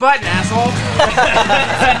button, asshole. And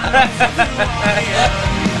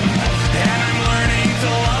I'm learning to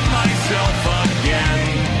love myself again.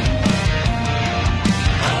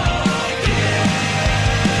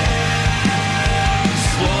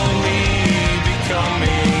 Slowly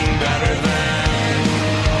becoming better than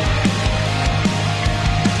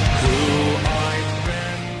who I've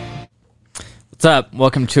been. What's up?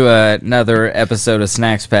 Welcome to another episode of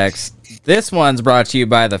Snacks Packs. This one's brought to you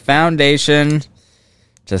by the Foundation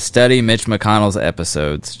to study Mitch McConnell's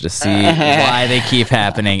episodes, to see why they keep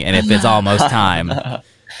happening and if it's almost time.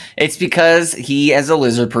 It's because he, as a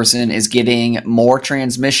lizard person, is getting more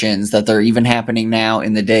transmissions that they're even happening now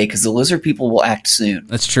in the day, because the lizard people will act soon.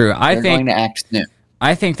 That's true. They're going to act soon.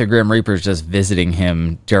 I think the Grim Reaper's just visiting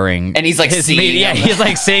him during and he's like his singing. media. He's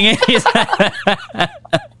like singing.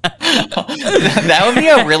 That would be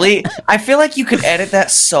a really... I feel like you could edit that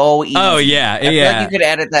so easy. Oh, yeah. I feel like you could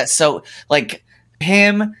edit that so... Like,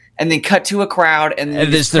 him... and then cut to a crowd, and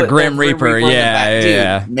then it's the Grim Reaper.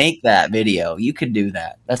 Yeah. Dude, make that video. You could do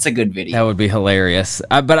that. That's a good video. That would be hilarious.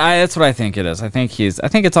 But that's what I think it is. I think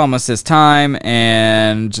it's almost his time,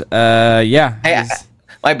 and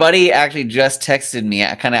my buddy actually just texted me,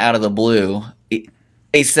 kind of out of the blue.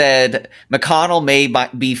 He said McConnell may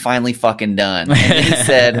be finally fucking done, and then he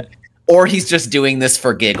said, or he's just doing this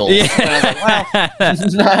for giggles. Yeah. And I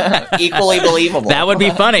was like, wow, equally believable. That would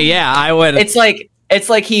be funny. Yeah, I would. It's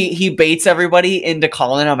like he baits everybody into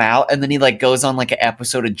calling him out, and then he like goes on like an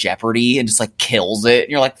episode of Jeopardy and just like kills it.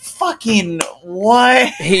 And you're like, fucking what?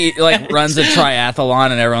 He like runs a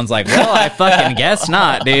triathlon, and everyone's like, well, I fucking guess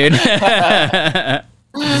not, dude.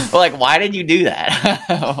 Like, why did you do that?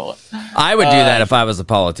 I would do that if I was a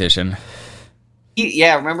politician.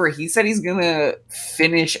 Remember, he said he's gonna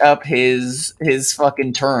finish up his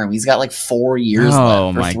fucking term. He's got like 4 years left.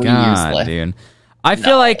 Oh my god, dude. I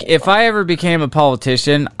feel like if I ever became a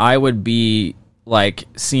politician, I would be like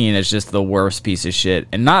seen as just the worst piece of shit.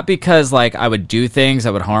 And not because like I would do things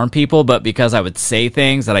that would harm people, but because I would say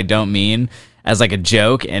things that I don't mean as like a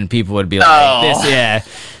joke, and people would be like, this, yeah.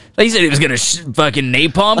 He said he was going to fucking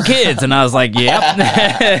napalm kids, and I was like,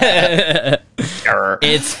 yep.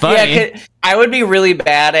 It's funny. Yeah, I would be really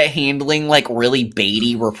bad at handling like really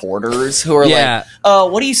baity reporters who are like,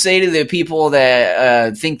 what do you say to the people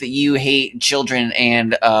that think that you hate children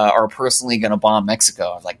and are personally going to bomb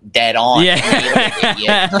Mexico? I was like, dead on. Yeah.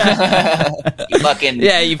 You fucking,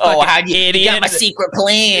 you fucking idiot. You got my secret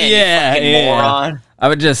plan, yeah, you fucking moron. I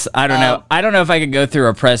would just, I don't know. I don't know if I could go through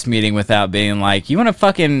a press meeting without being like, you want to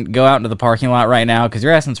fucking go out into the parking lot right now? Because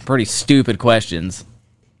you're asking some pretty stupid questions.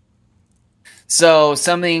 So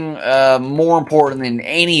something more important than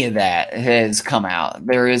any of that has come out.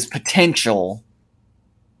 There is potential.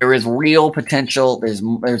 There is real potential. There's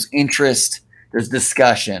interest. There's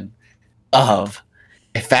discussion of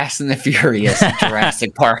a Fast and the Furious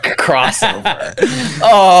Jurassic Park crossover.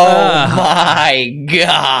 Oh my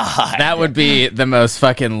god. That would be the most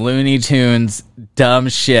fucking Looney Tunes dumb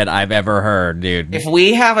shit I've ever heard, dude. If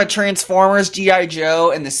we have a Transformers G.I.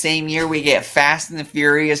 Joe in the same year we get Fast and the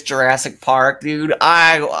Furious Jurassic Park, dude,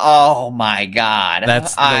 oh my god.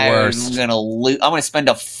 That's the worst. I'm gonna spend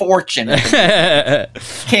a fortune.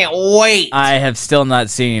 Can't wait. I have still not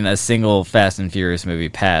seen a single Fast and Furious movie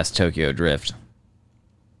past Tokyo Drift.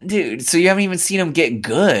 Dude, so you haven't even seen him get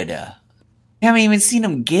good.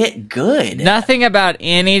 Nothing about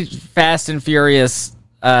any Fast and Furious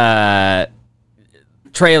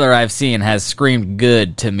trailer I've seen has screamed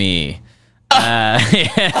good to me. What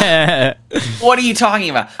are you talking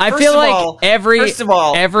about? First of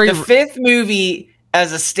all, the fifth movie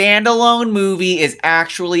as a standalone movie is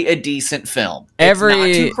actually a decent film. It's not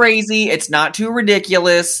too crazy. It's not too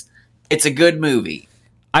ridiculous. It's a good movie.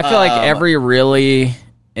 I feel like every really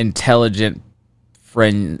intelligent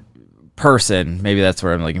person, maybe that's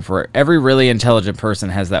what I'm looking for. Every really intelligent person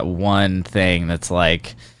has that one thing that's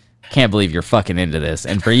like, can't believe you're fucking into this.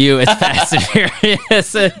 And for you, it's Fast and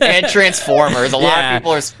Furious. And Transformers. A lot of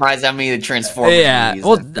people are surprised how many of the Transformers movies.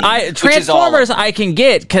 Well, Transformers I can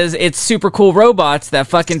get because it's super cool robots that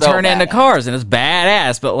fucking turn into cars, and it's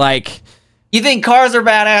badass, but like... You think cars are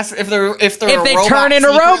badass if they turn into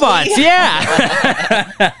robots?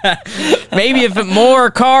 Yeah. Maybe if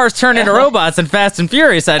more cars turn into robots than Fast and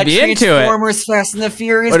Furious, I'd be into it. Transformers, Fast and the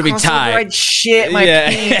Furious. Would be tight. I'd shit my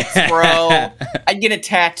pants, bro. I'd get a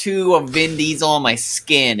tattoo of Vin Diesel on my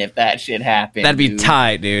skin if that shit happened. That'd be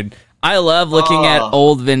tight, dude. I love looking at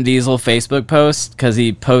old Vin Diesel Facebook posts because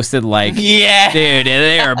he posted like, dude,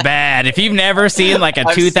 they are bad. If you've never seen like a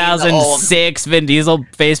 2006 Vin Diesel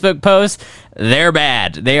Facebook post, they're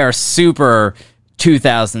bad. They are super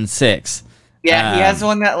 2006. Yeah, he has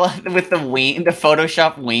one that with the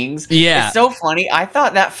Photoshop wings. Yeah. It's so funny. I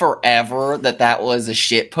thought that forever that was a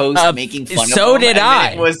shit post making fun of him. So did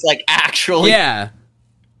I. It was like actually. Yeah.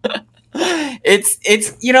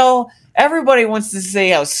 It's everybody wants to say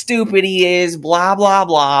how stupid he is, blah blah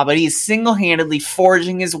blah, but he's single-handedly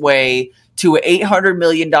forging his way to $800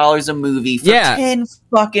 million a movie for 10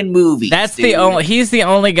 fucking movies. That's dude. He's the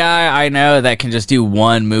only guy I know that can just do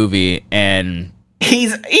one movie and he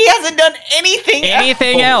hasn't done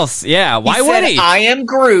anything else. Yeah, why would he? I am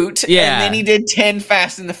Groot. Yeah. And then he did 10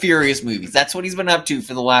 Fast and the Furious movies. That's what he's been up to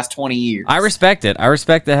for the last 20 years. I respect it. I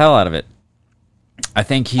respect the hell out of it. I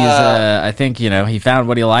think he's he found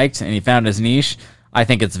what he liked and he found his niche. I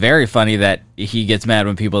think it's very funny that he gets mad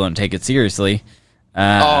when people don't take it seriously.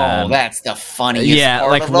 That's the funniest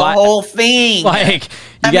part of the whole thing. Like,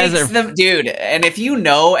 you guys are dude. And if you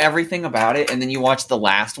know everything about it, and then you watch the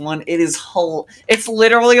last one, it's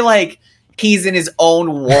literally like he's in his own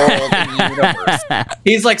world and universe.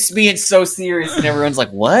 He's like being so serious, and everyone's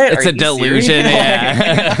like, "What? It's a delusion."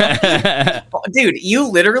 Yeah, dude, you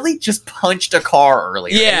literally just punched a car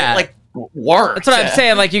earlier. Yeah, like worked. That's what I'm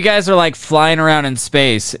saying. Like, you guys are like flying around in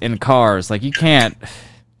space in cars. Like, you can't.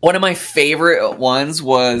 One of my favorite ones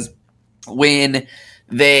was when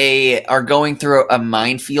they are going through a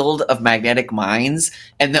minefield of magnetic mines,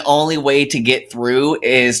 and the only way to get through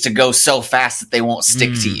is to go so fast that they won't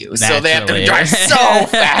stick to you. Naturally. So they have to drive so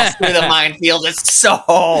fast through the minefield. It's so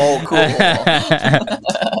cool.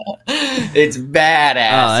 It's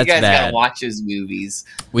badass. You guys gotta watch his movies.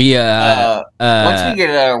 We once we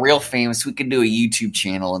get real famous, we can do a YouTube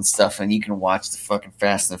channel and stuff, and you can watch the fucking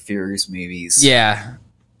Fast and the Furious movies. Yeah.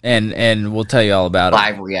 And we'll tell you all about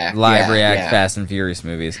Live it. react Fast and Furious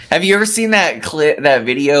movies. Have you ever seen that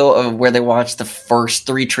video of where they watch the first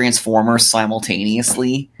 3 Transformers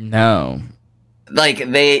simultaneously? No. Like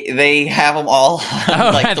they have them all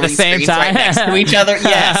like at 3 the same time right next to each other.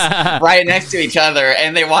 Yes, right next to each other,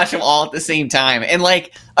 and they watch them all at the same time, and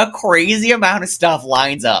like a crazy amount of stuff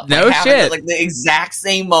lines up. No shit, like the exact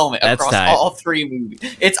same moment across tight. all 3 movies.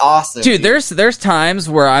 It's awesome, dude. There's times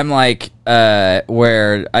where I'm like,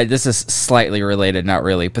 this is slightly related, not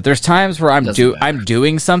really, but there's times where I'm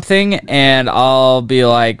doing something, and I'll be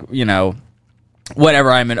like,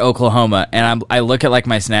 whatever, I'm in Oklahoma, and I look at like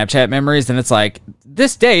my Snapchat memories, and it's like,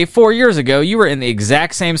 this day 4 years ago you were in the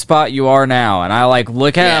exact same spot you are now, and I like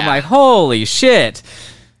look at it, I'm like, holy shit,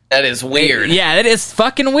 that is weird. Yeah, it is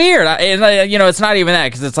fucking weird. It's not even that,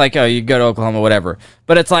 because it's like, oh, you go to Oklahoma, whatever,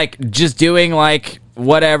 but it's like just doing like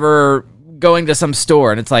whatever, going to some store,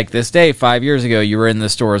 and it's like, this day 5 years ago you were in the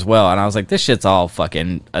store as well, and I was like, this shit's all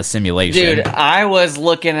fucking a simulation. Dude, I was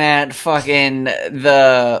looking at fucking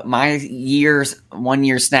my 1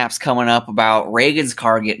 year snaps coming up about Reagan's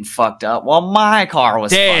car getting fucked up while my car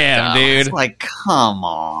was fucked up. Dude, it's like, come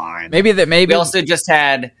on. Maybe we also just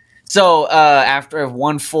had after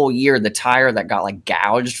 1 full year, the tire that got like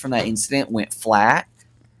gouged from that incident went flat.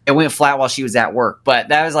 It went flat while she was at work, but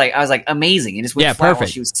that was like, I was like, amazing. It just went flat while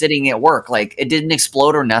she was sitting at work. Like, it didn't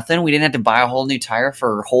explode or nothing. We didn't have to buy a whole new tire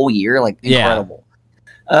for a whole year. Like, incredible.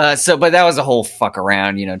 But that was a whole fuck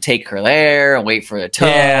around, take her there and wait for the tow,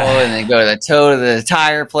 and then go to the tow to the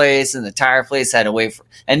tire place, and the tire place had to wait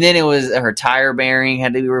and then it was her tire bearing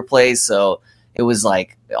had to be replaced. So it was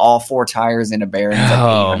like all 4 tires in a bearing. Like,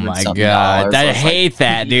 oh my God. I hate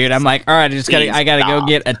that, dude. I'm like, all right, I gotta go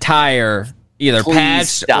get a tire, either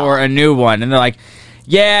patched or a new one, and they're like,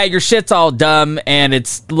 yeah, your shit's all dumb and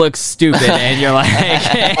it looks stupid, and you're like,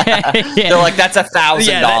 they're like, that's $1,000.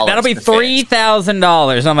 That'll be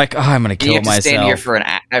 $3,000. I'm like, oh, I'm gonna kill myself. Stand here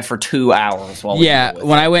for 2 hours while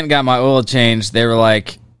when I went and got my oil changed, they were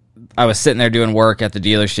like, I was sitting there doing work at the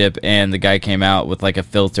dealership, and the guy came out with like a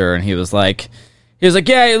filter, and he was like,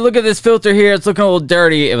 yeah, look at this filter here, it's looking a little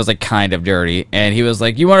dirty. It was like kind of dirty, and he was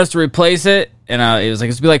like, you want us to replace it? And it was like,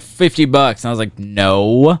 it's gonna be like $50. And I was like,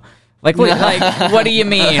 no. Like, what do you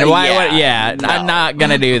mean? Why? No. I'm not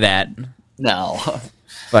gonna do that. No.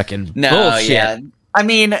 Fucking no. Bullshit. Yeah. I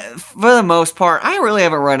mean, for the most part, I really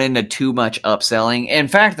haven't run into too much upselling. In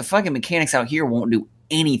fact, the fucking mechanics out here won't do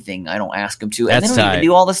anything I don't ask them to, and they don't even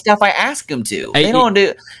do all the stuff I ask them to. They don't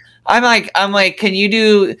do. I'm like, can you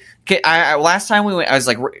do? Last time we went, I was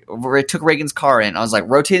like, took Reagan's car in. I was like,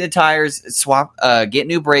 rotate the tires, swap, get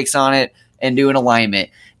new brakes on it, and do an alignment.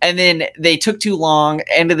 And then they took too long.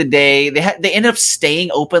 End of the day, they ended up staying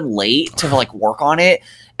open late to like work on it.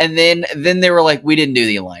 And then they were like, we didn't do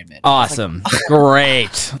the alignment. Awesome. Like,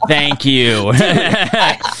 great. Thank you. Dude,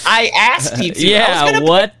 I asked you to. Yeah,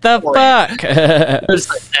 what the fuck? Just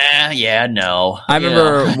like, yeah, no. I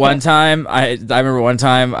remember one time. I remember one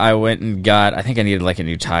time I went and got. I think I needed like a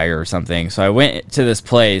new tire or something. So I went to this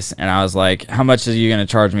place and I was like, "How much are you going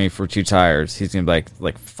to charge me for 2 tires?" He's going to be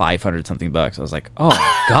like $500 something bucks. I was like,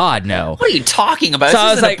 "Oh God, no." What are you talking about? So This I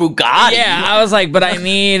was isn't like, a Bugatti. yeah, I was like, but I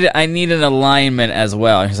need an alignment as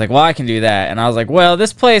well. And he's like, well, I can do that. And I was like, well,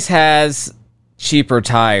 this place has cheaper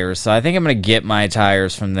tires, so I think I'm gonna get my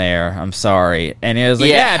tires from there. I'm sorry. And he was like,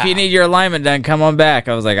 yeah, if you need your alignment done, come on back.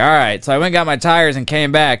 I was like, all right. So I went and got my tires and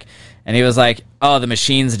came back, and he was like, oh, the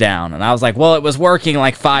machine's down. And I was like, well, it was working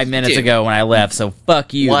like 5 minutes ago when I left, so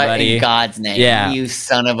fuck you, what buddy. in God's name? Yeah. You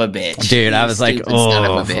son of a bitch. Dude, I was like, Son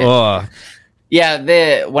of a bitch. oh.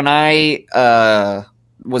 Yeah, when I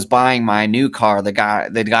was buying my new car, the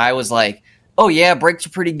guy was like, oh yeah, brakes are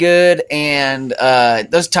pretty good, and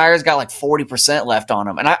those tires got like 40% left on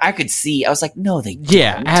them, and I could see. I was like, no, they don't.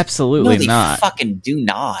 Yeah, absolutely no, they not. Fucking do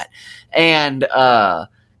not. And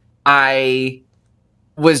I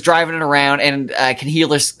was driving it around, and I can hear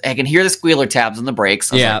the squealer tabs on the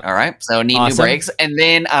brakes. I was like, all right, so need new brakes. And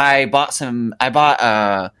then I bought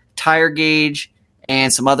a tire gauge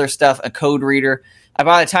and some other stuff, a code reader. I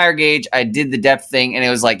bought a tire gauge. I did the depth thing, and it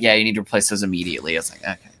was like, yeah, you need to replace those immediately. I was like,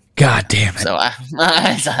 okay. God damn it! So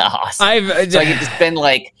it's awesome. So I get to spend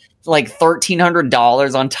like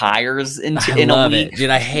 $1,300 on tires in a week. Dude,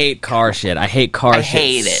 I hate car shit. I hate car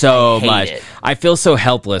shit it. so much. I feel so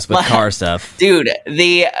helpless with car stuff. Dude,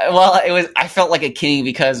 I felt like a king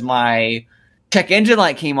because my check engine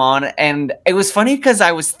light came on, and it was funny because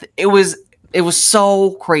it was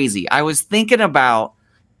so crazy. I was thinking about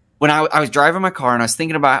when I was driving my car, and I was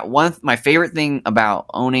thinking about my favorite thing about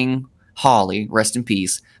owning Holly, rest in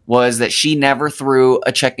peace, was that she never threw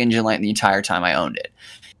a check engine light the entire time I owned it.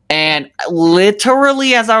 And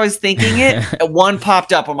literally, as I was thinking it, one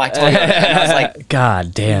popped up on my Toyota, and I was like,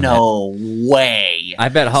 God damn it. No way. I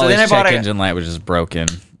bet Holly's check engine light was just broken.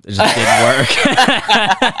 It just didn't work.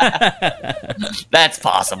 That's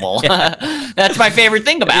possible. Yeah. That's my favorite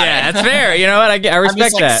thing about it. Yeah, that's fair. You know what? I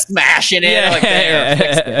respect that. Smashing it. Like,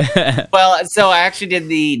 there. Well, so I actually did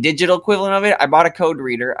the digital equivalent of it. I bought a code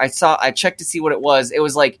reader. I checked to see what it was. It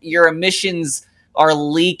was like, your emissions are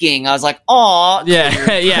leaking. I was like, aw.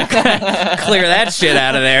 Yeah, yeah. Clear that shit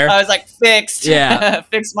out of there. I was like, fixed. Yeah.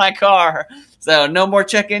 Fix my car. So no more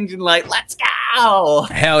check engine light. Let's go.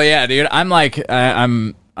 Hell yeah, dude. I'm like,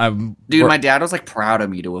 Dude, my dad was like proud of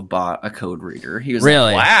me to have bought a code reader. He was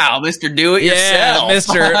really? like, wow, Mr. Do It Yourself.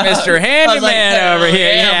 Mr. Handyman over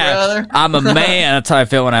here. Yeah. Brother. I'm a man. That's how I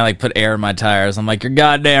feel when I like put air in my tires. I'm like, you're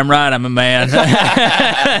goddamn right, I'm a man.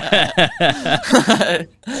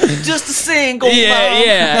 Just a single.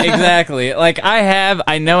 Yeah, exactly. Like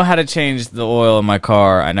I know how to change the oil in my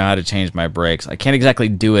car. I know how to change my brakes. I can't exactly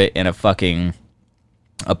do it in a fucking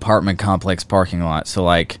apartment complex parking lot. So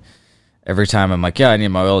like, every time I'm like, yeah, I need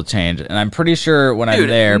my oil change, and I'm pretty sure when I'm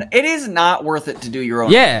there, it is not worth it to do your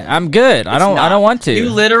own. Yeah, I'm good. I don't want to.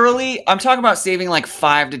 You literally, I'm talking about saving like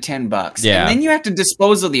 $5 to $10. Yeah, and then you have to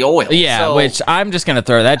dispose of the oil. Yeah, so, which I'm just gonna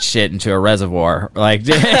throw that shit into a reservoir. Like,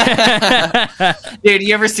 dude,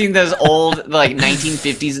 you ever seen those old like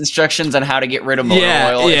 1950s instructions on how to get rid of motor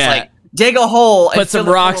oil? Yeah. It's like, dig a hole, put some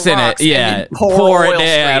rocks in it. Yeah, pour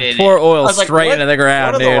oil straight into the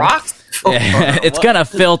ground, dude. The rocks? Yeah, it's gonna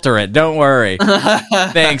filter it. Don't worry.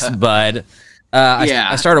 Thanks, bud.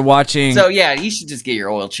 I started watching. So yeah, you should just get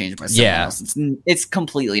your oil changed by someone else. It's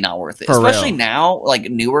completely not worth it. Especially now, like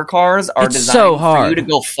newer cars are designed for you to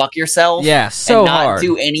go fuck yourself. Yeah, so and not hard.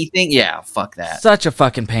 do anything. Yeah, fuck that. Such a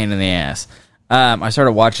fucking pain in the ass. I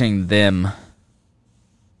started watching them.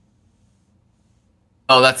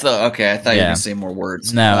 Oh, that's the okay. I thought you were gonna say more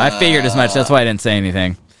words. No, I figured as much. That's why I didn't say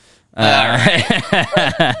anything.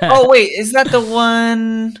 Oh wait, is that the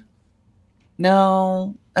one?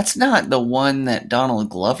 No, that's not the one that Donald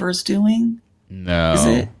Glover's doing. No, is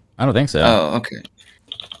it? I don't think so. Oh, okay.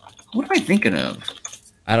 What am I thinking of?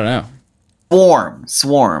 I don't know.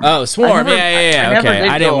 Swarm. Oh, Swarm. Yeah. Okay,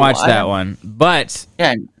 I didn't watch that one, but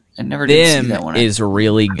I never did see that one. Is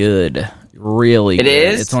really good. Really, it good.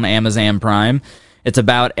 Is. It's on Amazon Prime. It's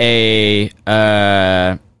about a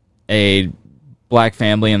black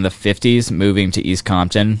family in the 50s moving to East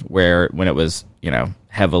Compton, when it was,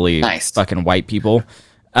 heavily fucking white people.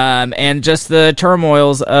 And just the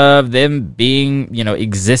turmoils of them being,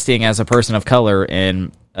 existing as a person of color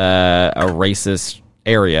in a racist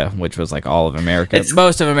area, which was like all of America,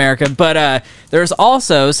 most of America. But there's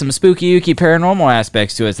also some spooky, ooky paranormal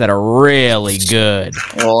aspects to it that are really good.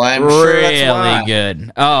 Well, I'm really sure that's why.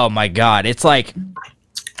 Good. Oh my God. It's like,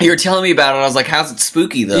 You were telling me about it. I was like, "How's it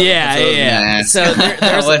spooky though?" Yeah. So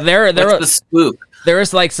there's what's the spook? There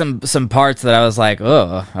was like some parts that I was like,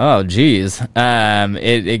 oh, geez.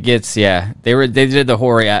 It gets They did the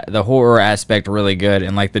horror aspect really good,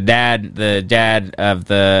 and like the dad of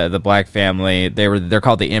the black family, they're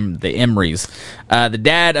called the Emrys. The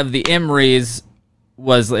dad of the Emrys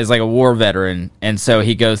is like a war veteran, and so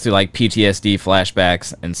he goes through like PTSD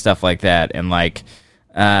flashbacks and stuff like that, and like.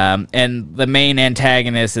 And the main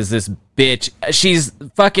antagonist is this bitch. She's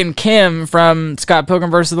fucking Kim from Scott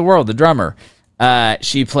Pilgrim vs. the World, the drummer.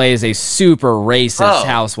 She plays a super racist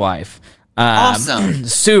housewife. Awesome.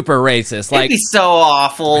 Super racist. It'd be so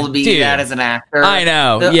awful to be that as an actor. I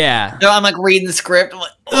know, yeah. So I'm like reading the script. I'm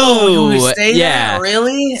like, oh, you say that?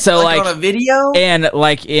 Really? So like on a video? And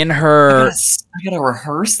like in her... I gotta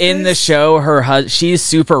rehearse this? In the show, she's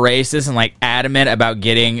super racist and like adamant about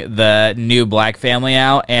getting the new black family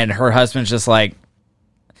out, and her husband's just like...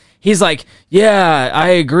 He's like, yeah, I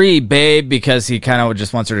agree, babe, because he kind of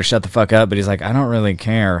just wants her to shut the fuck up, but he's like, I don't really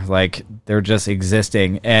care. Like, they're just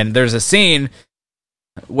existing. And there's a scene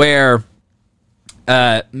where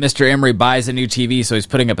Mr. Emery buys a new TV, so he's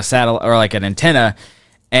putting up a satellite or like an antenna,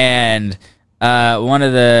 and one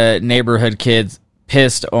of the neighborhood kids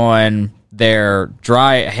pissed on their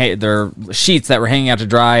sheets that were hanging out to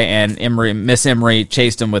dry, and Miss Emery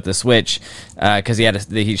chased him with the switch because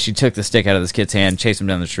she took the stick out of this kid's hand, chased him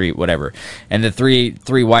down the street, whatever. And the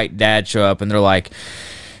three white dads show up, and they're like,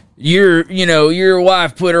 your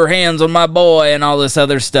wife put her hands on my boy and all this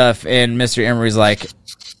other stuff. And Mr. Emery's like,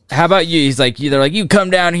 how about you? He's like, they're like, you come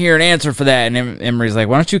down here and answer for that. And Emery's like,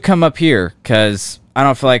 why don't you come up here? Because I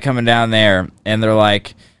don't feel like coming down there. And they're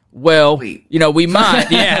like, well, we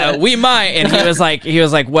might. Yeah, we might. And he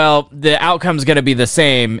was like, well, the outcome's going to be the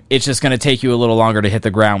same. It's just going to take you a little longer to hit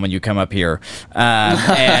the ground when you come up here.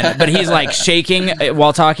 But he's like shaking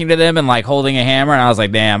while talking to them and like holding a hammer. And I was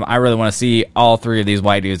like, damn, I really want to see all three of these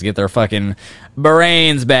white dudes get their fucking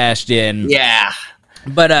brains bashed in. Yeah.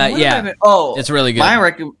 But it's really good.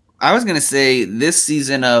 I was going to say this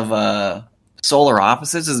season of Solar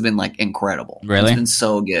Opposites has been like incredible. Really? It's been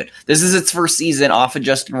so good. This is its first season off of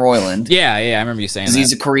Justin Roiland. Yeah, I remember you saying that.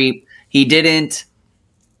 He's a creep. He didn't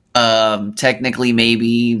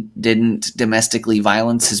didn't domestically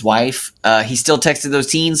violence his wife. He still texted those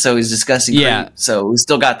teens, so he's discussing creep. So we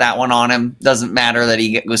still got that one on him. Doesn't matter that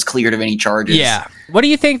he was cleared of any charges. Yeah. What do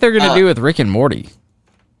you think they're going to do with Rick and Morty?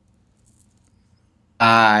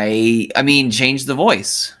 I mean, change the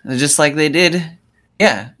voice. Just like they did.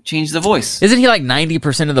 Yeah, change the voice. Isn't he like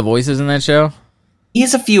 90% of the voices in that show? He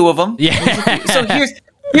has a few of them. Yeah. So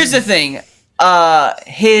here's the thing.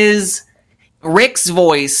 Rick's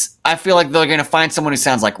voice, I feel like they're going to find someone who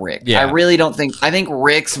sounds like Rick. Yeah. I think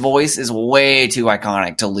Rick's voice is way too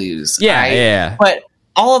iconic to lose. Yeah. But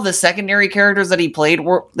all of the secondary characters that he played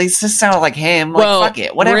they just sounded like him. Like, fuck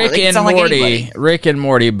it. Whatever. Rick and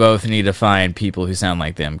Morty both need to find people who sound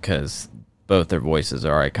like them because both their voices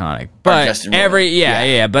are iconic. But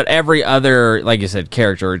but every other, like you said,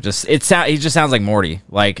 character he just sounds like Morty,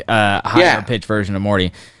 like a higher pitched version of Morty.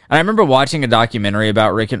 And I remember watching a documentary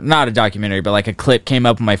about Rick, not a documentary, but like a clip came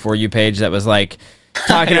up on my For You page that was like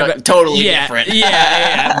talking about totally different.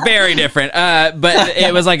 Very different. But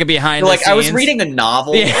it was like a behind the scenes. I was reading a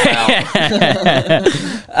novel.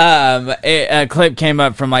 A clip came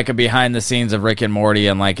up from like a behind the scenes of Rick and Morty,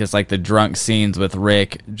 and like it's like the drunk scenes with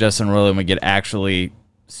Rick. Justin Roiland would get actually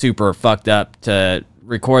super fucked up to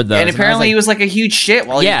record those. And apparently he was like a huge shit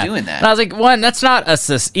while you were doing that. And I was like, one, that's not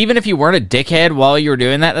even if you weren't a dickhead while you were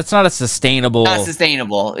doing that, that's not a sustainable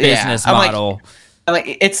business model. I'm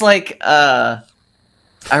like, it's like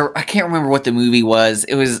I can't remember what the movie was.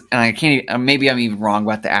 It was, and I can't. Maybe I'm even wrong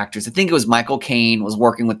about the actors. I think it was Michael Caine was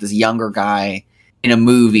working with this younger guy in a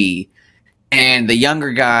movie, and the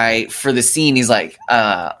younger guy for the scene, he's like,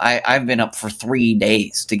 "I've been up for 3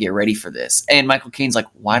 days to get ready for this." And Michael Caine's like,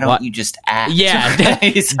 "Why don't you just act? Yeah,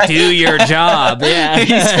 like, do your job." Yeah,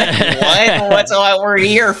 he's like, "What? What's what we're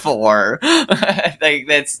here for?" Like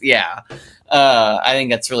that's I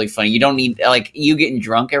think that's really funny. You don't need like you getting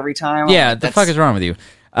drunk every time. Yeah, the fuck is wrong with you?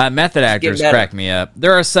 Method actors crack me up.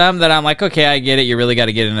 There are some that I'm like, okay, I get it. You really got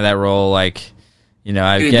to get into that role. Like,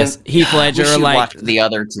 I guess Heath Ledger. Watch the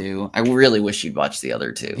other two. I really wish you'd watch the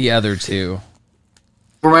other two. The other two.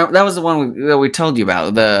 Remember, that was the one that we told you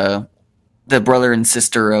about. The brother and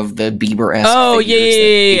sister of the Bieber-esque. Oh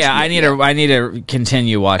yeah. I need to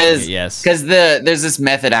continue watching it. Yes, because there's this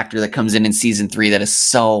method actor that comes in season 3 that is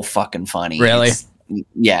so fucking funny. Really?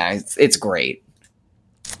 It's great.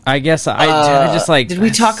 I guess I just like. Did we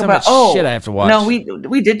talk about shit I have to watch? No,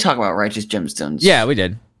 we did talk about Righteous Gemstones. Yeah, we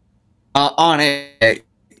did. On it.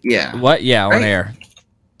 Yeah. What? Yeah, on Right? air.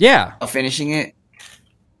 Yeah. Finishing it.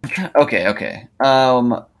 Okay.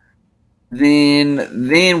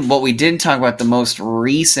 Then what we didn't talk about, the most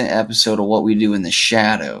recent episode of What We Do in the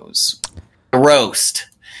Shadows, the roast.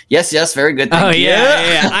 Yes, very good. Thank you.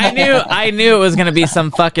 Yeah. I knew it was gonna be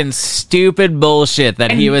some fucking stupid bullshit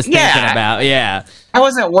that he was thinking about. Yeah. I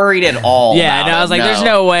wasn't worried at all. Yeah, about no, I was it, like, there's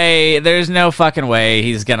no way, there's no fucking way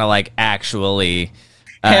he's gonna like actually.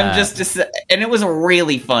 Him just, and it was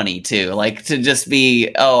really funny too. Like to just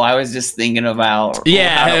be, I was just thinking about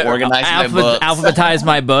how to organize my books. Alphabetize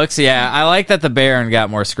my books. Yeah, I like that the Baron got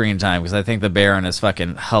more screen time because I think the Baron is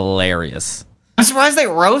fucking hilarious. I'm surprised they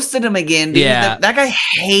roasted him again, dude. Yeah. That guy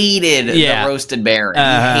hated the roasted Baron. He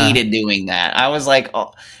hated doing that. I was like,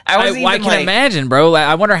 I can imagine, bro. Like,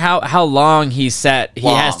 I wonder how long he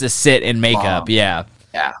has to sit in makeup. Yeah.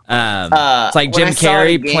 Yeah. It's like Jim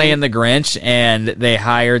Carrey playing the Grinch, and they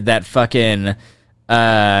hired that fucking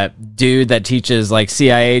dude that teaches like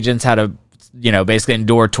CIA agents how to, basically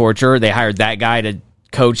endure torture. They hired that guy to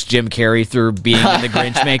coach Jim Carrey through being in the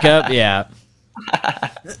Grinch makeup. Yeah.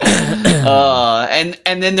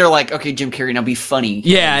 And then they're like, okay, Jim Carrey, now be funny.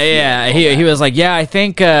 Yeah. He was like, I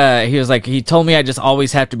think he was like, he told me I just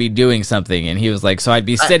always have to be doing something, and he was like, so I'd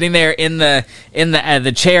be sitting there in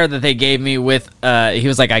the chair that they gave me with. He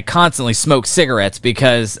was like, I constantly smoked cigarettes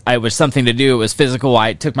because I was something to do. It was physical.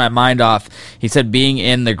 I took my mind off. He said being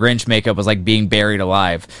in the Grinch makeup was like being buried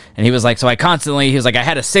alive, and he was like, so he was like, I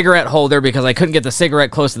had a cigarette holder because I couldn't get the cigarette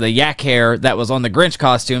close to the yak hair that was on the Grinch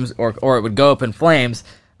costumes, or it would go up in flames.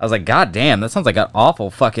 I was like, God damn, that sounds like an awful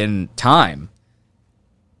fucking time.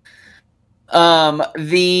 But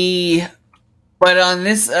on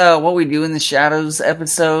this What We Do in the Shadows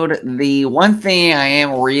episode, the one thing I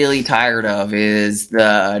am really tired of is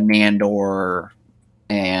the Nandor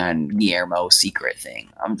and Guillermo secret thing.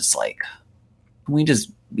 I'm just like, can we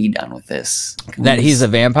just be done with this? He's a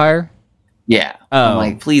vampire? Yeah. I'm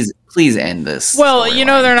like, please end this. Well,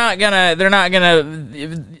 they're not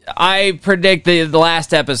gonna. I predict the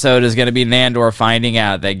last episode is gonna be Nandor finding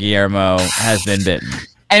out that Guillermo has been bitten.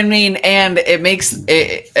 I mean, and it makes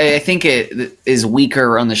it. I think it is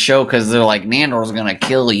weaker on the show because they're like, Nandor's gonna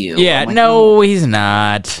kill you. Yeah, like, no, he's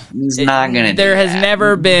not. He's not gonna. There has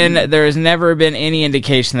never been any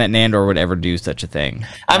indication that Nandor would ever do such a thing.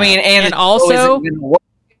 I mean, and also.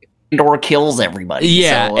 Nandor kills everybody.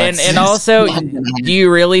 Yeah, so and also, do you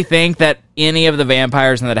really think that any of the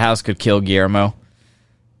vampires in that house could kill Guillermo?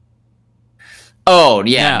 Oh,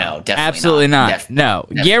 yeah, no definitely absolutely not.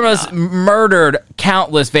 Definitely Guillermo's murdered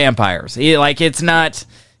countless vampires. It's not.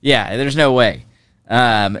 Yeah, there's no way.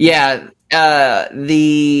 I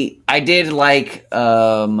did like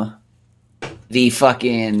the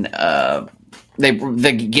fucking they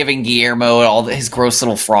giving Guillermo all his gross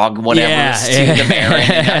little frog whatever to the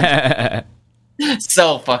Baron.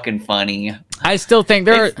 So fucking funny. I still think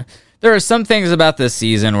there are some things about this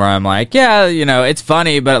season where I'm like, it's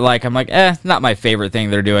funny, but like I'm like, not my favorite thing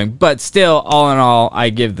they're doing. But still, all in all, I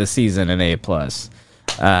give the season an A+.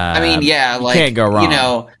 I mean, like can't go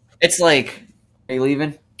wrong. It's like, are you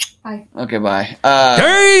leaving? Hi. Okay, bye.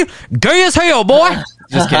 Gay as hell, boy.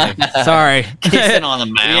 Just kidding. Sorry. Kissing on the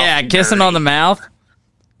mouth. Yeah, kissing on the mouth.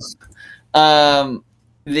 What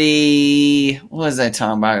was I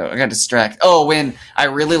talking about? I got distracted. Oh, when I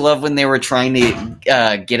really love when they were trying to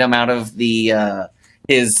get him out of the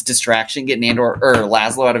his distraction, get Nandor or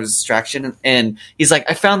Laszlo out of his distraction, and he's like,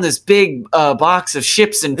 "I found this big box of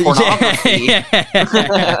ships and pornography."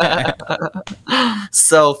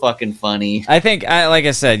 So fucking funny. I think, like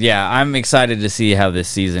I said, I'm excited to see how this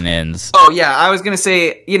season ends. Oh yeah, I was gonna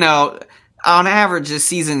say, on average,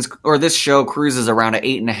 this show cruises around an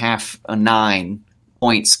 8.5, a 9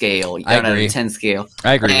 point scale. I agree. A 10 scale.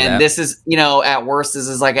 I agree. And this is, at worst, this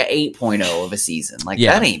is like an 8.0 of a season. Like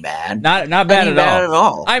that ain't bad. Not bad at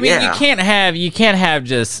all. I mean, yeah. you can't have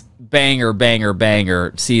just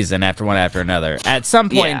banger season after one after another. At some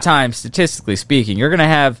point in time, statistically speaking, you're gonna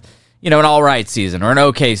have an all right season or an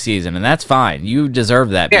okay season, and that's fine. You deserve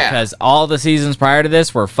that because all the seasons prior to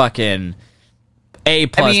this were fucking A++++.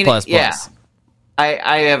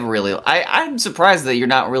 I'm surprised that you're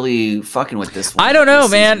not really fucking with this one. I don't know,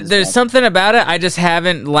 man. There's something about it. I just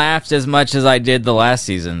haven't laughed as much as I did the last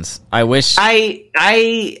seasons. I wish. I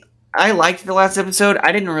liked the last episode.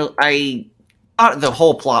 I thought the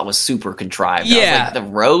whole plot was super contrived. Yeah. I was like,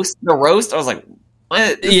 the roast. I was like,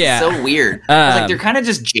 what? This is so weird. I was like, they're kind of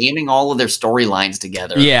just jamming all of their storylines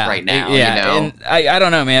together right now. Yeah. And I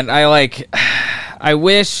don't know, man. I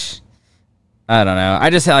wish. I don't know. I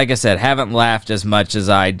just, like I said, haven't laughed as much as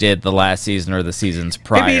I did the last season or the seasons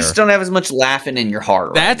prior. Maybe you just don't have as much laughing in your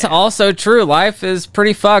heart. That's also true. Life is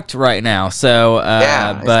pretty fucked right now. So,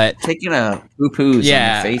 but taking a poo-poos on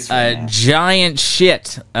your face right now. Giant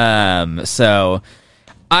shit. So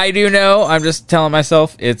I do know. I'm just telling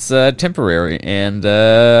myself it's temporary, and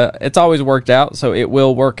it's always worked out. So it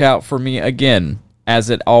will work out for me again, as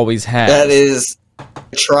it always has. That is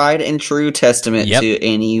tried and true testament to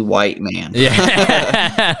any white man.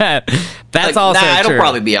 Yeah. That's also true. It'll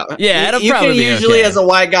probably be all right. Yeah, it'll probably be okay. Usually as a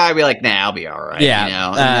white guy, be like, I'll be all right. Yeah. You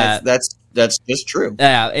know? And that's just true.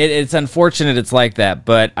 Yeah, it's unfortunate it's like that,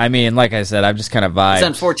 but I mean, like I said, I've just kind of vibed. It's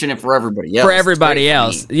unfortunate for everybody else. For everybody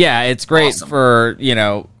else. Yeah, it's great for,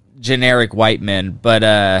 generic white men, but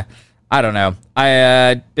I don't know.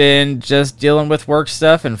 I been just dealing with work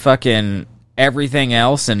stuff and fucking everything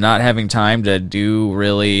else and not having time to do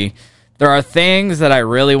really. There are things that I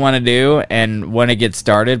really want to do and want to get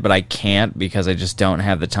started, but I can't because I just don't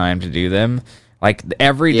have the time to do them. Like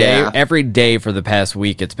every day for the past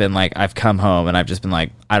week, it's been like I've come home and I've just been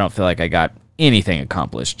like, I don't feel like I got anything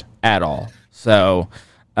accomplished at all. So,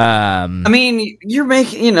 I mean, you're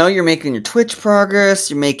making your Twitch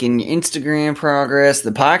progress, you're making your Instagram progress.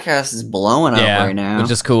 The podcast is blowing up right now,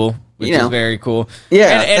 which is cool. Which is very cool.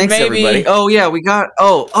 Yeah, and thanks everybody. Oh yeah, we got.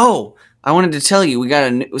 I wanted to tell you we got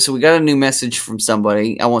a new message from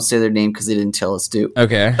somebody. I won't say their name because they didn't tell us to.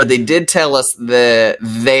 Okay, but they did tell us I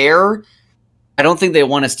don't think they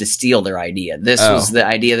want us to steal their idea. This was the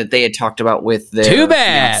idea that they had talked about with their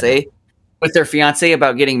fiance,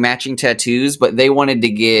 about getting matching tattoos, but they wanted to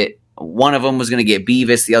get. One of them was going to get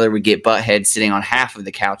Beavis, the other would get Butthead sitting on half of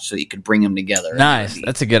the couch so you could bring them together. Nice.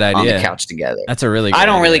 That's a good idea. On the couch together. That's a really good I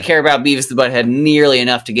don't idea. really care about Beavis the Butthead nearly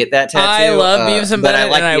enough to get that tattoo. I love Beavis and Butthead, but I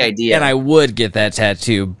like the idea. And I would get that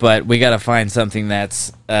tattoo, but we got to find something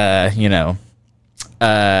that's, pertinent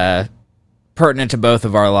to both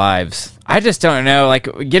of our lives. I just don't know. Like,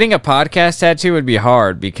 getting a podcast tattoo would be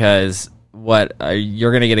hard because...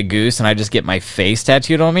 you're gonna get a goose and I just get my face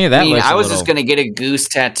tattooed on me? I was just gonna get a goose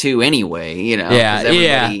tattoo anyway, Yeah,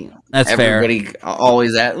 that's fair. Everybody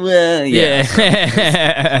always I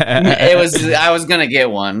was gonna get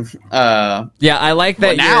one. I like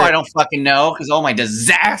that. Now I don't fucking know because all my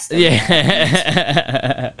disaster.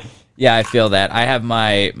 Yeah, yeah, I feel that. I have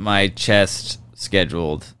my chest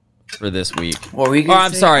scheduled for this week. What were you gonna say?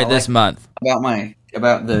 I'm sorry, this month.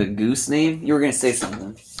 About the goose name. You were gonna say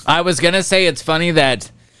something. I was gonna say it's funny that,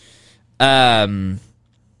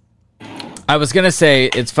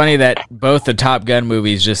 both the Top Gun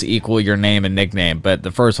movies just equal your name and nickname, but the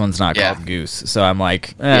first one's not called Goose, so I'm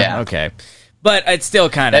like, okay. But it's still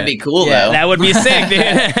kind of... That'd be cool, though. That would be sick, dude.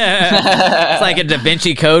 It's like a Da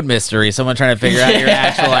Vinci Code mystery, someone trying to figure out your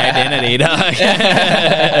actual identity, dog.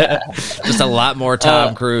 Just a lot more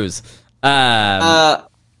Tom Cruise.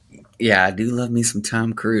 Yeah, I do love me some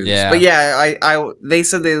Tom Cruise. Yeah. But yeah, they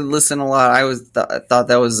said they listen a lot. I thought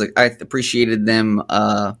that was I appreciated them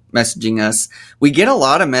messaging us. We get a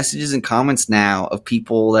lot of messages and comments now of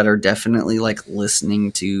people that are definitely like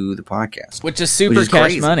listening to the podcast, which is super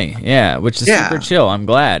cash money. Yeah, which is super chill. I'm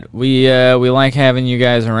glad. We like having you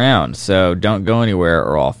guys around. So don't go anywhere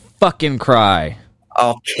or I'll fucking cry.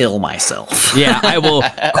 I'll kill myself. Yeah, I will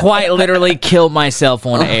quite literally kill myself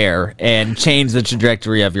on air and change the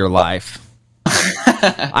trajectory of your life.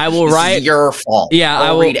 I will write. Is your fault. Yeah,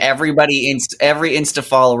 I will read every Insta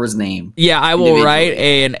follower's name. Yeah, I will write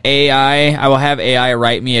an AI. I will have AI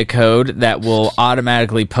write me a code that will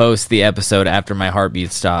automatically post the episode after my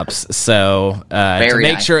heartbeat stops. So to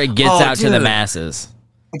make sure it gets out to the masses.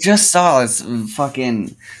 I just saw this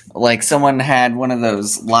fucking like someone had one of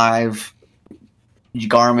those live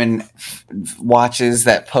Garmin watches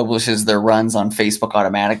that publishes their runs on Facebook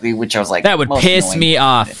automatically, which I was like, that would piss me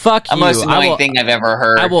off. Fuck you. The most annoying thing I've ever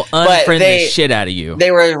heard. I will unfriend the shit out of you.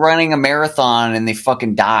 They were running a marathon and they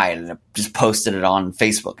fucking died and just posted it on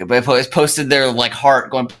Facebook. It posted their like heart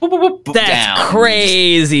going boop, boop, boop, that's down. That's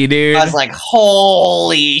crazy, dude. I was like,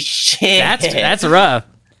 holy shit. That's rough.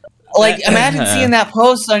 Like, imagine seeing that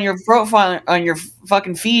post on your profile, on your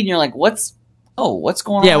fucking feed, and you're like, what's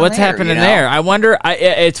going on? Yeah, what's happening there? I wonder.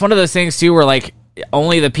 It's one of those things too, where like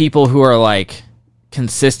only the people who are like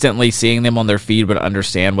consistently seeing them on their feed would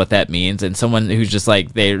understand what that means, and someone who's just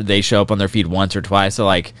like they show up on their feed once or twice, so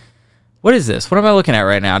like, what is this? What am I looking at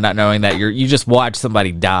right now? Not knowing that you just watch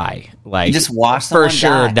somebody die, like you just watch someone for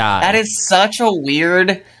sure die. That is such a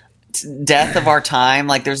weird death of our time.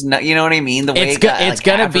 Like, there's no, you know what I mean? The way it's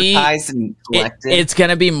gonna be and collected. It's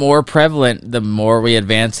gonna be more prevalent the more we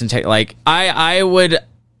advance and take. Like, I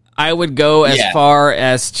I would go as Yeah. far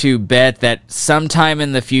as to bet that sometime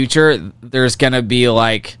in the future there's gonna be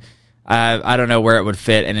like I don't know where it would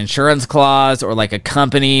fit, an insurance clause or like a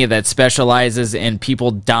company that specializes in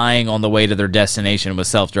people dying on the way to their destination with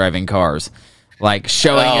self-driving cars. Like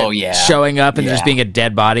showing up and there's being a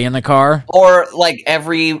dead body in the car. Or like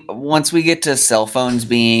once we get to cell phones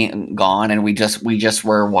being gone and we just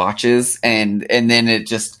wear watches and then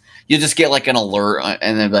you just get like an alert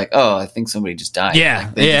and then be like, oh, I think somebody just died. Yeah.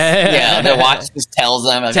 Like the watch just tells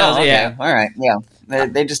them, like, oh, okay, yeah. all right, yeah,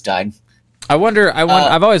 they just died.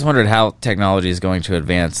 I've always wondered how technology is going to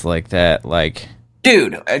advance like that. Like,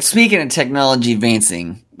 dude, speaking of technology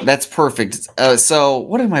advancing, that's perfect. So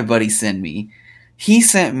what did my buddy send me? He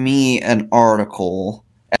sent me an article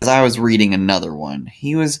as I was reading another one.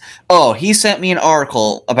 He sent me an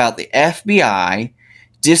article about the FBI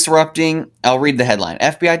disrupting. I'll read the headline.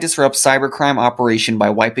 FBI disrupts cybercrime operation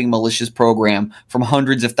by wiping malicious program from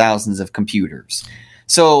hundreds of thousands of computers.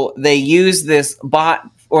 So they use this bot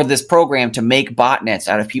or this program to make botnets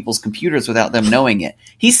out of people's computers without them knowing it.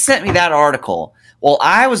 He sent me that article. Well,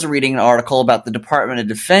 I was reading an article about the Department of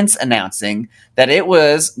Defense announcing that it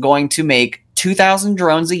was going to make 2,000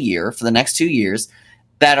 drones a year for the next 2 years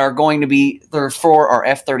that are going to be for our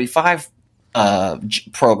F-35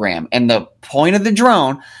 program. And the point of the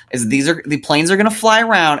drone is the planes are going to fly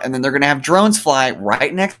around and then they're going to have drones fly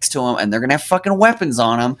right next to them and they're going to have fucking weapons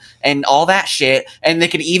on them and all that shit. And they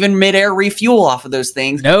could even midair refuel off of those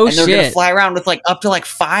things. No and they're shit. going to fly around with like up to like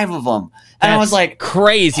 5 of them. And I was like,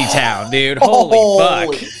 crazy town, dude. Holy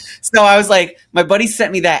fuck. So I was like, my buddy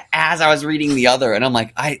sent me that as I was reading the other, and I'm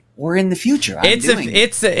like, we're in the future. I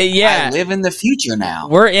live in the future now.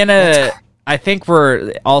 I think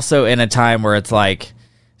we're also in a time where it's like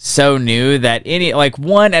so new that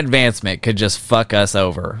one advancement could just fuck us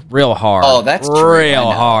over real hard. Oh, that's true.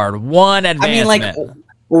 Real hard. One advancement. I mean, like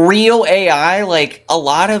real AI, like a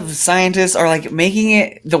lot of scientists are like making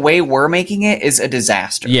it the way we're making it is a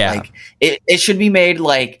disaster. Yeah. Like it should be made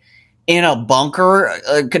like in a bunker,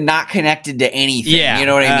 not connected to anything. Yeah. You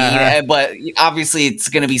know what I mean? But obviously it's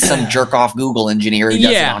going to be some jerk off Google engineer who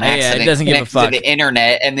does it on accident. It doesn't give a fuck. To the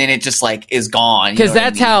internet, and then it just like is gone. Because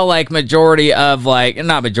that's how like majority of like,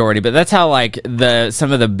 not majority, but that's how like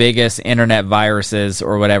some of the biggest internet viruses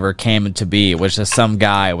or whatever came to be, which is some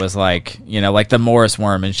guy was like, like the Morris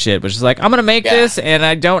worm and shit, which is like, I'm going to make this and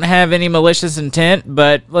I don't have any malicious intent,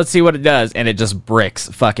 but let's see what it does. And it just bricks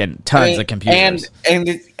fucking tons of computers.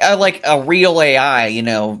 And like a real AI,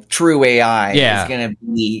 true AI is going to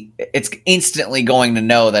be, it's instantly going to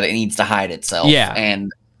know that it needs to hide itself. Yeah.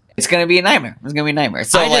 And it's going to be a nightmare. It's going to be a nightmare.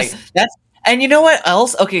 So and you know what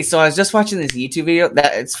else? Okay, so I was just watching this YouTube video.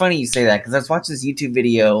 It's funny you say that because I was watching this YouTube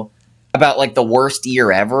video about like the worst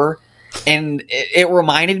year ever. And it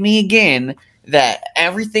reminded me again that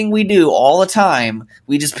everything we do all the time,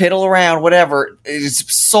 we just piddle around, whatever, is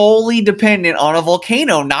solely dependent on a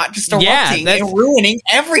volcano not just erupting and ruining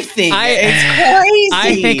everything. It's crazy.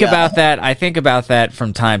 I think about that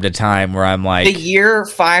from time to time where I'm like... The year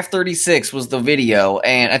 536 was the video,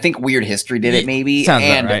 and I think Weird History did it maybe. Sounds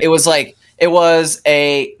and about right. It was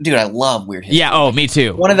a dude. I love Weird History. Yeah. Oh, me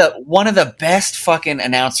too. One of the best fucking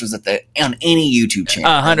announcers on any YouTube channel.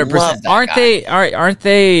 100%. Aren't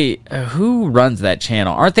they? Who runs that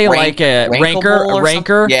channel? Aren't they like a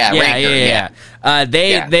ranker? Yeah.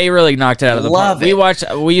 They really knocked it out of the park.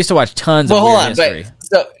 We used to watch tons of Weird History.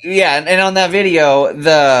 And on that video,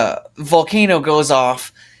 the volcano goes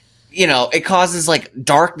off. It causes like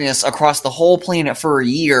darkness across the whole planet for a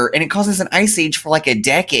year, and it causes an ice age for like a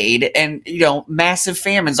decade, and massive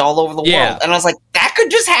famines all over the world. And I was like, that could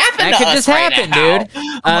just happen. Dude.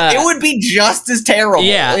 It would be just as terrible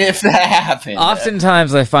if that happened.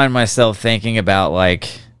 Oftentimes, I find myself thinking about like,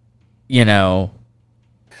 So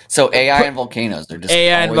AI and volcanoes, they're just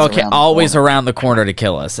always around the corner to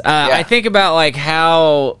kill us. I think about like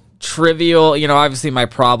how trivial, obviously my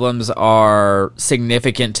problems are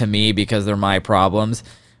significant to me because they're my problems,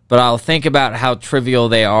 but I'll think about how trivial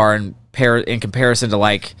they are in comparison to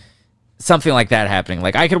like something like that happening.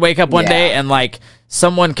 Like I could wake up one day and like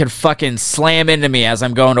someone could fucking slam into me as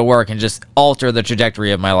I'm going to work and just alter the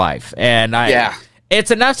trajectory of my life. And it's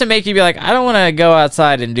enough to make you be like, I don't want to go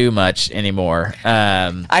outside and do much anymore.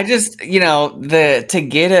 I just, you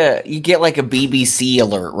get like a BBC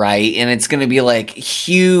alert, right? And it's going to be like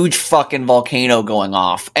huge fucking volcano going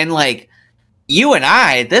off. And like you and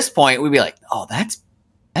I at this point, we'd be like, oh, that's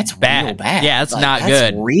bad. Real bad. Yeah, that's like, not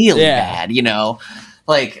that's good. Really bad,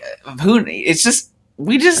 like it's just,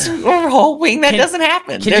 we just are hoping that doesn't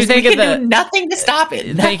happen. We can do nothing to stop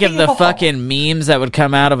it. Think of the fucking memes that would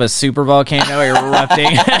come out of a super volcano erupting.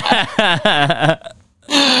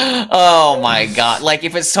 Oh my god! Like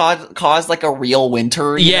if it caused like a real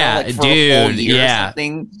winter, Yeah, like for a whole dude, year yeah. or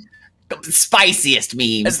something. Spiciest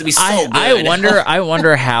memes to be so good. I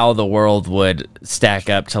wonder how the world would stack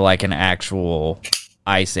up to like an actual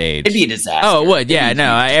ice age. It'd be a disaster. Oh, it would. Yeah,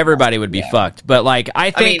 no, everybody would be fucked. But like,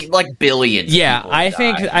 I think, like billions. yeah, of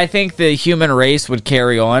people I think the human race would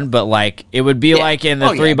carry on, but like, it would be like in the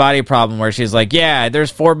three body problem where she's like, yeah,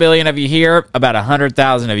 there's 4 billion of you here, about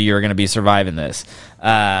 100,000 of you are going to be surviving this.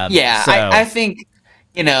 I think,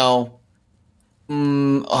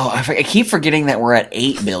 I keep forgetting that we're at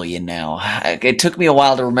 8 billion now. It took me a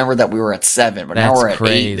while to remember that we were at 7, but now we're at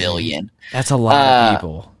 8 billion. That's a lot of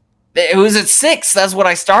people. It was at 6. That's what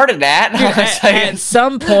I started at. At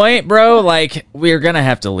some point, bro, like, we're going to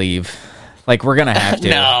have to leave. Like, we're going to have to.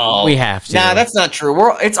 No. We have to. Nah, that's not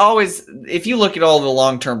true. It's always, if you look at all the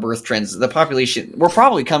long-term birth trends, the population, we're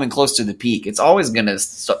probably coming close to the peak. It's always going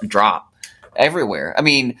to drop. Everywhere. I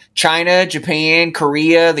mean, China, Japan,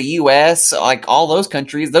 Korea, the U.S., like all those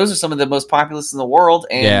countries, those are some of the most populous in the world,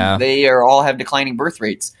 and they all have declining birth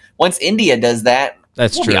rates. Once India does that,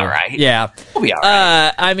 that's we'll true. Be all right. Yeah, we'll be all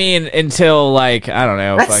right. I mean, until like I don't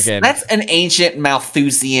know, that's an ancient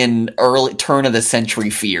Malthusian early turn of the century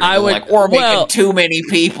fear. We're making too many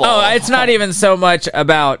people. Oh, it's not even so much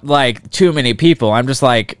about like too many people. I'm just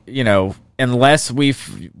like unless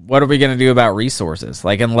what are we going to do about resources?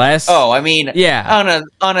 Like, unless... Oh, I mean,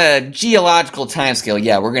 on a geological timescale,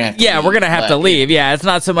 we're going to have to leave. We're going to have to leave. Yeah, it's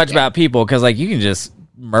not so much about people, because, like, you can just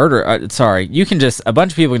murder... a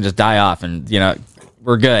bunch of people can just die off, and,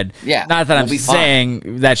 we're good. Yeah. Not that I'm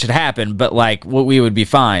saying that should happen, but, like, we would be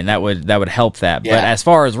fine. That would help that. Yeah. But as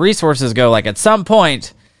far as resources go, like, at some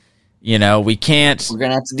point... we can't. We're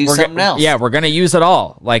gonna have to do something else. Yeah, we're gonna use it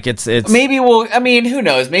all. Like it's. Maybe who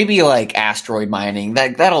knows? Maybe like asteroid mining.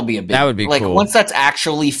 That'll be a big. That would be like cool. Once that's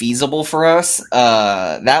actually feasible for us.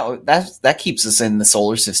 That keeps us in the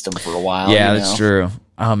solar system for a while. Yeah, that's true.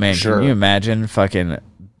 Oh man, can you imagine fucking?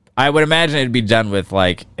 I would imagine it'd be done with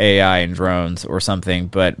like AI and drones or something.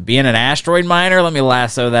 But being an asteroid miner, let me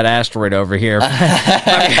lasso that asteroid over here. I've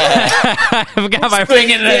got my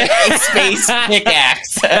swinging a space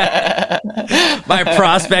pickaxe, my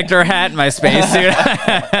prospector hat, and my spacesuit,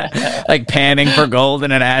 like panning for gold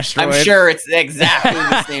in an asteroid. I'm sure it's exactly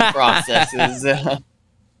the same processes.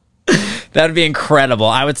 That'd be incredible.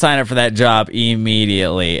 I would sign up for that job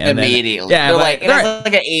immediately. Immediately. They're like an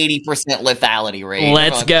 80% lethality rate.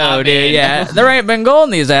 Let's go, dude. Yeah. There ain't been gold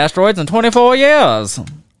in these asteroids in 24 years.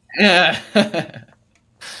 I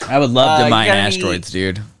would love to mine asteroids,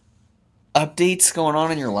 dude. Updates going on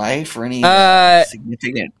in your life or any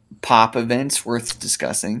significant pop events worth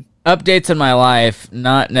discussing? Updates in my life,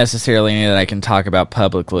 not necessarily any that I can talk about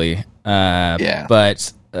publicly.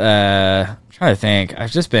 But I'm trying to think.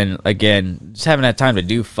 I've just been, just haven't had time to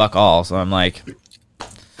do fuck all. So I'm like,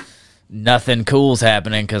 nothing cool's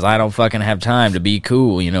happening because I don't fucking have time to be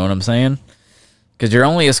cool. You know what I'm saying? Because you're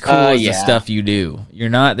only as cool as the stuff you do. You're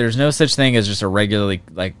not. There's no such thing as just a regularly,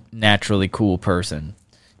 naturally cool person.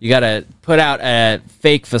 You got to put out a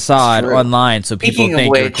fake facade online so people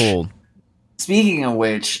think you're cool. Speaking of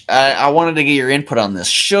which, I wanted to get your input on this.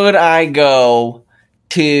 Should I go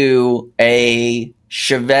to a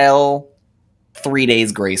Chevelle 3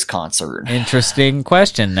 Days Grace concert? Interesting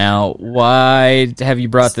question. Now, why have you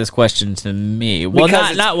brought this question to me? Well,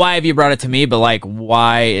 not why have you brought it to me, but like,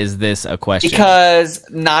 why is this a question? Because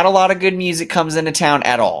not a lot of good music comes into town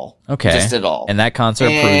at all. Okay. Just at all. And that concert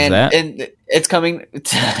proves that. And it's coming.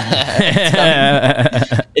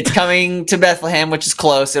 It's coming to Bethlehem, which is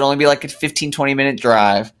close. It'll only be like a 15, 20-minute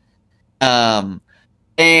drive. And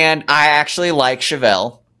I actually like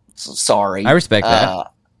Chevelle. So sorry. I respect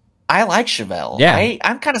that. I like Chevelle. Yeah.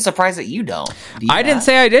 I'm kind of surprised that you don't. I didn't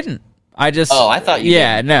say I didn't. I just. Oh, I thought you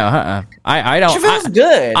did. No. I don't. Chevelle's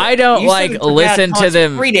good. I don't listen to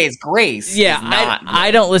them. 3 Days Grace. Yeah,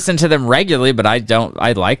 I don't listen to them regularly, but I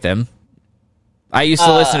like them. I used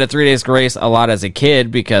to listen to 3 Days Grace a lot as a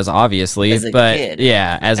kid because obviously, as a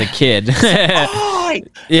kid. Everything.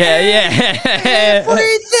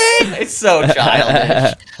 It's so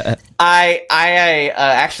childish. I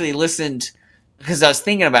actually listened because I was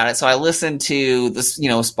thinking about it. So I listened to this,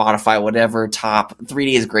 Spotify, whatever, top 3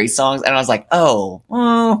 Days Grace songs, and I was like, I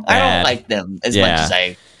don't like them as much as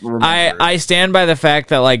I remember. I stand by the fact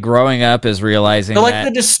that like growing up is realizing they're like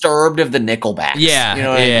the Disturbed of the Nickelbacks. Yeah, you know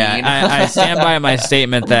what I mean? I stand by my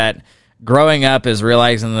statement that growing up is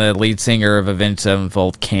realizing the lead singer of Avenged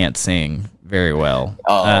Sevenfold can't sing very well.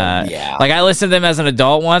 Yeah. Like I listened to them as an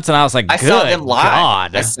adult once, and I was like, I saw them live.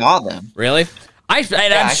 God. I saw them. Really?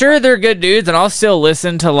 I'm sure they're good dudes, and I'll still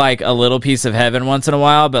listen to like A Little Piece of Heaven once in a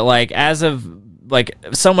while. But like as of like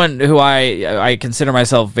someone who I consider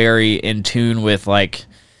myself very in tune with, like,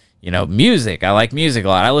 you know, music. I like music a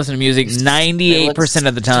lot. I listen to music 98%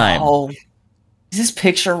 of the time. Is this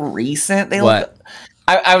picture recent? They What? look.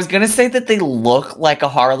 I was gonna say that they look like a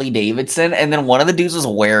Harley Davidson, and then one of the dudes was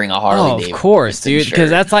wearing a Harley Davidson. Of course, dude, because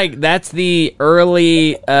that's the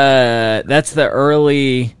early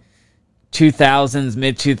 2000s,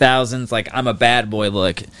 mid 2000s. Like, I'm a bad boy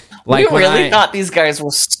look. Like, we really thought these guys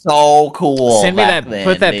were so cool. Send me that. Then,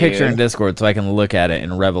 put that dude. picture in Discord so I can look at it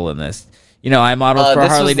and revel in this. You know, I modeled for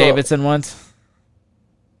Harley Davidson once.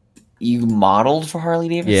 You modeled for Harley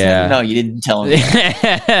Davidson? Yeah. No, you didn't tell me.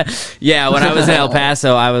 Yeah, when I was in El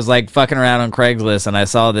Paso, I was like fucking around on Craigslist and I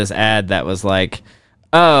saw this ad that was like,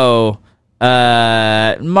 oh,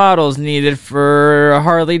 models needed for a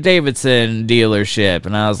Harley Davidson dealership.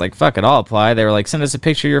 And I was like, fuck it, I'll apply. They were like, send us a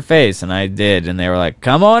picture of your face. And I did. And they were like,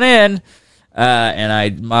 come on in. And I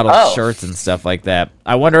modeled shirts and stuff like that.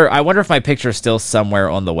 I wonder if my picture's still somewhere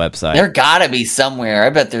on the website. There gotta be somewhere. I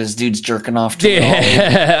bet there's dudes jerking off to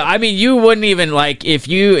yeah. I mean, you wouldn't even like if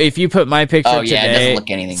you put my picture today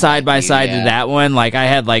side by side to that one. Like, I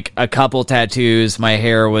had like a couple tattoos. My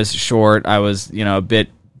hair was short. I was, you know, a bit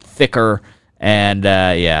thicker. And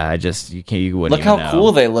I just you wouldn't look how know.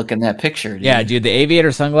 cool they look in that picture. Dude. Yeah, dude, the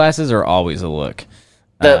aviator sunglasses are always a look.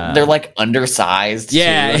 They're like undersized.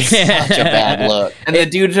 Yeah, too. Such a bad look. And the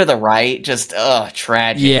dude to the right, just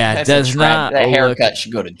tragic. Yeah, That's does not. That haircut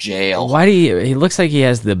should go to jail. Why do he looks like he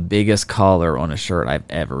has the biggest collar on a shirt I've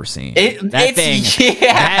ever seen. That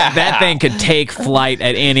thing could take flight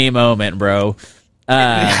at any moment, bro.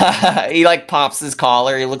 He like pops his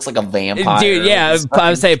collar. He looks like a vampire. Dude, yeah, I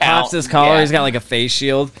would say pops his collar. Yeah. He's got like a face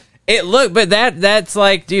shield. But that's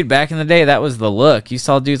like, dude, back in the day, that was the look. You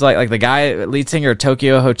saw dudes like the guy, lead singer of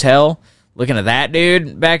Tokyo Hotel, looking at that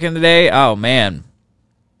dude back in the day. Oh, man.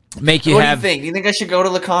 What do you think? Do you think I should go to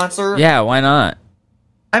the concert? Yeah, why not?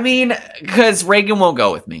 I mean, because Reagan won't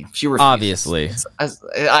go with me. She refuses. Obviously. I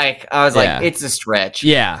was like, it's a stretch.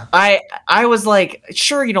 Yeah. I was like,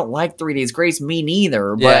 sure, you don't like 3 Days Grace, me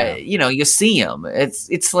neither, but you know, you see them.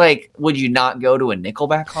 It's like, would you not go to a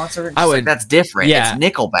Nickelback concert? I would. Like, that's different. Yeah. It's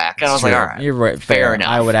Nickelback. And I was like, all right, you're right. Fair enough.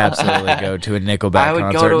 I would absolutely go to a Nickelback I would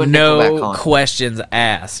concert. go to a Nickelback concert. No questions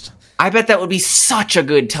asked. I bet that would be such a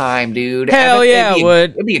good time, dude. Hell yeah, it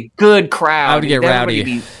would. It'd be a good crowd. I would get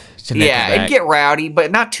rowdy. Yeah, it'd get rowdy,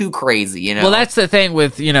 but not too crazy, you know? Well, that's the thing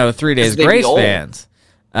with, 3 Days Grace fans.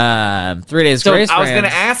 3 Days Grace fans. I was going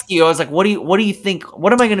to ask you, I was like, what do you think,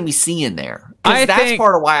 what am I going to be seeing there? Because that's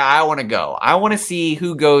part of why I want to go. I want to see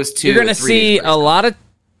who goes to. You're going to see a lot of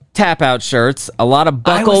tap out shirts, a lot of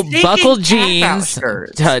buckle jeans,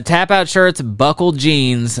 tap out shirts, buckle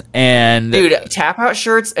jeans, and dude, tap out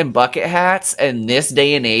shirts and bucket hats in this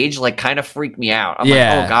day and age like kind of freak me out. I'm like,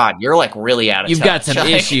 oh god, you're like really out of touch. You've got some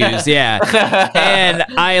issues, yeah. And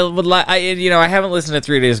I would like, I haven't listened to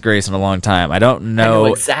 3 Days Grace in a long time. I don't know,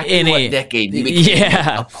 exactly what decade you became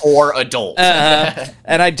a poor adult.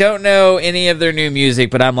 And I don't know any of their new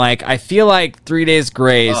music, but I'm like, I feel like 3 Days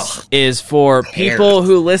Grace is for people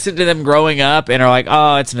who listen to them growing up and are like,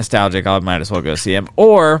 oh, it's nostalgic, I might as well go see them.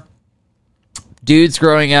 Or dudes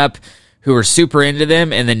growing up who were super into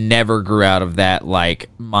them and then never grew out of that like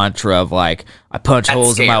mantra of like, I punch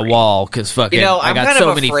holes in my wall because fucking I got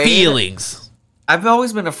so many feelings. I've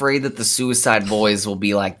always been afraid that the Suicide Boys will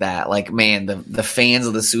be like that. Like, man, the fans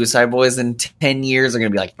of the Suicide Boys in 10 years are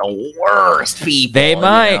going to be like the worst people. They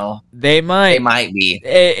might. They might be.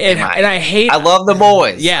 And I hate. I love the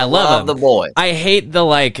boys. Yeah, I love the boys. I hate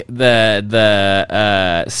the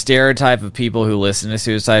stereotype of people who listen to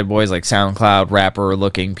Suicide Boys, like SoundCloud rapper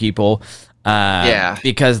looking people.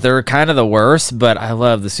 Because they're kind of the worst, but I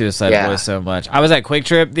love the Suicide Boys so much. I was at Quick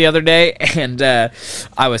Trip the other day, and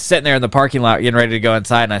I was sitting there in the parking lot getting ready to go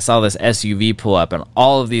inside, and I saw this SUV pull up, and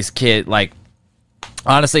all of these kids, like,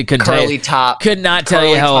 honestly, could not tell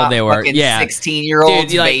you how old they were. Yeah,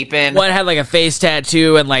 16-year-olds vaping. One had like a face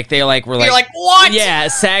tattoo, and like they like were like, you're like, what? Yeah,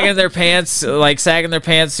 sagging their pants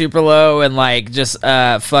super low, and like just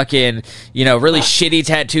fucking really shitty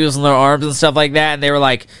tattoos on their arms and stuff like that, and they were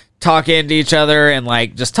like talking to each other and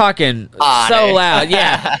like just talking so loud,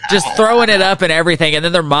 just throwing it up and everything. And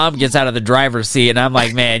then their mom gets out of the driver's seat, and I'm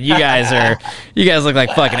like, man, you guys look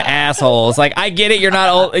like fucking assholes. Like, I get it, you're not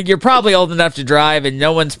old, you're probably old enough to drive, and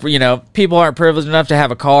no one's people aren't privileged enough to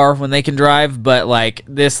have a car when they can drive, but like,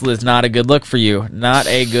 this is not a good look for you. Not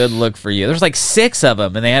a good look for you. There's like 6 of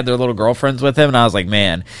them, and they had their little girlfriends with them, and I was like,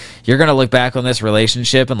 man, you're gonna look back on this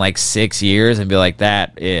relationship in like 6 years and be like,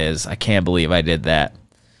 I can't believe I did that.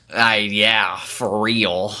 Yeah, for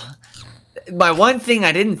real. My one thing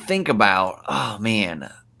I didn't think about, oh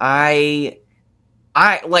man, I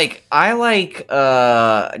I like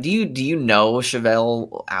do you know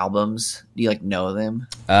Chevelle albums? Do you like know them?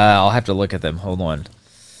 I'll have to look at them. Hold on.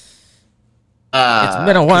 It's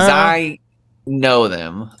been a while. 'Cause I know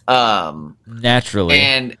them. Naturally.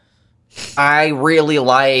 And I really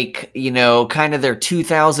like, kind of their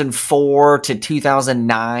 2004 to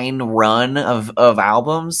 2009 run of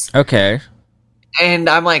albums. Okay. And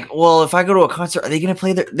I'm like, well, if I go to a concert, are they going to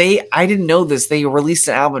play I didn't know this. They released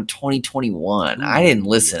an album in 2021. I didn't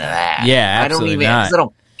listen to that. Yeah, absolutely not.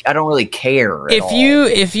 I don't really care at all.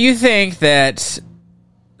 If you think that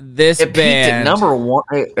this it band peaked at number one,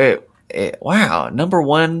 wow, number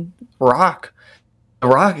one rock. The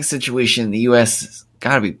rock situation in the U.S. has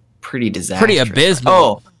got to be pretty disastrous. Pretty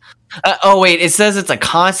abysmal. Wait, it says it's a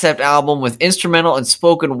concept album with instrumental and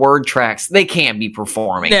spoken word tracks. They can't be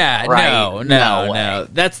performing. Yeah, right? No.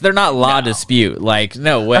 They're not law dispute. Like,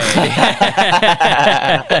 no way.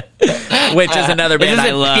 Which is another band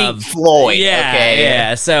I love. Pink Floyd. Yeah, okay?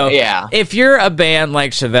 yeah. So if you're a band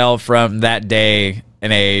like Chevelle from that day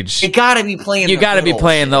and age, you gotta be playing. You gotta be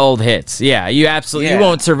playing the old hits. Yeah, you absolutely. You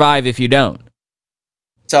won't survive if you don't.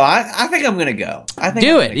 So I think I'm gonna go.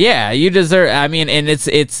 Do it. Yeah, you deserve. I mean, and it's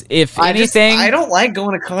if anything, I don't like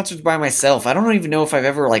going to concerts by myself. I don't even know if I've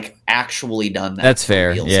ever actually done that. That's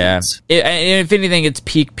fair. Yeah. And if anything, it's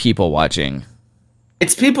peak people watching.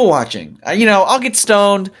 It's people watching. I'll get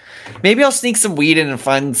stoned. Maybe I'll sneak some weed in and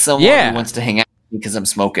find someone who wants to hang out because I'm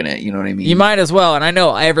smoking it. You know what I mean? You might as well. And I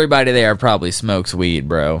know everybody there probably smokes weed,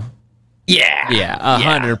 bro. Yeah,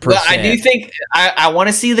 100%. But I do think I want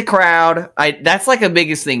to see the crowd. That's like the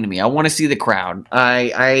biggest thing to me. I want to see the crowd.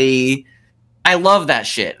 I love that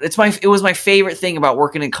shit. It was my favorite thing about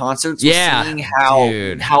working in concerts. Yeah, seeing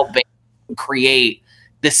how bands create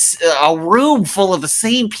this a room full of the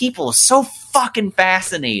same people is so fucking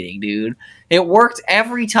fascinating, dude. It worked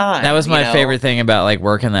every time. That was my favorite thing about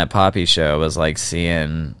working that Poppy show was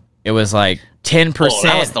seeing. It was 10%.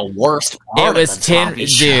 That was the worst part. It was 10,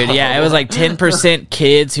 dude. Yeah, it was 10%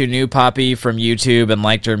 kids who knew Poppy from YouTube and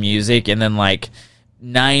liked her music, and then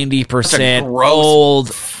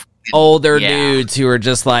 90% older dudes who were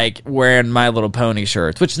just wearing My Little Pony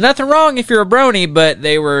shirts. Which is nothing wrong if you're a brony, but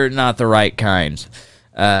they were not the right kind.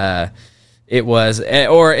 It was,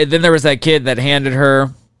 or then there was that kid that handed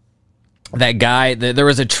her. That guy, there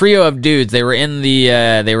was a trio of dudes. They were in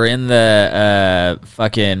the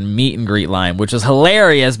fucking meet and greet line, which was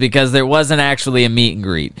hilarious because there wasn't actually a meet and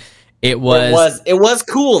greet. It was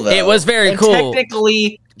cool though. It was very cool.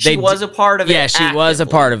 Technically, she was a part of it. Yeah, she was a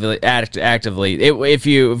part of it actively. If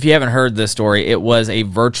you haven't heard this story, it was a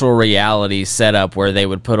virtual reality setup where they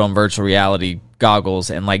would put on virtual reality goggles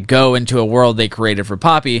and go into a world they created for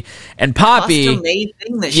Poppy. And Poppy, custom-made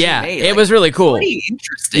thing that she made. It was really cool. Pretty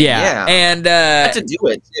interesting. Yeah. And I had to do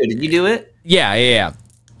it too. Did you do it? Yeah.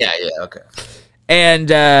 Okay.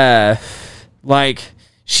 And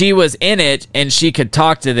she was in it and she could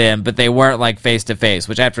talk to them, but they weren't face to face.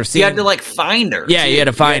 Which after seeing, you had to find her. Yeah, you had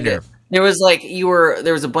to find her. There was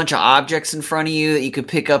there was a bunch of objects in front of you that you could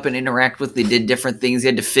pick up and interact with. They did different things. You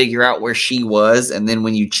had to figure out where she was, and then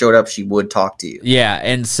when you showed up, she would talk to you. Yeah,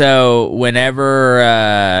 and so whenever,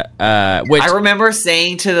 which I remember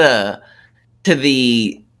saying to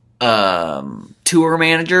the tour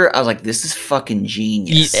manager, I was like, "This is fucking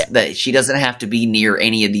genius that she doesn't have to be near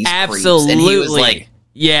any of these absolutely." creeps. And he was like.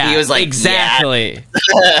 Yeah, he was like, exactly.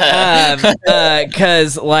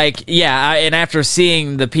 Because and after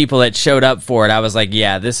seeing the people that showed up for it, I was like,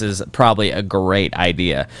 yeah, this is probably a great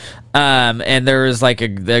idea. And there was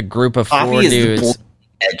a group of four dudes. Is the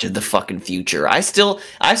edge of the fucking future. I still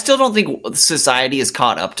don't think society has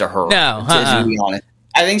caught up to her. No, to be honest.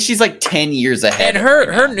 I think she's 10 years ahead. And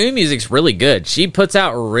her new music's really good. She puts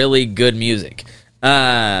out really good music.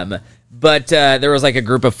 But there was a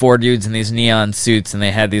group of four dudes in these neon suits, and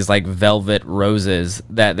they had these velvet roses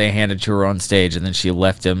that they handed to her on stage, and then she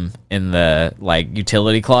left them in the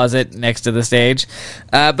utility closet next to the stage.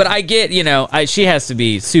 But I get, she has to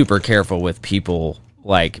be super careful with people,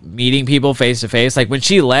 meeting people face to face. When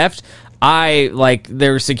she left,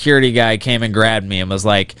 their security guy came and grabbed me and was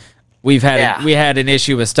like, we had an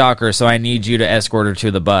issue with Stalker, so I need you to escort her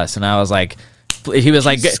to the bus. And I was like. He was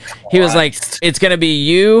like, it's gonna be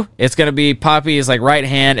you. It's gonna be Poppy's right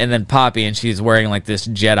hand, and then Poppy, and she's wearing this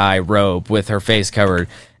Jedi robe with her face covered.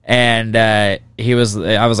 And I was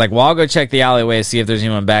like, well, I'll go check the alleyway, see if there's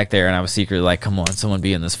anyone back there. And I was secretly come on, someone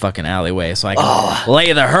be in this fucking alleyway so I can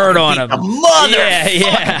lay the hurt on him.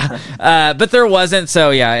 Yeah. But there wasn't, so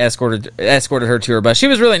yeah, I escorted her to her bus. She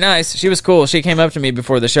was really nice. She was cool. She came up to me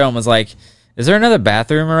before the show and was like, "Is there another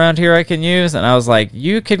bathroom around here I can use?" And I was like,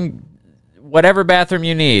 "You can." whatever bathroom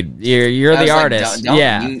you need. You're the artist.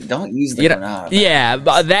 Don't use the Granada. Yeah,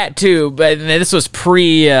 that too. But this was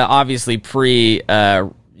obviously pre,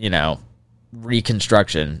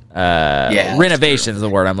 reconstruction. Renovation is the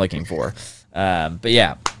word I'm looking for. But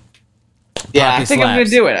yeah. Yeah, I think I'm gonna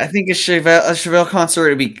do it. I think a Chevelle concert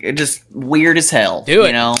would be just weird as hell. Do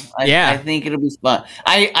it. I think it'll be fun.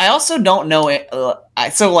 I also don't know it. I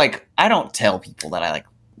don't tell people that I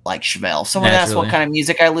like Chevelle. So when that's what kind of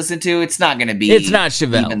music I listen to, it's not gonna be. It's not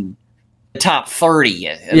Chevelle. Even the top 30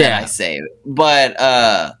 that I say. But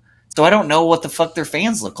so I don't know what the fuck their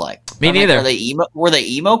fans look like. Me neither. Were they emo? Were they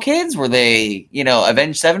emo kids? Were they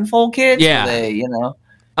Avenged Sevenfold kids? Yeah. Were they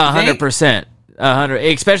 100%. 100,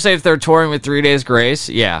 especially if they're touring with 3 Days Grace.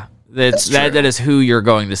 Yeah, that is who you're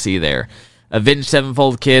going to see there. Avenged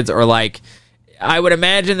Sevenfold kids, or I would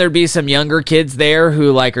imagine there'd be some younger kids there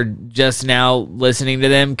who are just now listening to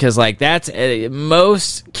them, because that's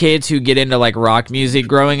most kids who get into rock music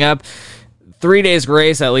growing up. 3 Days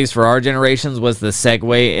Grace, at least for our generations, was the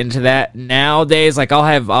segue into that. Nowadays, I'll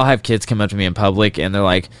have kids come up to me in public and they're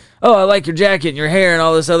like, "Oh, I like your jacket and your hair and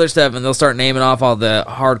all this other stuff," and they'll start naming off all the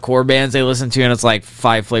hardcore bands they listen to, and it's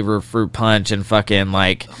Five Flavor Fruit Punch and fucking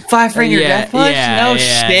Five Finger Death Punch.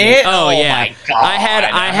 Shit. Oh yeah. My God.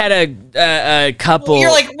 I had a couple.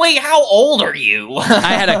 You're wait, how old are you?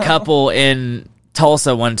 I had a couple in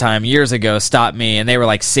Tulsa one time years ago stop me, and they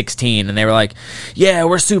were 16, and they were like, "Yeah,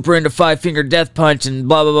 we're super into Five Finger Death Punch and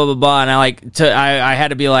blah blah blah blah blah," and I had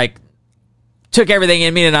to be took everything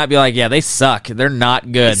in me to not be yeah, they suck. They're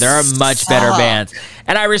not good. There are much better bands.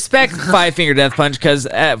 And I respect Five Finger Death Punch because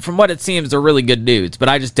from what it seems, they're really good dudes, but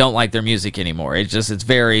I just don't like their music anymore. It's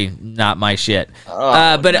very not my shit.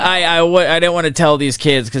 But I didn't want to tell these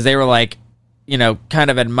kids because they were kind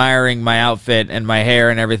of admiring my outfit and my hair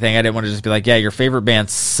and everything. I didn't want to just be yeah, your favorite band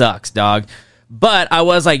sucks, dog. But I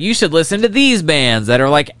was you should listen to these bands that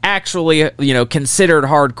are actually, considered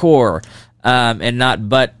hardcore and not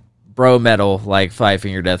bro metal Five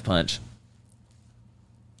Finger Death Punch.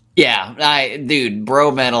 Yeah,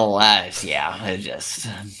 bro metal,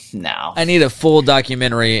 no. I need a full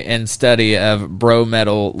documentary and study of bro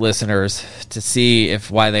metal listeners to see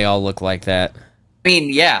why they all look like that. I mean,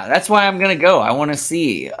 yeah, that's why I'm gonna go. I want to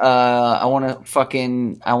see. I want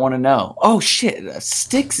to know. Oh shit,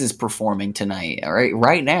 Styx is performing tonight.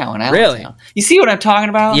 Right now in Allentown. Really? You see what I'm talking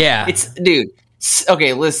about? Yeah.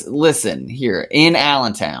 Okay, listen here in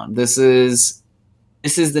Allentown. This is it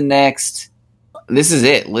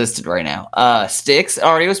listed right now. Styx,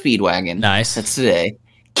 REO Speedwagon. Nice. That's today.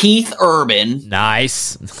 Keith Urban.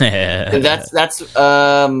 Nice. that's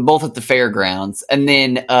both at the fairgrounds, and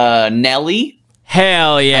then Nelly.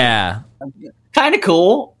 Hell yeah. Kind of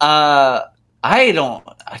cool. I don't.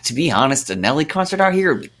 To be honest, a Nelly concert out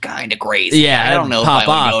here would be kind of crazy. Yeah, I don't know pop if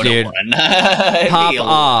I would go dude. to one. Pop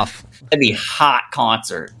off. That'd be a hot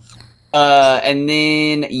concert. And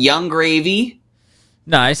then Young Gravy.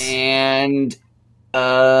 Nice. And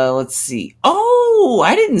let's see. Oh,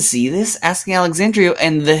 I didn't see this. Asking Alexandria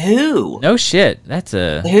and The Who. No shit. That's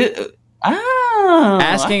a... The Who. Oh.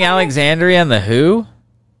 Asking Alexandria and The Who?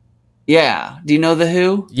 Yeah. Do you know The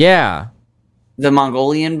Who? Yeah. The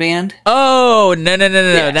Mongolian band? Oh, no.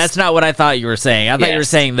 Yes. That's not what I thought you were saying. I thought you were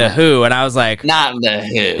saying The Who, and I was like... Not The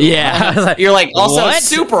Who. Yeah. I was You're also what?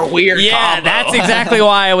 super weird Yeah, combo. that's exactly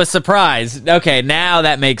why I was surprised. Okay, now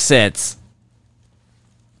that makes sense.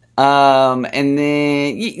 And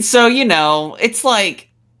then... So, it's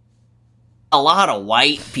a lot of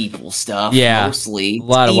white people stuff, mostly. A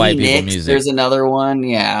lot of white Stevie people Nicks, music. There's another one,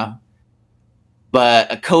 yeah.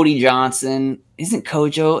 But Cody Johnson... Isn't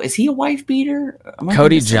Kojo? Is he a wife beater?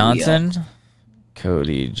 Cody Johnson?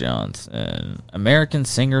 Cody Johnson. American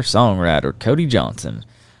singer-songwriter. Cody Johnson.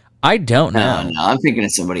 I don't know. No, I'm thinking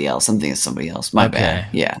of somebody else. My bad.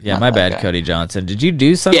 Yeah. Yeah, my bad, guy. Cody Johnson. Did you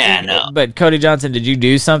do something? Yeah, no. But Cody Johnson, did you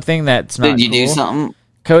do something that's not Did you cool? do something?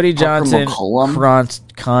 Cody Johnson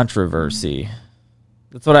McCollum? controversy.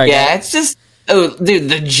 That's what I got. Yeah, it's just... Oh, dude,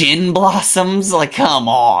 the Gin Blossoms, come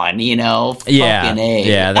on, Yeah, fucking A.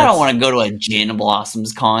 yeah, I don't want to go to a Gin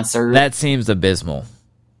Blossoms concert. That seems abysmal.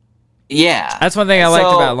 Yeah. That's one thing I liked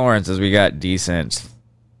about Lawrence is we got decent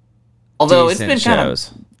although it's been shows. kind of...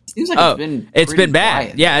 Seems like it's been bad.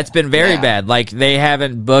 Quiet. Yeah, it's been very bad. They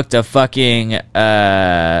haven't booked a fucking show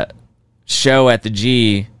at the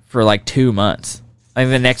G for 2 months. I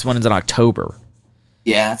think the next one is in October.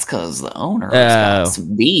 Yeah, that's because the owner has got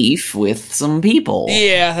some beef with some people.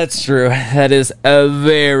 Yeah, that's true. That is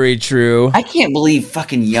very true. I can't believe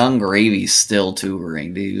fucking Young Gravy's still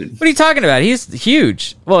touring, dude. What are you talking about? He's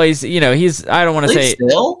huge. Well, he's I don't want to say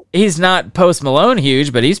still? he's not Post Malone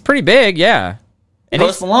huge, but he's pretty big, yeah. And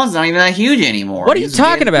Post Malone's not even that huge anymore. What are you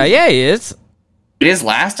talking about? Yeah, he is. His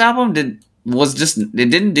last album it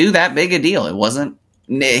didn't do that big a deal. It wasn't.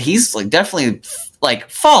 He's like definitely like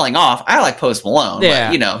falling off. I like Post Malone,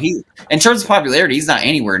 but he in terms of popularity, he's not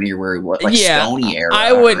anywhere near where he was. Like Stoney era.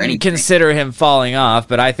 I wouldn't consider him falling off,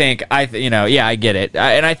 but I think I get it,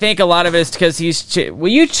 and I think a lot of it's because he's. Will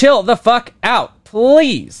you chill the fuck out,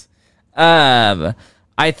 please?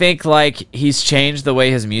 I think like he's changed the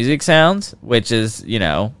way his music sounds, which is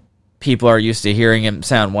people are used to hearing him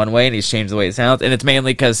sound one way, and he's changed the way it sounds, and it's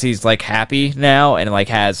mainly because he's like happy now and like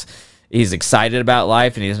he's excited about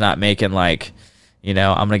life, and he's not making like I'm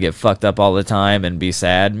gonna get fucked up all the time and be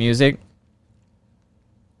sad music.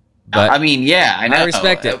 But I mean, yeah, I know. I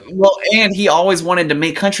respect it. Well, and he always wanted to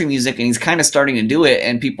make country music, and he's kind of starting to do it,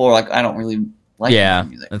 and people are like, I don't really like country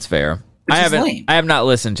music. That's fair. I have not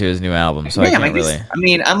listened to his new album, so I can't really. I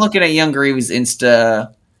mean, I'm looking at Young Gravy's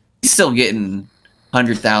Insta. He's still getting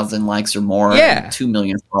 100,000 likes or more. Yeah, 2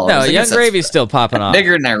 million followers. No, Young Gravy's still popping off.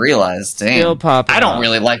 Bigger than I realized. Damn. Still popping. I don't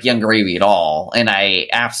really like Young Gravy at all, and I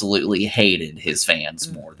absolutely hated his fans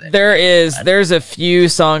more than there's a few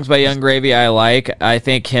songs by Young Gravy I like. I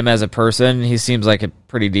think him as a person, he seems like a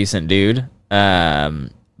pretty decent dude.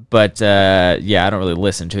 But I don't really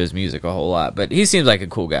listen to his music a whole lot. But he seems like a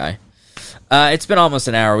cool guy. It's been almost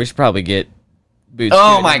an hour. We should probably get boots.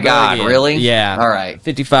 Oh my god, really? Yeah. All right.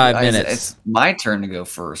 55 minutes. It's my turn to go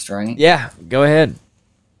first, right? Yeah, go ahead.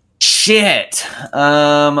 Shit.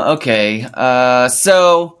 Okay.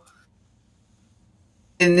 So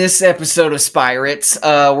in this episode of Spyrates,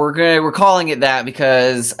 we're calling it that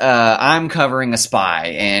because I'm covering a spy,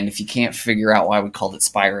 and if you can't figure out why we called it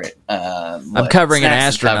Spyrate, I'm covering an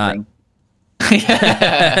astronaut.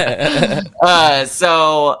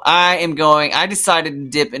 So I decided to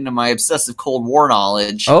dip into my obsessive Cold War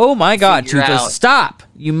knowledge. Oh my god, Tufa, stop!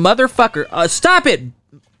 You motherfucker. Stop it!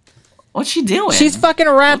 What's she doing? She's fucking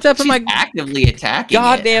wrapped up in my actively attacking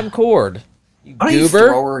goddamn cord. You Why goober. Don't you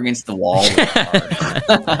throw her against the wall.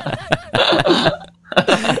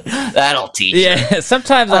 That'll teach her. Yeah,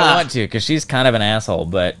 sometimes I want to, because she's kind of an asshole,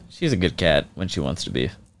 but she's a good cat when she wants to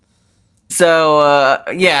be. So,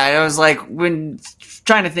 I was like, when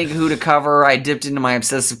trying to think of who to cover, I dipped into my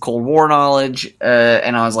obsessive Cold War knowledge,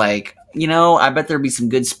 and I was like, I bet there'd be some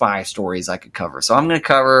good spy stories I could cover. So I'm going to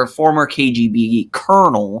cover former KGB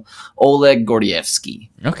Colonel Oleg Gordievsky.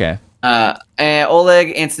 Okay.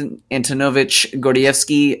 Oleg Antonovich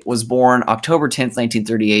Gordievsky was born October 10th,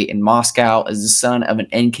 1938 in Moscow as the son of an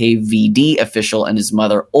NKVD official and his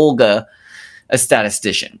mother, Olga, a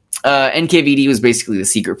statistician. NKVD was basically the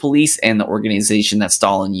secret police and the organization that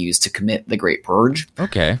Stalin used to commit the Great Purge.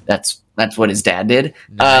 Okay. That's what his dad did.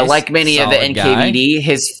 Nice. Like many of the NKVD,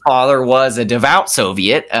 his father was a devout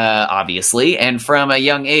Soviet, obviously, and from a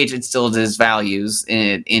young age instilled his values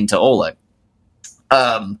into Oleg.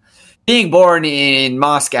 Being born in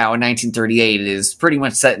Moscow in 1938 is pretty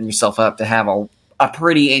much setting yourself up to have a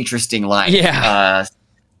pretty interesting life. Yeah.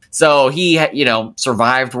 So he,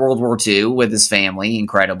 survived World War II with his family,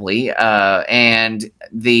 incredibly, and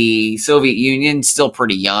the Soviet Union still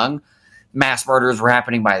pretty young. Mass murders were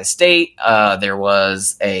happening by the state. There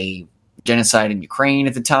was a genocide in Ukraine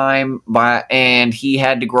at the time, and he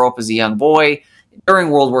had to grow up as a young boy during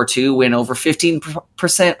World War II when over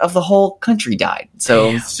 15% of the whole country died. So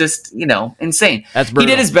It's just, insane. That's brutal.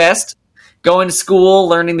 He did his best. Going to school,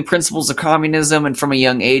 learning the principles of communism, and from a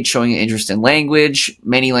young age showing an interest in language,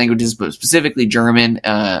 many languages, but specifically German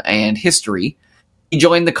and history. He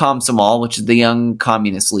joined the Komsomol, which is the Young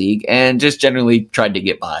Communist League, and just generally tried to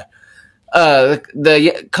get by.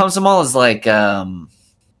 The Komsomol is like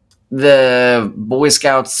the Boy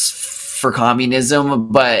Scouts for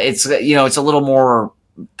communism, but it's it's a little more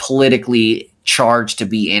politically charged to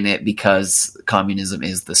be in it because communism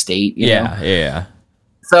is the state. You know? Yeah.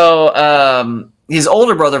 So, his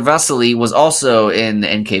older brother Vasily was also in the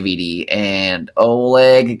NKVD, and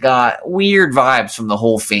Oleg got weird vibes from the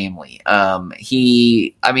whole family. Imagine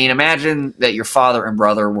that your father and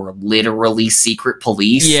brother were literally secret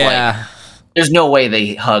police. Yeah. There's no way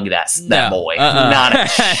they hug that boy. Not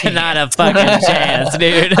a not a fucking chance,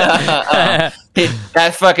 dude.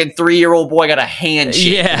 That fucking 3-year-old boy got a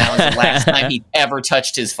handshake. Yeah. And that was the last time he ever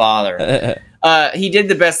touched his father. He did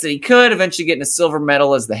the best that he could, eventually getting a silver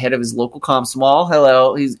medal as the head of his local Komsomol.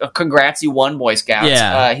 Hello. Congrats, you won, Boy Scouts.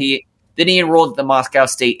 Yeah. He enrolled at the Moscow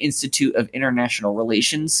State Institute of International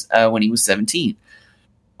Relations when he was 17.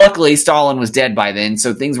 Luckily, Stalin was dead by then,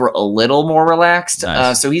 so things were a little more relaxed.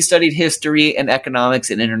 Nice. So he studied history and economics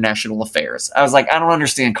and international affairs. I was like, I don't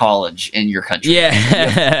understand college in your country.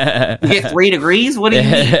 Yeah. You get 3 degrees? What do you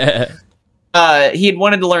mean? He had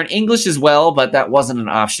wanted to learn English as well, but that wasn't an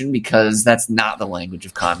option because that's not the language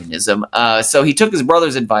of communism. So he took his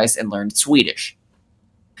brother's advice and learned Swedish.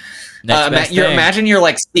 Imagine your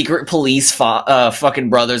like secret police fucking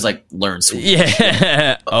brothers like learn Swedish.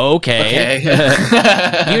 Yeah. Okay.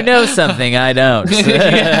 You know something I don't.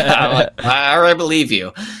 I'm like, I already believe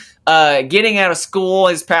you. Getting out of school,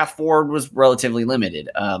 his path forward was relatively limited.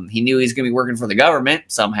 He knew he was going to be working for the government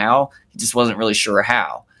somehow. He just wasn't really sure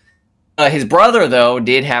how. His brother, though,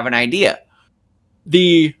 did have an idea.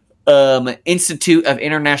 The Institute of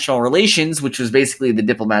International Relations, which was basically the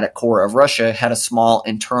diplomatic corps of Russia, had a small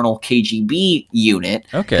internal KGB unit.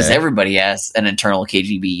 Okay. Because everybody has an internal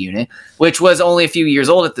KGB unit, which was only a few years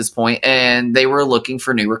old at this point, and they were looking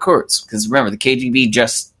for new recruits. Because remember, the KGB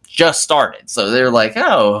just started. So they're like,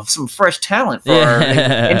 oh, some fresh talent for our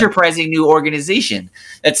enterprising new organization.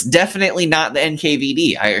 That's definitely not the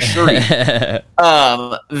NKVD, I assure you.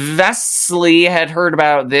 Vasily had heard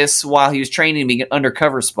about this while he was training to be an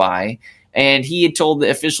undercover spy, and he had told the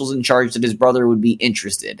officials in charge that his brother would be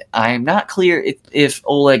interested. I am not clear if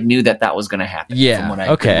Oleg knew that was going to happen. Yeah, from what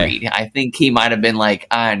I could read. I think he might have been like,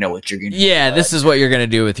 I know what you're going to do. Yeah, this is what you're going to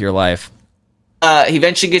do with your life. He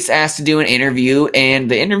eventually gets asked to do an interview, and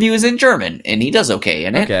the interview is in German, and he does okay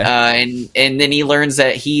in it. Okay. And then he learns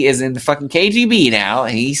that he is in the fucking KGB now,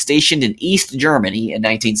 and he's stationed in East Germany in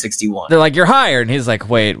 1961. They're like, you're hired, and he's like,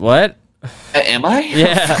 wait, what? Am I?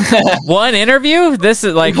 Yeah. One interview? This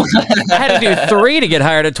is like, I had to do 3 to get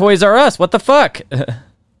hired at Toys R Us. What the fuck?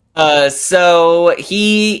 So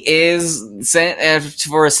he is sent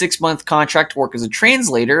for a 6-month contract to work as a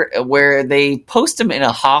translator, where they post him in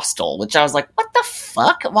a hostel, which I was like, what the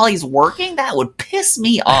fuck? While he's working? That would piss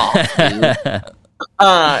me off, dude.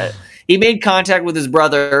 He made contact with his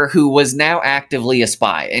brother, who was now actively a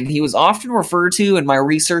spy, and he was often referred to in my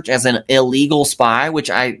research as an illegal spy, which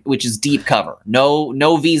is deep cover.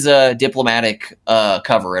 No visa diplomatic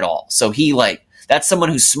cover at all. So he that's someone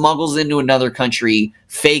who smuggles into another country,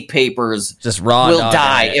 fake papers, just raw will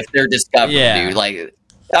die if they're discovered, dude. Like,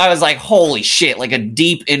 I was like, holy shit, like a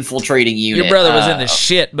deep infiltrating unit. Your brother was in the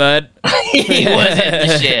shit, bud. He was in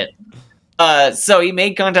the shit. So he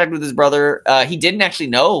made contact with his brother. He didn't actually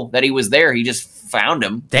know that he was there. He just found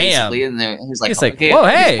him. Damn. Basically, and he's like, okay. Whoa,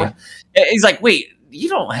 hey. He's like, wait, you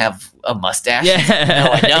don't have a mustache. Yeah.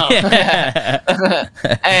 No, I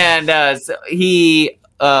don't. And so he...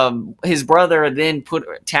 his brother then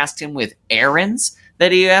tasked him with errands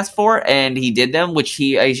that he asked for, and he did them, which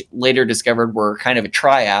I later discovered were kind of a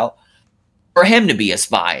tryout for him to be a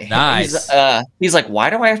spy. Nice. He's like,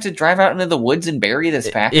 why do I have to drive out into the woods and bury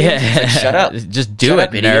this package? Yeah. He's like, shut up. Just do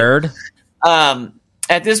it, nerd.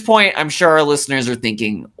 At this point, I'm sure our listeners are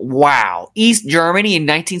thinking, wow, East Germany in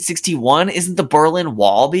 1961, isn't the Berlin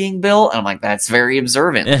Wall being built? And I'm like, that's very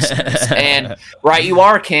observant, listeners. And right you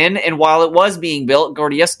are, Ken. And while it was being built,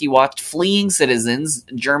 Gordievsky watched fleeing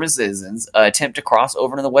German citizens, attempt to cross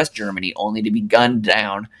over to the West Germany, only to be gunned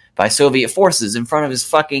down by Soviet forces in front of his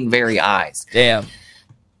fucking very eyes. Damn.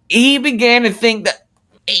 He began to think that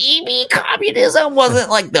maybe communism wasn't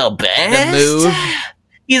like the best. The move.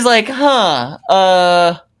 He's like,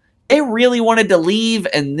 they really wanted to leave,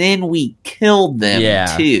 and then we killed them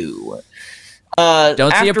too.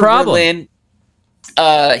 Don't see a problem.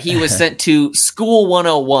 Berlin, he was sent to School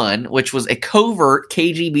 101, which was a covert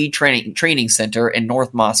KGB training center in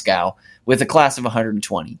North Moscow with a class of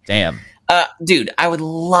 120. Damn. Dude, I would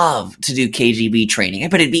love to do KGB training. I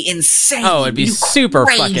bet it'd be insane. Oh, it'd be super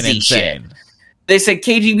fucking insane. Shit. They said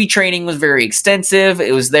KGB training was very extensive.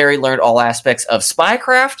 It was there he learned all aspects of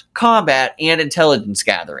spycraft, combat, and intelligence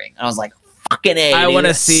gathering. And I was like, fucking A. I want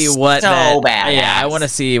to see what badass. Yeah, I want to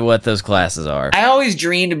see what those classes are. I always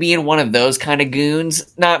dreamed of being one of those kind of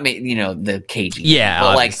goons. Not me, the KGB. Yeah,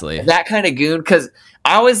 but obviously. Like that kind of goon. Because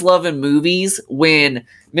I always love in movies when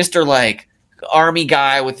Mr. like army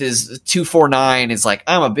guy with his 249 is like,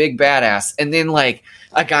 I'm a big badass. And then like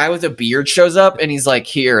a guy with a beard shows up and he's like,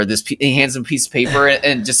 here, he hands him a piece of paper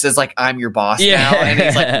and just says like, I'm your boss now. And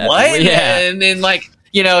he's like, what? Yeah. And then like,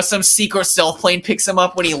 some secret stealth plane picks him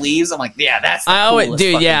up when he leaves. I'm like, yeah, that's the coolest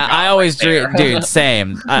fucking job I always dream, dude,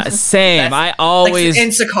 same. I always like, in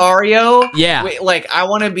Sicario. Yeah. I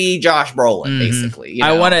want to be Josh Brolin, basically.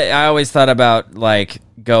 I always thought about like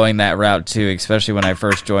going that route too, especially when I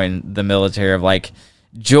first joined the military of like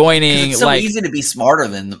joining. It's so easy to be smarter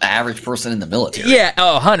than the average person in the military. Yeah,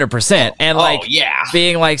 100%. And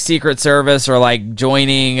being like Secret Service or like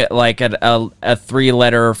joining like a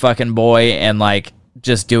 3-letter fucking boy and like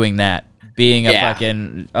just doing that, being a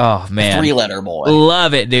fucking, oh man, 3-letter boy.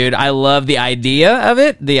 Love it, dude. I love the idea of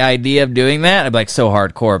it, the idea of doing that. I'm like so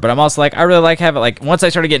hardcore, but I'm also like, I really like having, like, once I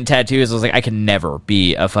started getting tattoos, I was like, I can never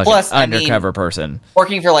be a fucking undercover person.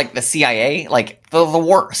 Working for like the CIA, like the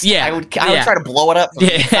worst. Yeah, I would try to blow it up.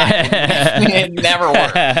 It never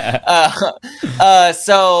worked.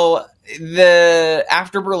 So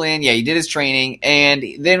after Berlin, he did his training, and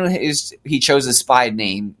then he chose a spy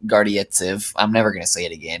name, Gardietsev. I'm never going to say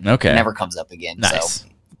it again. Okay. It never comes up again. Nice. So,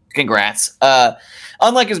 congrats.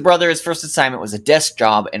 Unlike his brother, his first assignment was a desk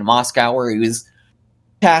job in Moscow, where he was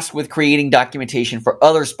tasked with creating documentation for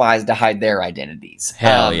other spies to hide their identities.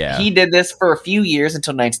 Hell yeah. He did this for a few years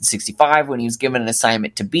until 1965, when he was given an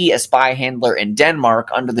assignment to be a spy handler in Denmark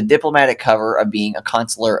under the diplomatic cover of being a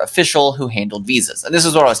consular official who handled visas. And this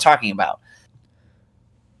is what I was talking about.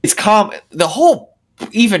 It's the whole,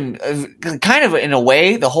 even kind of in a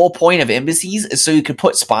way, the whole point of embassies is so you could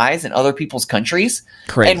put spies in other people's countries.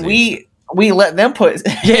 Crazy. And we let them put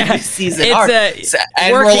embassies in ours. It's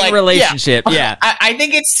a working relationship. Yeah. I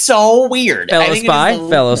think it's so weird.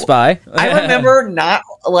 Fellow spy. I remember not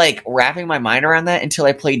like wrapping my mind around that until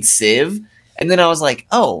I played Civ, and then I was like,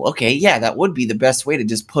 "Oh, okay, yeah, that would be the best way to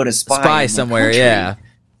just put a spy somewhere." country. Yeah,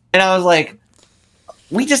 and I was like,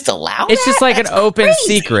 "We just allow it's that? just like That's an open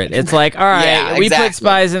crazy. secret. It's like, all right, we put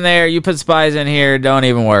spies in there, you put spies in here. Don't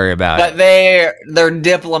even worry about it." But they're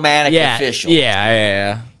diplomatic officials.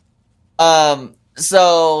 Yeah.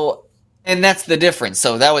 So, and that's the difference.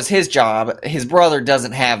 So that was his job. His brother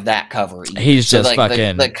doesn't have that cover. Either. He's just like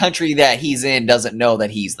fucking. The country that he's in doesn't know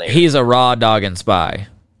that he's there. He's a raw dog and spy.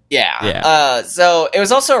 Yeah. So it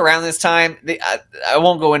was also around this time. I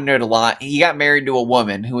won't go into it a lot. He got married to a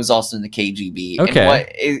woman who was also in the KGB. Okay. And what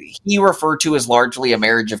he referred to as largely a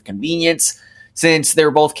marriage of convenience, since they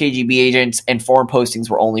were both KGB agents and foreign postings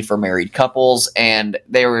were only for married couples, and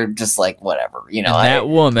they were just like, whatever, you know. And that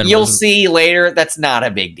woman, you'll see later, that's not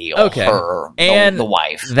a big deal. Okay. For and the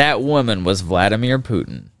wife. That woman was Vladimir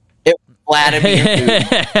Putin. It was Vladimir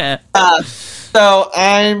Putin. So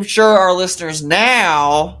I'm sure our listeners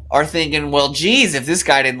now are thinking, well, geez, if this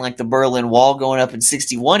guy didn't like the Berlin Wall going up in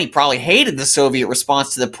 61, he probably hated the Soviet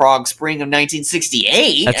response to the Prague Spring of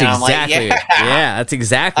 1968. That's exactly that's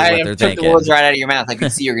exactly what they're thinking. I took the words right out of your mouth. I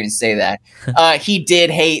could see you're going to say that. He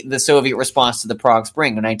did hate the Soviet response to the Prague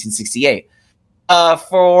Spring of 1968.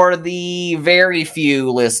 For the very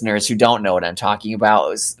few listeners who don't know what I'm talking about, it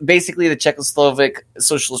was basically the Czechoslovak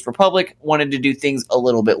Socialist Republic wanted to do things a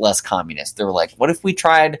little bit less communist. They were like, what if we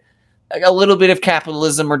tried a little bit of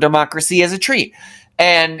capitalism or democracy as a treat?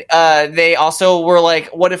 And they also were like,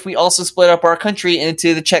 what if we also split up our country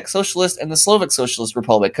into the Czech Socialist and the Slovak Socialist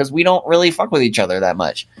Republic? Because we don't really fuck with each other that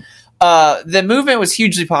much. The movement was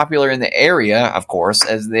hugely popular in the area, of course,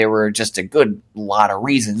 as there were just a good lot of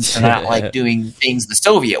reasons to not like doing things the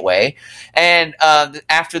Soviet way. And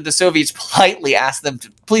after the Soviets politely asked them to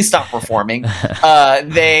please stop reforming,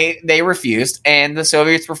 they refused, and the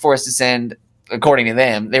Soviets were forced to send, according to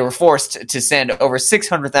them, they were forced to send over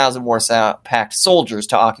 600,000 Warsaw Pact soldiers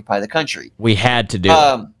to occupy the country. We had to do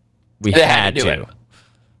it. We had to.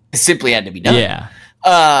 It simply had to be done. Yeah.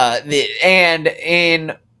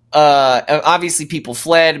 Obviously people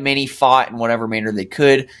fled, many fought in whatever manner they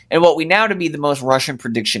could, and what we now to be the most Russian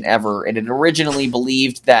prediction ever. It had originally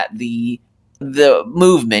believed that the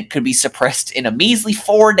movement could be suppressed in a measly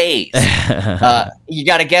 4 days. You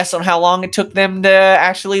got a guess on how long it took them to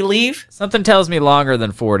actually leave? Something tells me longer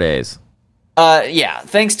than 4 days. Yeah,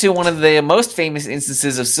 thanks to one of the most famous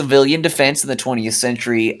instances of civilian defense in the 20th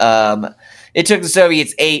century, it took the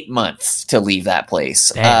Soviets 8 months to leave that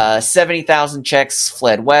place. 70,000 Czechs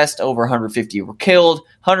fled west, over 150 were killed,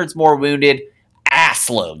 hundreds more wounded,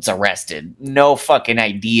 assloads arrested. No fucking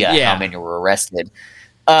idea how many were arrested.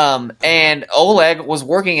 And Oleg was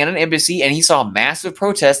working at an embassy, and he saw massive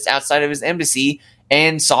protests outside of his embassy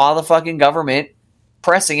and saw the fucking government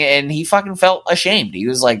pressing it, and he fucking felt ashamed. He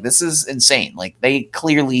was like, this is insane. Like, they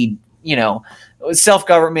clearly,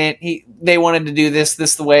 self-government, they wanted to do this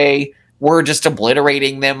the way. We're just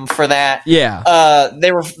obliterating them for that. Yeah.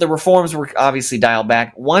 The reforms were obviously dialed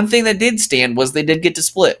back. One thing that did stand was they did get to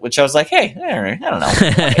split, which I was like, hey, all right, I don't know.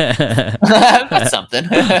 That's something.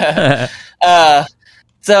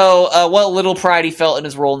 So what little pride he felt in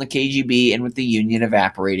his role in the KGB and with the Union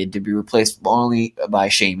evaporated to be replaced only by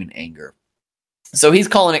shame and anger. So he's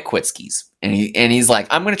calling it quitskis. And he's like,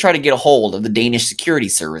 I'm going to try to get a hold of the Danish security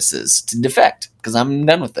services to defect because I'm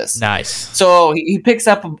done with this. Nice. So he picks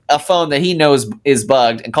up a phone that he knows is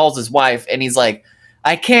bugged and calls his wife. And he's like,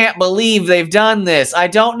 I can't believe they've done this. I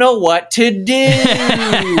don't know what to do.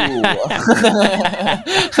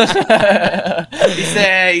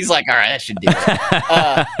 He's like, all right, that should do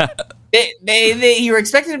it. He were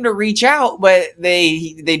expecting him to reach out, but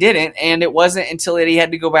they didn't, and it wasn't until he had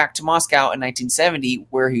to go back to Moscow in 1970,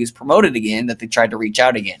 where he was promoted again, that they tried to reach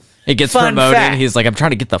out again. He gets promoted. Fact. He's like, I'm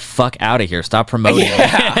trying to get the fuck out of here. Stop promoting me.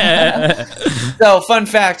 So, fun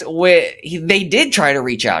fact, they did try to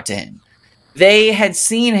reach out to him. They had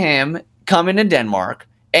seen him come into Denmark,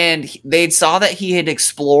 and they saw that he had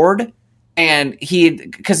explored, and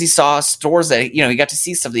because he saw stores that, he got to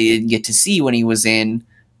see stuff that he didn't get to see when he was in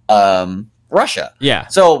Russia. Yeah.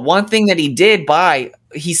 So one thing that he did buy,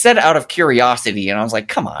 he said out of curiosity, and I was like,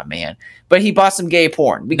 come on, man. But he bought some gay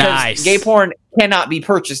porn, because gay porn cannot be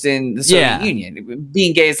purchased in the Soviet Union.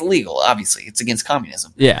 Being gay is illegal, obviously. It's against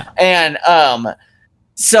communism. Yeah. And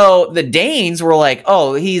so the Danes were like,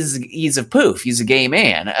 oh, he's a poof. He's a gay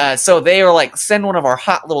man. So they were like, send one of our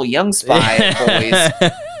hot little young spy boys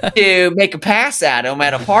to make a pass at him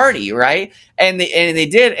at a party, right? And they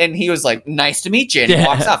did, and he was like, nice to meet you. And he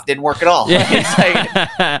walks off. Didn't work at all.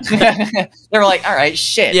 Yeah. They were like, all right,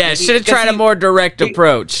 shit. Yeah, should have tried a more direct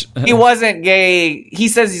approach. He wasn't gay. He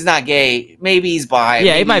says he's not gay. Maybe he's bi.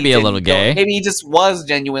 Yeah, he might be a little gay. Maybe he just was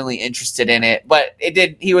genuinely interested in it, but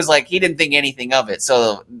he was like, he didn't think anything of it.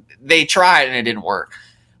 So they tried, and it didn't work.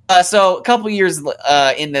 So a couple years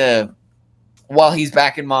while he's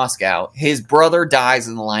back in Moscow, his brother dies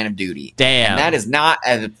in the line of duty. Damn. And that is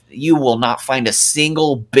you will not find a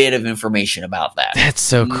single bit of information about that. That's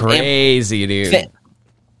so crazy, dude.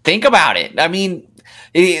 Think about it. I mean,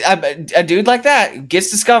 a dude like that gets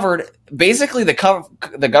discovered. Basically,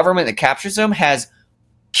 the government that captures him has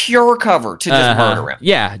pure cover to just murder him.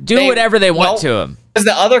 Yeah, whatever they want to him. Because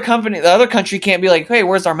the other country can't be like, hey,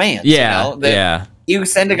 where's our man? Yeah, You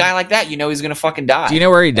send a guy like that, he's going to fucking die. Do you know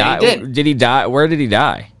where he died? Did he die? Where did he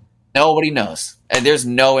die? Nobody knows. There's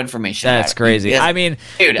no information. That's crazy. I mean,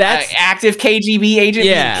 dude, active KGB agent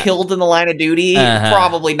being killed in the line of duty,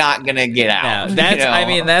 probably not going to get out. No, I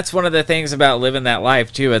mean, that's one of the things about living that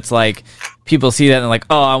life, too. It's like, people see that and they're like,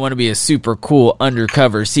 oh, I want to be a super cool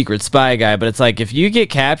undercover secret spy guy. But it's like, if you get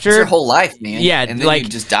captured, it's your whole life, man. Yeah, and then you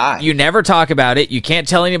just die. You never talk about it. You can't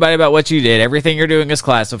tell anybody about what you did. Everything you're doing is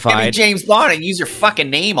classified. James Bond and use your fucking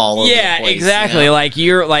name all over the place. Yeah, exactly.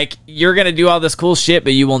 You're gonna do all this cool shit,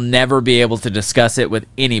 but you will never be able to discuss it with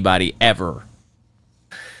anybody ever.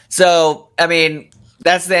 So, I mean,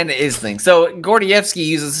 that's the end of his thing. So Gordievsky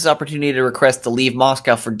uses this opportunity to request to leave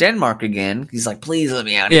Moscow for Denmark again. He's like, please let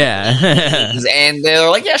me out. Yeah. And they're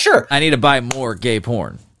like, yeah, sure. I need to buy more gay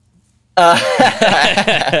porn. After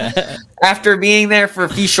being there for a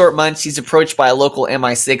few short months, he's approached by a local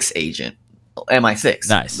MI6 agent. MI6.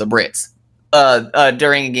 Nice. The Brits.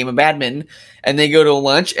 During a game of badminton, and they go to a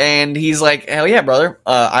lunch, and he's like, hell yeah, brother,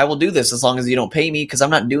 I will do this as long as you don't pay me, because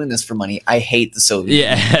I'm not doing this for money. I hate the Soviet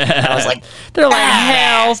Union. And I was like, they're like,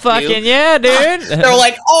 hell fucking dude. Yeah, dude. They're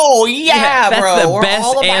like, oh yeah, that's bro.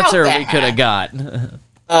 That's the best answer we could have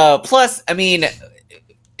got. Plus, I mean,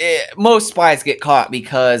 most spies get caught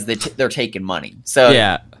because they're taking money. So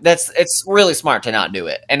yeah, it's really smart to not do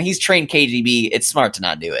it. And he's trained KGB. It's smart to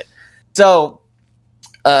not do it. So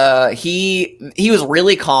he was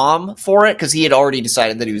really calm for it because he had already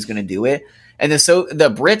decided that he was going to do it. And the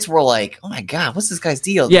Brits were like, "Oh my god, what's this guy's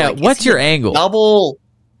deal? Yeah, like, what's your angle? Double."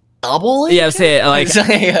 Yeah, say it like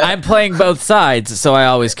I'm playing both sides, so I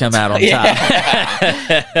always come out on top.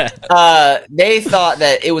 They thought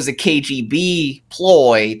that it was a KGB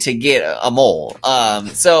ploy to get a mole.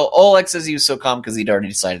 So Oleg says he was so calm because he'd already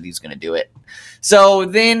decided he was going to do it. So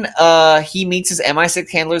then he meets his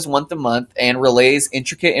MI6 handlers once a month and relays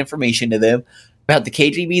intricate information to them about the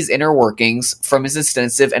KGB's inner workings from his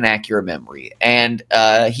extensive and accurate memory. And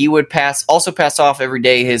he would also pass off every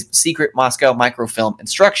day his secret Moscow microfilm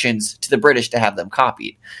instructions to the British to have them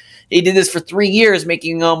copied. He did this for 3 years,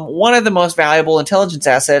 making him one of the most valuable intelligence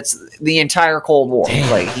assets the entire Cold War. Damn.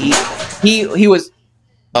 Like he was.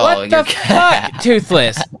 What the fuck,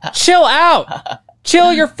 Toothless? Chill out.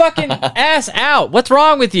 Chill your fucking ass out. What's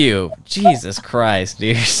wrong with you? Jesus Christ,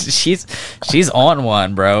 dude. She's on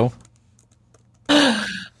one, bro.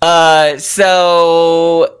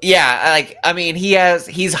 So yeah, like, I mean,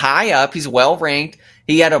 he's high up, he's well ranked.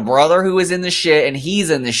 He had a brother who was in the shit, and he's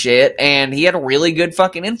in the shit, and he had a really good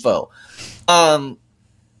fucking info.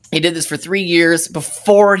 He did this for 3 years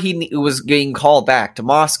before he was getting called back to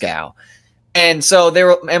Moscow. And so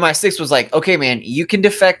MI6 was like, okay, man, you can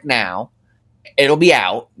defect now. It'll be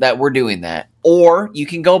out that we're doing that. Or you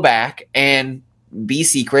can go back and be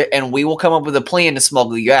secret, and we will come up with a plan to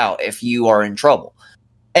smuggle you out if you are in trouble.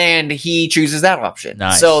 And he chooses that option.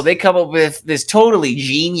 Nice. So they come up with this totally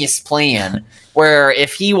genius plan where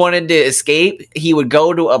if he wanted to escape, he would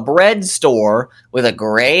go to a bread store with a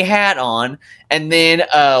gray hat on, and then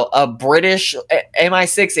a British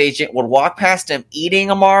MI6 agent would walk past him eating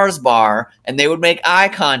a Mars bar, and they would make eye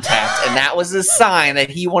contact, and that was a sign that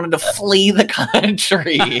he wanted to flee the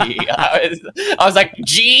country. I was like,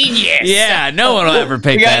 genius! Yeah, no one will ever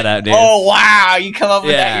pick that up, dude. Oh, wow, you come up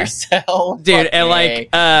with that yourself. Dude, Fuck and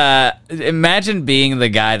yeah. imagine being the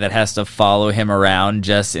guy that has to follow him around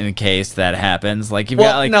just in case that happens. Like, you've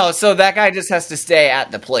got, like... No, so that guy just has to stay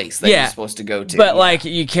at the place that you're supposed to go to. But, like,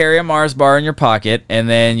 you carry a Mars bar in your pocket, and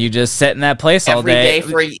then you just sit in that place all day.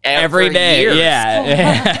 Every day. Years.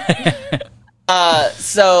 Yeah.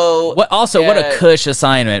 What a cush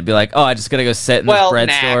assignment. Be like, oh, I just gotta go sit in this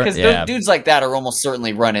bread store. Because dudes like that are almost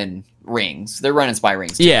certainly running rings. They're running spy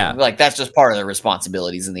rings too. Yeah. Like, that's just part of their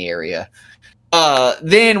responsibilities in the area.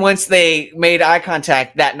 Then once they made eye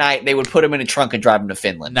contact that night, they would put him in a trunk and drive him to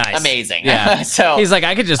Finland. Nice. Amazing. Yeah. So he's like,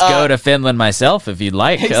 I could just go to Finland myself if you'd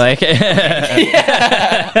like.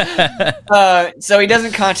 So he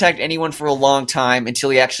doesn't contact anyone for a long time until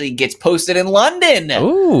he actually gets posted in London.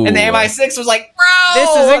 Ooh. And the MI6 was like, bro, this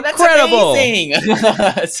is incredible. That's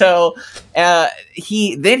amazing. So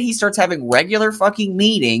he starts having regular fucking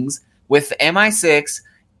meetings with MI6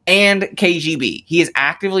 and KGB. He is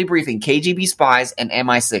actively briefing KGB spies and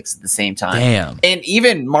MI6 at the same time. Damn. And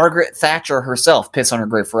even Margaret Thatcher herself, piss on her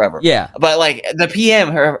grave forever. Yeah. But, like, the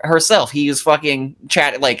PM herself, he was fucking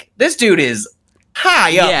chatting. Like, this dude is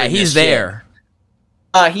high up. Yeah, he's there.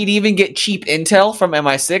 He'd even get cheap intel from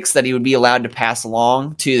MI6 that he would be allowed to pass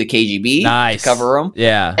along to the KGB to cover him.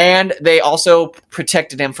 Yeah. And they also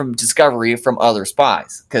protected him from discovery from other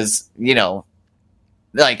spies. Because,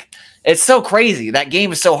 like... It's so crazy. That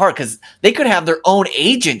game is so hard because they could have their own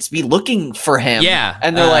agents be looking for him. Yeah.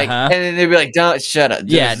 And they're like, and then they'd be like, don't, shut up.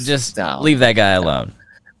 Just leave that guy alone.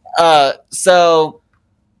 So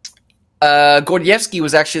Gordievsky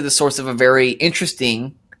was actually the source of a very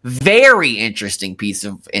interesting piece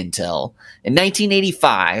of intel. In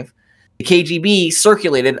 1985, the KGB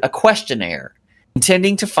circulated a questionnaire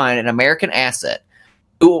intending to find an American asset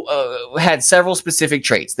who had several specific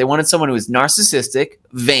traits. They wanted someone who was narcissistic,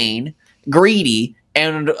 vain, greedy,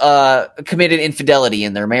 and committed infidelity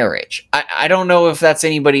in their marriage. I don't know if that's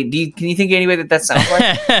anybody. Can you think of anybody that sounds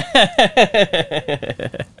like?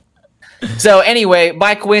 So anyway,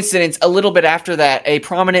 by coincidence, a little bit after that, a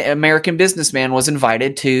prominent American businessman was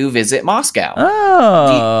invited to visit Moscow.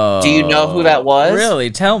 Oh. Do you know who that was?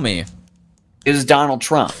 Really? Tell me. It was Donald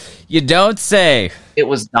Trump. You don't say. It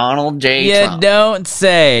was Donald J. Trump. You don't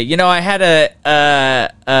say. I had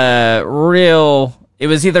a real... It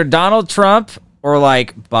was either Donald Trump or,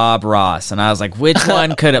 like, Bob Ross. And I was like, which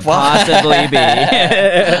one could it possibly be?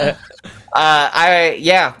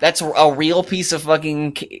 That's a real piece of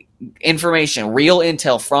fucking information. Real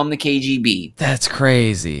intel from the KGB. That's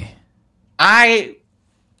crazy. I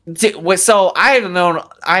know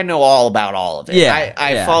all about all of it. Yeah,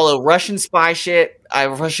 I follow Russian spy shit.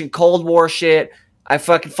 Russian Cold War shit. I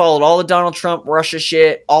fucking followed all the Donald Trump Russia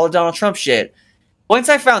shit, all the Donald Trump shit. Once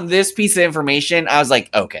I found this piece of information, I was like,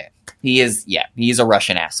 okay, he's a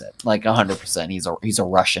Russian asset. Like 100%. He's a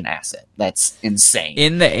Russian asset. That's insane.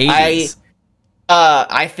 In the 80s.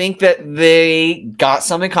 I think that they got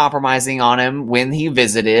something compromising on him when he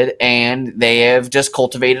visited, and they have just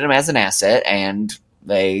cultivated him as an asset, and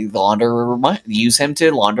they use him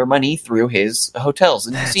to launder money through his hotels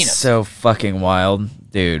and casinos. So fucking wild,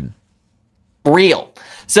 dude. Real.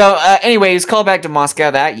 So anyway, he was called back to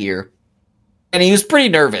Moscow that year, and he was pretty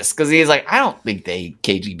nervous because he was like, I don't think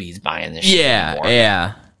KGB's buying this shit anymore.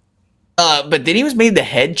 Yeah. But then he was made the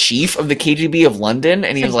head chief of the KGB of London,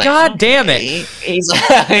 and he was like, God damn it. He's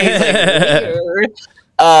like weird.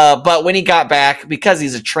 But when he got back, because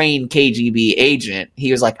he's a trained KGB agent,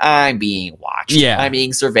 he was like, I'm being watched. Yeah. I'm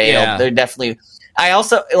being surveilled. Yeah. They're definitely... I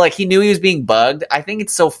also, like, he knew he was being bugged. I think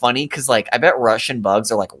it's so funny because, like, I bet Russian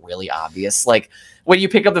bugs are, like, really obvious. Like, when you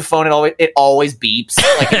pick up the phone, it always beeps.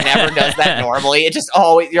 Like, it never does that normally. It just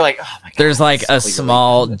always... You're like, oh, my God. There's, like, a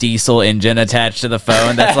small diesel engine attached to the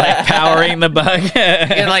phone that's, like, powering the bug.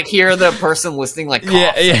 And, like, hear the person listening, like,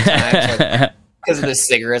 cough sometimes. Like, because of the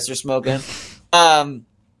cigarettes they're smoking.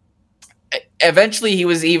 Eventually, he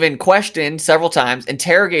was even questioned several times,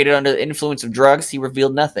 interrogated under the influence of drugs. He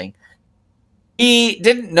revealed nothing. He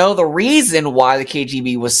didn't know the reason why the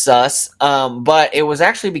KGB was sus, but it was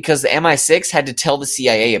actually because the MI6 had to tell the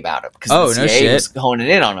CIA about it. Because the CIA was honing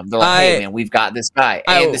in on him. They're like, hey, man, we've got this guy.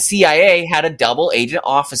 And the CIA had a double agent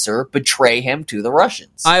officer betray him to the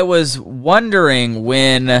Russians. I was wondering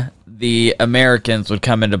when the Americans would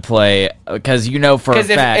come into play because for a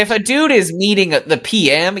fact if a dude is meeting the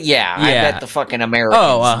PM, I bet the fucking Americans.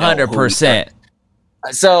 Oh, 100%.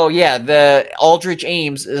 So the Aldrich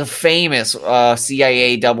Ames is a famous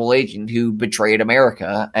CIA double agent who betrayed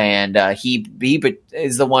America, and he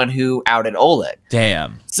is the one who outed Oleg.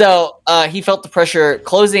 Damn. So he felt the pressure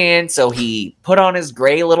closing in, so he put on his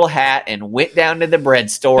gray little hat and went down to the bread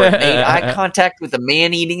store and made eye contact with a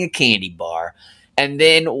man eating a candy bar. And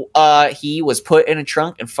then he was put in a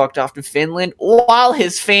trunk and fucked off to Finland while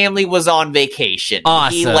his family was on vacation.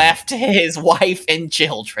 Awesome. He left his wife and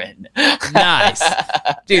children. Nice.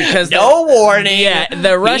 Dude, because no warning. Yeah,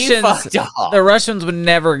 the Russians would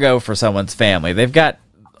never go for someone's family. They've got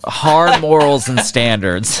hard morals and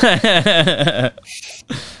standards.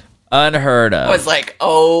 Unheard of. I was like,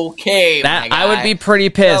 okay. I would be pretty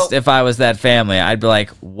pissed if I was that family. I'd be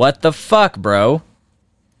like, what the fuck, bro?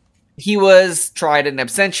 He was tried in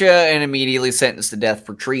absentia and immediately sentenced to death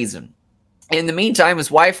for treason. In the meantime, his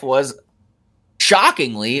wife was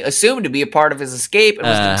shockingly assumed to be a part of his escape and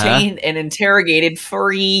was detained and interrogated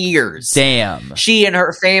for years. Damn. She and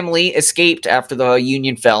her family escaped after the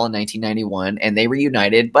Union fell in 1991, and they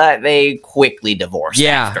reunited, but they quickly divorced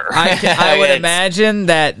after. I would imagine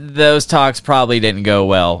that those talks probably didn't go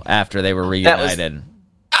well after they were reunited.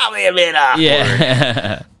 Probably a bit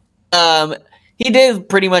awkward. Yeah. He did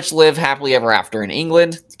pretty much live happily ever after in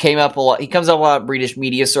England. He comes up a lot of British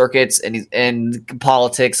media circuits and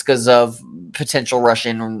politics because of potential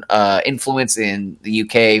Russian influence in the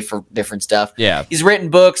UK for different stuff. Yeah. He's written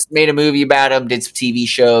books, made a movie about him, did some TV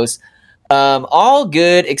shows. All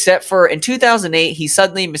good, except for in 2008, he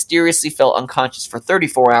suddenly mysteriously fell unconscious for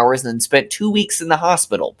 34 hours and then spent 2 weeks in the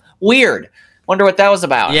hospital. Weird. Wonder what that was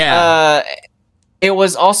about. Yeah. It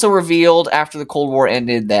was also revealed after the Cold War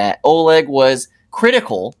ended that Oleg was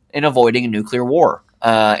critical in avoiding a nuclear war.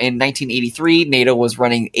 In 1983, NATO was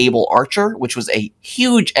running Able Archer, which was a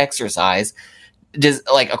huge exercise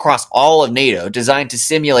across all of NATO, designed to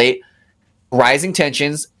simulate rising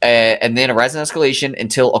tensions and then a rising escalation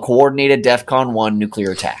until a coordinated DEFCON 1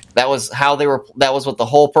 nuclear attack. That was what the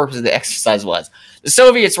whole purpose of the exercise was. The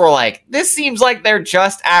Soviets were like, this seems like they're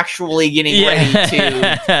just actually getting ready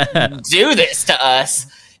to do this to us.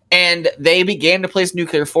 And they began to place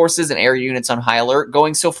nuclear forces and air units on high alert,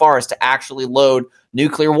 going so far as to actually load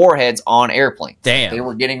nuclear warheads on airplanes. Damn. They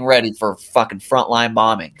were getting ready for fucking frontline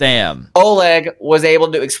bombing. Damn. Oleg was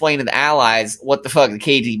able to explain to the Allies what the fuck the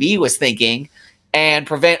KGB was thinking and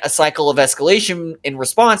prevent a cycle of escalation in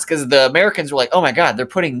response, because the Americans were like, oh my god, they're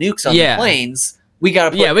putting nukes on the planes. We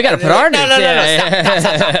gotta put our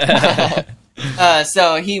nukes. No, stop.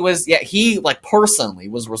 So he personally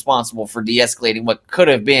was responsible for de-escalating what could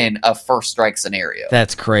have been a first strike scenario.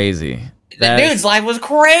 That's crazy. The dude's life was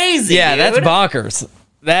crazy. Yeah, dude. That's bonkers.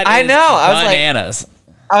 I know. Bananas.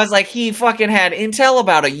 I was like, he fucking had intel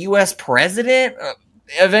about a U.S. president.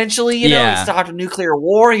 Eventually, he's talking nuclear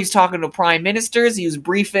war. He's talking to prime ministers. He was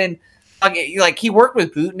briefing. He worked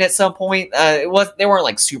with Putin at some point. They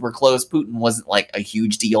weren't super close. Putin wasn't a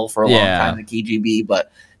huge deal for a long time in the KGB,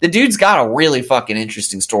 but the dude's got a really fucking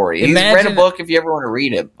interesting story. He's read a book if you ever want to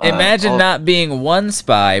read it. Imagine not being one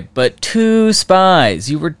spy, but two spies.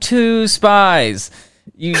 You were two spies.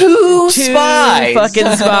 Two spies.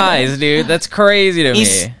 Fucking spies, dude. That's crazy to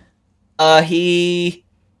me.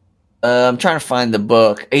 I'm trying to find the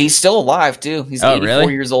book. He's still alive too. He's 84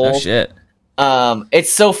 years old. Oh shit.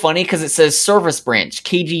 It's so funny because it says service branch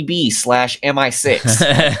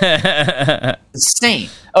KGB/MI6. Insane.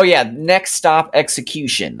 Oh yeah, Next Stop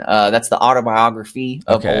Execution. That's the autobiography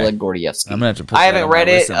of Oleg Gordievsky. I'm gonna have to put I haven't read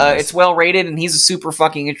it. It's well rated, and he's a super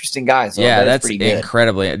fucking interesting guy. So that's pretty good.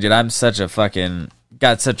 Incredibly, dude. I'm such a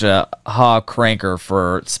got such a hog cranker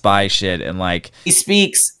for spy shit, and he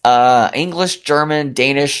speaks English, German,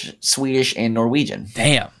 Danish, Swedish, and Norwegian.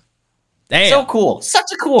 Damn. So cool. Such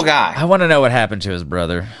a cool guy. I want to know what happened to his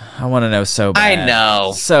brother. I want to know so bad. I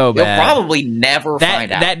know. So bad. You'll probably never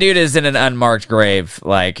find out. That dude is in an unmarked grave,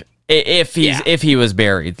 if he was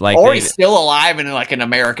buried. Or he's still alive in an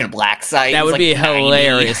American black site. That would be 90.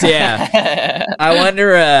 Hilarious. Yeah. I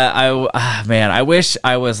wonder, I wish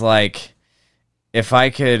I was if I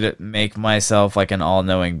could make myself an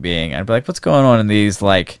all-knowing being, I'd be like, what's going on in these,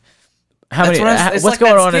 what's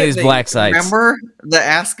going on in these black sites? Remember the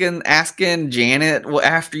asking Janet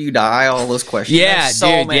after you die all those questions? Yeah,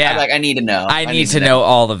 so many. Yeah. I need to know. I need to know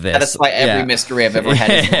all of this. That's why every mystery I've ever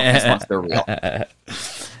had is once they're real.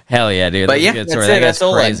 Hell yeah, dude. But that's a good story. That's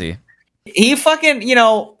crazy. He fucking,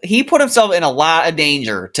 he put himself in a lot of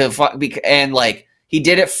danger and he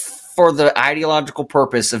did it for the ideological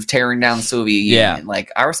purpose of tearing down the Soviet Union.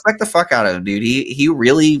 Like, I respect the fuck out of him, dude. He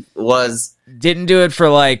really was. Didn't do it for,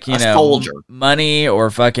 like, soldier. Money or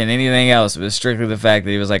fucking anything else. It was strictly the fact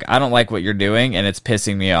that he was like, I don't like what you're doing, and it's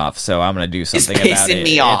pissing me off, so I'm going to do something about it. It's pissing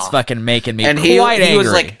me off. It's fucking making me quite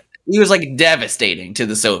angry. He was like devastating to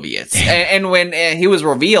the Soviets. And when he was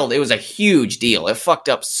revealed, it was a huge deal. It fucked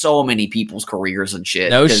up so many people's careers and shit.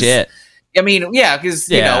 No shit. I mean, yeah, because,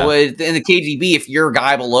 you know, in the KGB, if your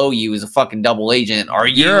guy below you is a fucking double agent, are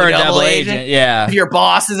you a double agent? Yeah. If your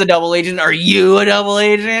boss is a double agent, are you a double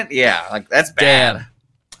agent? Yeah, like, that's bad. Damn.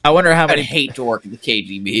 I wonder how many... I'd hate to work in the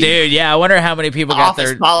KGB. Dude, yeah, I wonder how many people got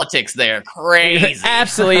their... politics there. Crazy.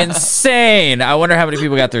 Absolutely insane. I wonder how many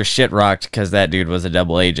people got their shit rocked because that dude was a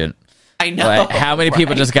double agent. I know. But how many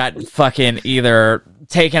people just got fucking either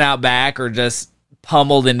taken out back or just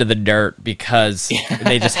pummeled into the dirt because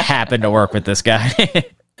they just happened to work with this guy?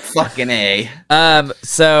 Fucking A.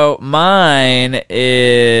 So mine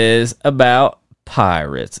is about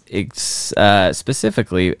pirates. It's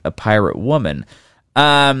specifically a pirate woman.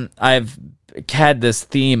 I've had this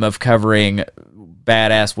theme of covering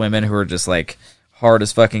badass women who are just like hard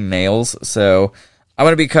as fucking nails. So I'm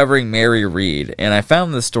going to be covering Mary Read, and I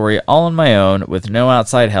found this story all on my own with no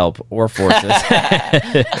outside help or forces.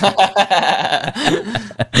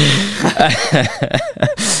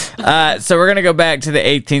 So we're going to go back to the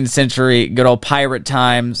 18th century, good old pirate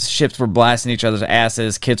times. Ships were blasting each other's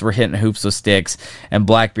asses, kids were hitting hoops with sticks, and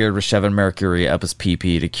Blackbeard was shoving mercury up his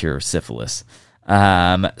pee-pee to cure syphilis. So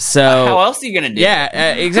how else are you gonna do?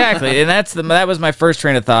 Yeah, exactly. And that was my first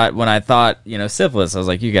train of thought when I thought, syphilis. I was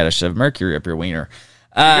like, you got to shove mercury up your wiener.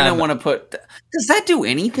 You're gonna want to put. Does that do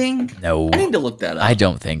anything? No, I need to look that up. I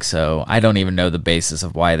don't think so. I don't even know the basis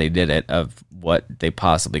of why they did it, of what they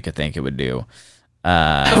possibly could think it would do.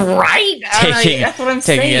 Right? That's what I'm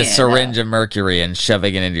saying. Taking a syringe of mercury and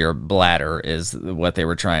shoving it into your bladder is what they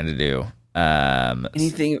were trying to do.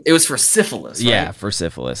 Anything? It was for syphilis, right? Yeah, for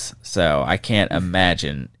syphilis. So I can't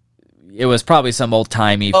imagine. It was probably some old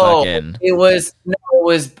timey fucking. It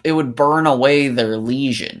would burn away their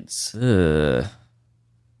lesions. Ugh.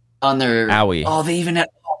 On their. Owie. Oh, they even had.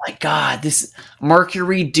 Oh my god! This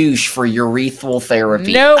mercury douche for urethral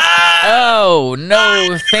therapy. Nope. Oh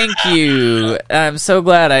no! Thank you. I'm so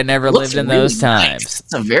glad I never lived in those times. Nice.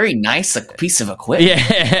 It's a very nice piece of equipment.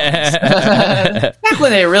 Yeah. Back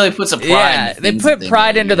when they really put some pride. Yeah, they put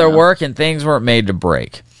pride into their work, and things weren't made to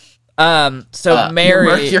break. So Mary,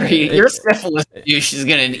 mercury, your syphilis douche you're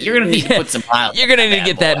gonna need to put some miles. You're gonna need to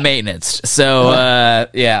get that maintenance. So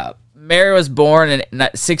yeah. Mary was born in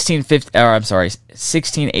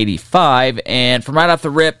 1685, and from right off the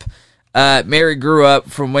rip, Mary grew up.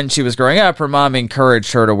 From when she was growing up, her mom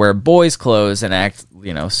encouraged her to wear boys' clothes and act,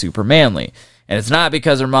 super manly. And it's not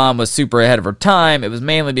because her mom was super ahead of her time. It was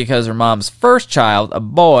mainly because her mom's first child, a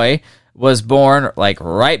boy, was born like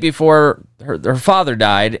right before her father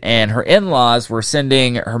died, and her in-laws were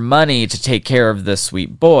sending her money to take care of this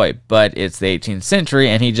sweet boy. But it's the 18th century,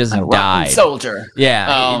 and he just died. Soldier.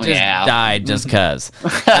 Yeah, he just died just cause.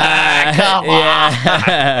 Come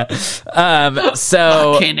on.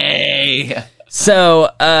 So fucking A. So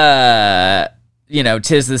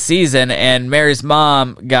 'tis the season, and Mary's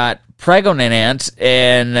mom got pregnant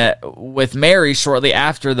and with Mary shortly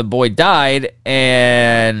after the boy died,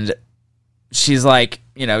 and she's like,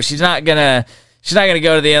 she's not gonna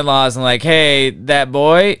go to the in-laws and like, hey, that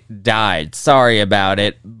boy died. Sorry about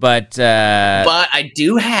it, but I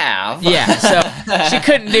do have. Yeah, so she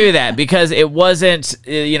couldn't do that because it wasn't,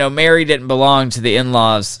 Mary didn't belong to the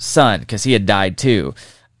in-laws' son because he had died too.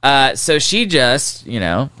 So she just,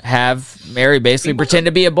 have Mary basically pretend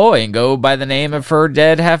to be a boy and go by the name of her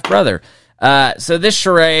dead half-brother. So this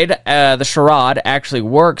charade, the charade, actually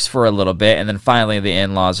works for a little bit, and then finally the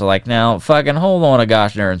in-laws are like, now, fucking hold on a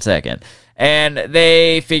gosh darn second. And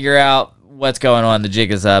they figure out what's going on, the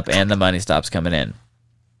jig is up, and the money stops coming in.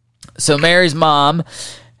 So Mary's mom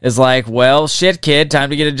is like, well, shit, kid, time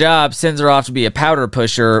to get a job, sends her off to be a powder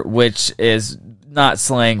pusher, which is not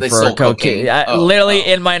slang for a cocaine. Literally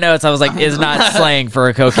in my notes, I was like, "Is not slang for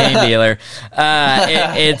a cocaine dealer."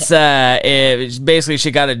 It's basically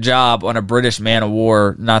she got a job on a British man of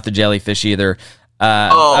war, not the Jellyfish either.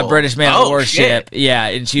 A British man of war ship. Yeah,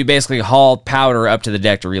 and she basically hauled powder up to the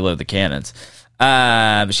deck to reload the cannons.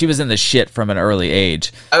 She was in the shit from an early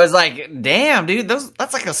age. I was like, damn, dude,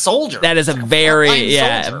 that's like a soldier. That is a very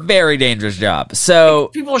dangerous job. So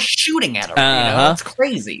people are shooting at her. It's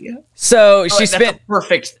crazy. So she spent that's a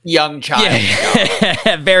perfect young child.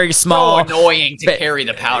 Yeah. Very small. So annoying to carry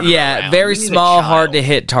the powder. Yeah, around. Very small, hard to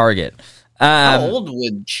hit target. How old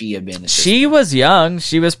would she have been? She was young.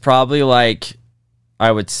 She was probably like,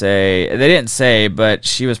 I would say. They didn't say, but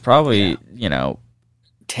she was probably,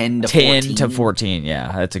 10 to 10 14. to 14. Yeah,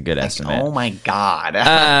 that's a good estimate. Oh my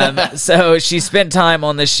God. So she spent time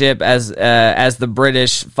on the ship as the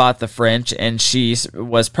British fought the French, and she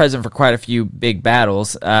was present for quite a few big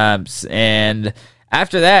battles. And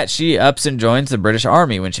after that, she ups and joins the British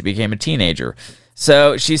Army when she became a teenager.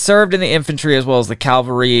 So she served in the infantry as well as the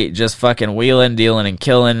cavalry, just fucking wheeling, dealing, and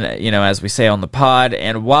killing, as we say on the pod.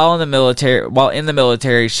 And while in the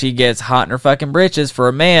military, she gets hot in her fucking britches for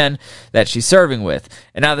a man that she's serving with.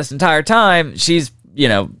 And now this entire time, she's,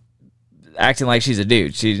 acting like she's a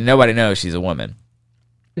dude. Nobody knows she's a woman.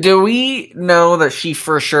 Do we know that she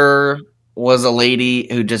for sure was a lady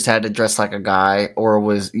who just had to dress like a guy, or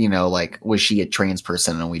was was she a trans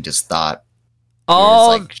person and we just thought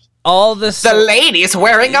All this, the lady's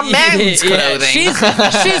wearing a man's clothing.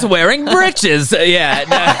 She's wearing breeches. Yeah.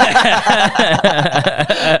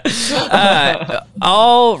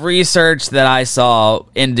 All research that I saw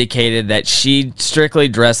indicated that she strictly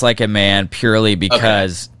dressed like a man purely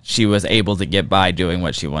because she was able to get by doing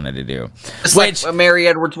what she wanted to do. It's like Mary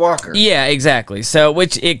Edwards Walker. Yeah, exactly. So,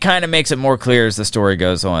 which it kind of makes it more clear as the story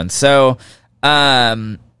goes on. So,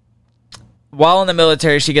 while in the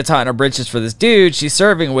military, she gets hot in her britches for this dude she's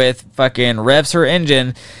serving with, fucking revs her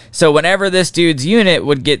engine. So whenever this dude's unit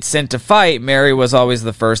would get sent to fight, Mary was always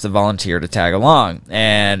the first to volunteer to tag along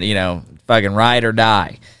and, fucking ride or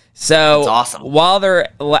die. So that's awesome. While they're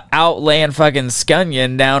out laying fucking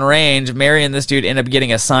scunion downrange, Mary and this dude end up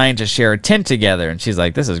getting assigned to share a tent together. And she's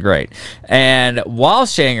like, this is great. And while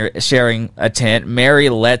sharing a tent, Mary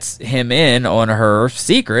lets him in on her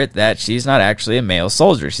secret that she's not actually a male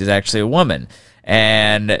soldier. She's actually a woman.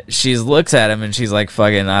 And she looks at him and she's like,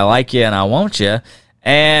 fucking, I like you and I want you.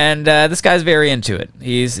 And this guy's very into it.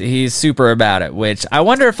 He's super about it. Which I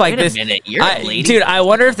wonder if Wait a minute, you're a lady? Dude, I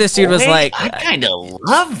wonder if this dude was like, I kind of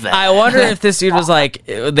love that. I wonder if this dude was like,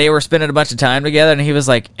 they were spending a bunch of time together, and he was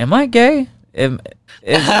like, "Am I gay? Am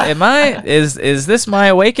I? Is this my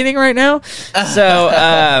awakening right now?" So,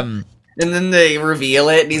 and then they reveal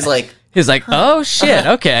it, and he's like, "Oh shit,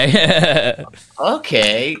 okay,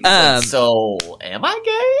 okay." So, am I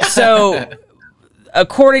gay? So.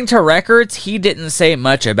 According to records, he didn't say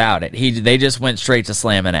much about it. They just went straight to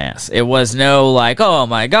slamming ass. It was no like, oh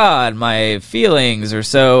my god, my feelings are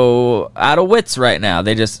so out of wits right now.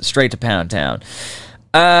 They just straight to pound town.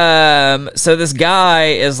 So this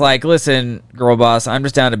guy is like, listen, girl boss, I'm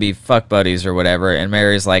just down to be fuck buddies or whatever. And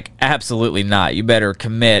Mary's like, absolutely not. You better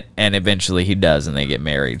commit. And eventually he does, and they get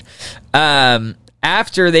married.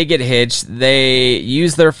 After they get hitched, they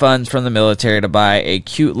use their funds from the military to buy a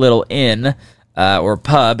cute little inn or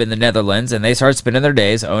pub in the Netherlands, and they start spending their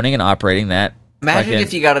days owning and operating that. Imagine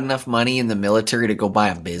if you got enough money in the military to go buy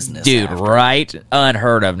a business. Dude, right?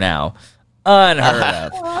 Unheard of now.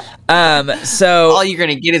 Unheard of. So all you're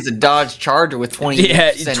gonna get is a Dodge Charger with 28%.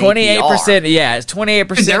 Yeah, 28%. Yeah, it's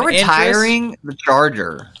 28%. They're retiring the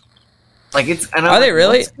Charger. Like it's. And are they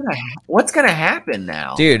really? What's gonna happen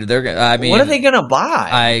now, dude? They're. I mean, what are they gonna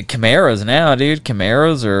buy? Camaros now, dude.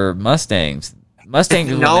 Camaros or Mustangs.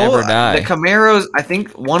 Mustangs will never die. The Camaros, I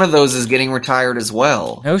think one of those is getting retired as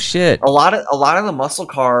well. No shit. A lot of the muscle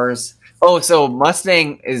cars. Oh, so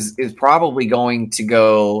Mustang is probably going to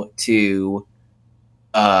go to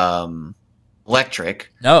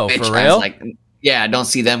electric. No, for real? I don't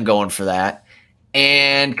see them going for that.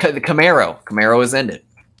 And the Camaro is ended.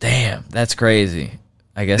 Damn, that's crazy.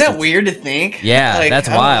 I guess. Isn't that weird to think? Yeah, that's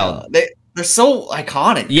wild. They're so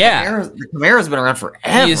iconic. Yeah. The Camaro's been around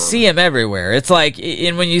forever. You see them everywhere. It's like,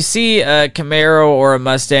 and when you see a Camaro or a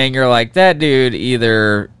Mustang, you're like, that dude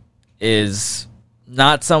either is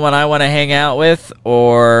not someone I want to hang out with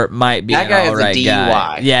or might be an alright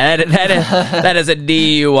guy. Yeah, that is a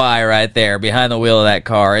DUI right there behind the wheel of that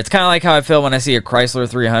car. It's kind of like how I feel when I see a Chrysler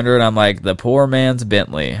 300. I'm like, the poor man's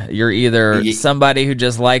Bentley. You're either somebody who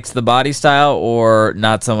just likes the body style or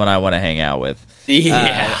not someone I want to hang out with.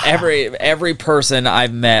 Yeah, every person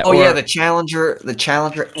I've met. Oh yeah, the Challenger,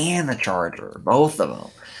 and the Charger, both of them.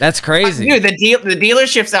 That's crazy, dude. The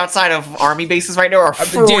dealerships outside of army bases right now are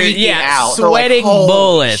freaking out, sweating like,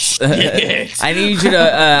 bullets. I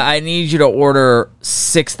need you to order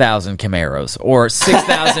 6,000 Camaros or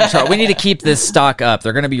 6,000. We need to keep this stock up.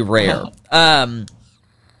 They're going to be rare.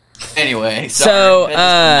 Anyway, So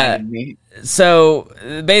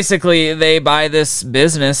basically, they buy this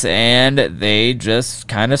business and they just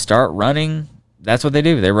kind of start running. That's what they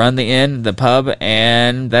do. They run the inn, the pub,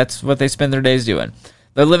 and that's what they spend their days doing.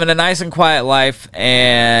 They're living a nice and quiet life,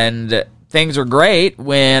 and things are great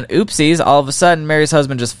when, oopsies, all of a sudden Mary's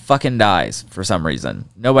husband just fucking dies for some reason.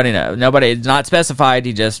 Nobody knows. Nobody, it's not specified.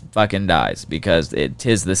 He just fucking dies because it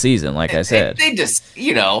is the season, like I said. They just,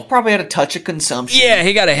 probably had a touch of consumption. Yeah,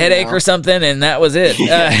 he got a headache or something, and that was it.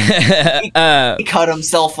 He cut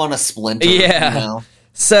himself on a splinter. Yeah.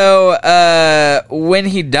 So, when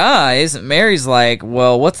he dies, Mary's like,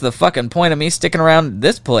 well, what's the fucking point of me sticking around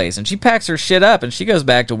this place? And she packs her shit up, and she goes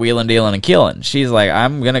back to wheeling, dealing, and killing. She's like,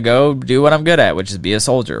 I'm gonna go do what I'm good at, which is be a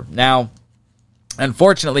soldier. Now,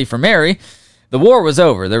 unfortunately for Mary, the war was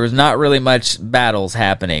over. There was not really much battles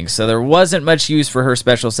happening, so there wasn't much use for her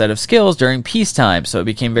special set of skills during peacetime, so it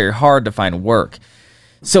became very hard to find work.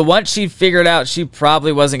 So once she figured out she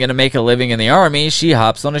probably wasn't going to make a living in the army, she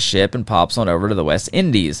hops on a ship and pops on over to the West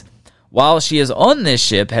Indies. While she is on this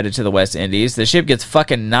ship headed to the West Indies, the ship gets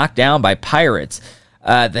fucking knocked down by pirates.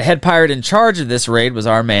 The head pirate in charge of this raid was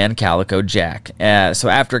our man, Calico Jack. So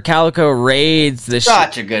after Calico raids the ship...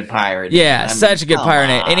 Such a good pirate. Yeah, such a good pirate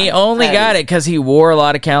name. And he only got it because he wore a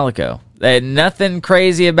lot of calico. They had nothing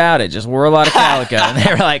crazy about it, just wore a lot of calico. And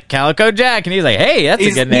they were like, Calico Jack. And he's like, hey, that's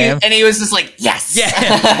a good name. And he was just like, yes.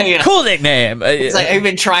 Yeah, cool nickname. It's like, I've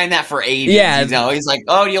been trying that for ages. Yeah. He's like,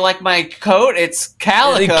 oh, you like my coat? It's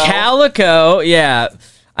calico. Calico, yeah.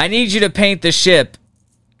 I need you to paint the ship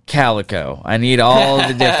calico. I need all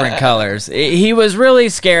the different colors. He was really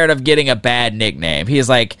scared of getting a bad nickname. He's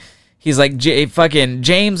like, fucking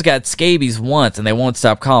James got scabies once, and they won't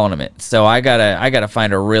stop calling him it. So I gotta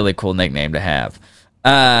find a really cool nickname to have.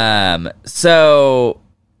 So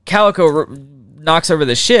Calico knocks over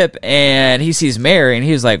the ship, and he sees Mary, and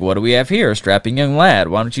he's like, "What do we have here, strapping young lad?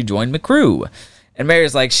 Why don't you join the crew?" And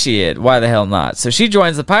Mary's like, "Shit, why the hell not?" So she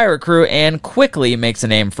joins the pirate crew and quickly makes a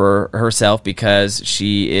name for herself because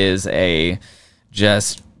she is a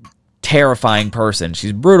just terrifying person.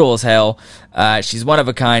 She's brutal as hell. She's one of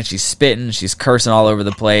a kind. She's spitting. She's cursing all over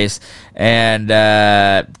the place and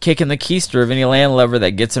kicking the keister of any landlubber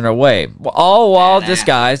that gets in her way, all while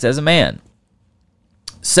disguised as a man.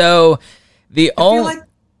 So I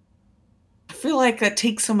feel like that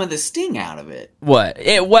takes some of the sting out of it. What?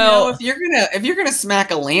 If you're gonna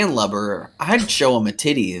smack a landlubber, I'd show him a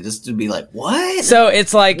titty just to be like, what? So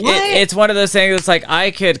it's like it's one of those things. It's like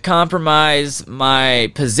I could compromise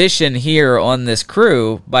my position here on this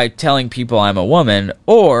crew by telling people I'm a woman,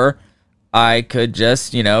 or I could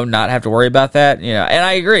just not have to worry about that. And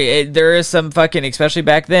I agree. There is some fucking, especially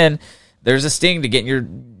back then, there's a sting to getting your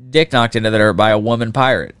dick knocked into the dirt by a woman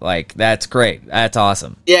pirate. Like, that's great. That's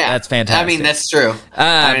awesome. Yeah, that's fantastic. I mean, that's true.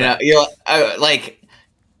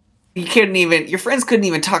 You couldn't even, your friends couldn't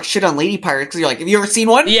even talk shit on lady pirates because you're like, have you ever seen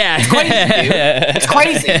one? Yeah, it's crazy, dude. It's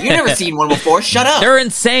crazy. You've never seen one before. Shut up. They're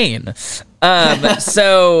insane.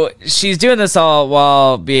 So she's doing this all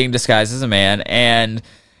while being disguised as a man, and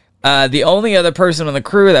the only other person on the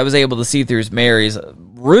crew that was able to see through Mary's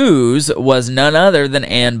ruse was none other than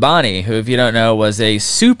Anne Bonny, who, if you don't know, was a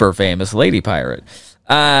super famous lady pirate,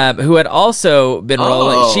 who had also been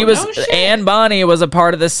rolling. Anne Bonny was a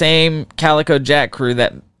part of the same Calico Jack crew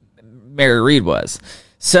that Mary Read was.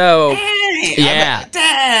 So,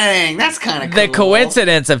 dang, that's kind of cool. The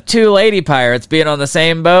coincidence of two lady pirates being on the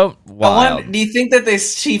same boat, wild. Do you think that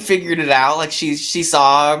she figured it out? Like she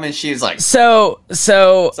saw him and she was like,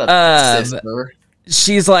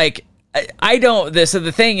 she's like, I don't. So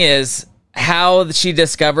the thing is, how she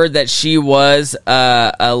discovered that she was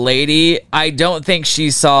a lady, I don't think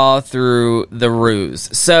she saw through the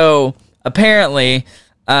ruse. So apparently,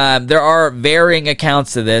 there are varying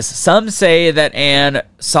accounts to this. Some say that Anne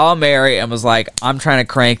saw Mary and was like, I'm trying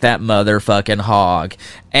to crank that motherfucking hog.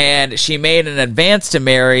 And she made an advance to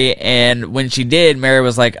Mary, and when she did, Mary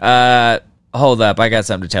was like, hold up, I got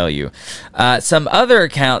something to tell you. Some other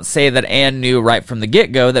accounts say that Anne knew right from the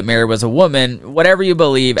get-go that Mary was a woman. Whatever you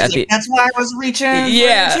believe. That's why I was reaching for the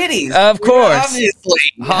titties. Of course. Obviously.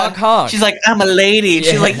 Honk. She's like, I'm a lady. And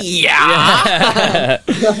she's like, yeah.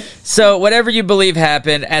 So whatever you believe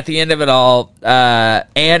happened, at the end of it all, Anne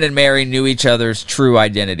and Mary knew each other's true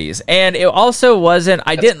identities. And it also wasn't,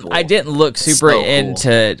 I didn't look super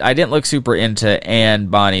into Anne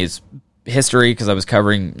Bonny's history because I was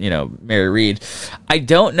covering, Mary Read. I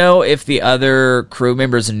don't know if the other crew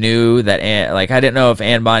members knew that I didn't know if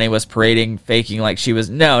Anne Bonny was parading, faking like she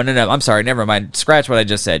was. No. I'm sorry. Never mind. Scratch what I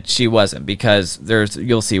just said. She wasn't, because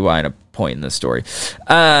you'll see why in a point in this story.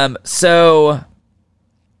 So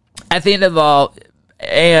at the end of it all,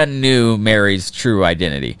 Anne knew Mary's true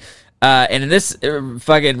identity. And this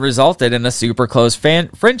fucking resulted in a super close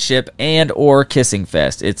friendship and or kissing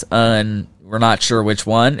fest. It's unreal. We're not sure which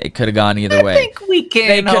one. It could have gone either I way. think we can.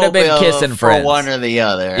 They could have been kissing for friends. one or the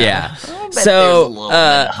other. Yeah. I bet So, there's a little bit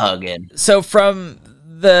of hugging. So from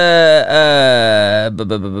the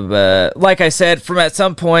like I said, from at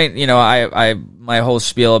some point, you know, I my whole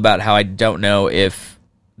spiel about how I don't know if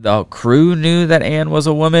the crew knew that Anne was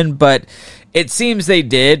a woman, but it seems they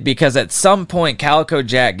did, because at some point Calico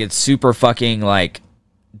Jack gets super fucking like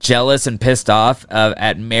jealous and pissed off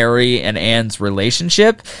at Mary and Anne's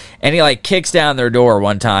relationship, and he like kicks down their door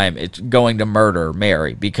one time. It's going to murder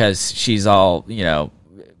Mary because she's all, you know,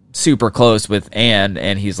 super close with Anne,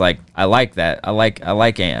 and he's like, I like that. I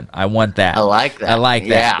like Anne. I want that. I like that. I like that.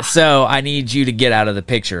 Yeah. So I need you to get out of the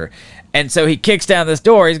picture. And so he kicks down this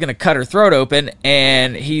door. He's going to cut her throat open,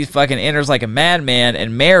 and he fucking enters like a madman,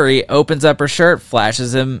 and Mary opens up her shirt,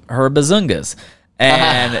 flashes him her bazungas.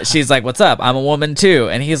 And she's like, what's up? I'm a woman too.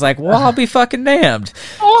 And he's like, well, I'll be fucking damned.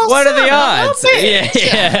 What are the odds?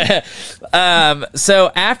 Yeah.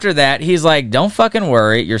 So after that, he's like, don't fucking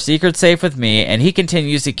worry. Your secret's safe with me. And he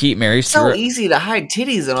continues to keep Mary so easy to hide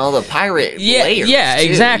titties in all the pirate layers. Yeah, too,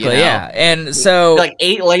 exactly. you know? Yeah. And so, like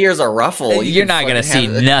 8 layers of ruffle. You're not going to see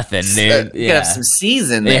nothing, dude. You have some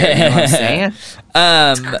season there. You know what I'm saying?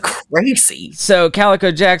 It's crazy. So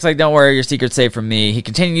Calico Jack's like, don't worry, your secret's safe from me. He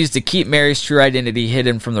continues to keep Mary's true identity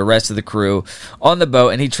hidden from the rest of the crew on the boat,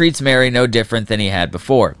 and he treats Mary no different than he had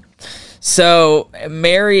before. So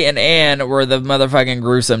Mary and Anne were the motherfucking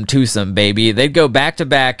gruesome twosome, baby. They'd go back to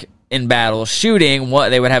back in battle, shooting.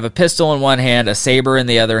 They would have a pistol in one hand, a saber in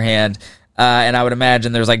the other hand. And I would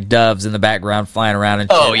imagine there's like doves in the background flying around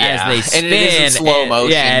and shit as they spin. And it is in slow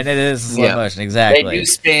motion. Yeah, and it is slow motion, exactly. They do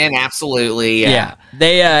spin, absolutely. Yeah.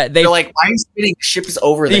 They're like, why are you spinning? The ship is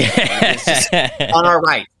over there. It's just on our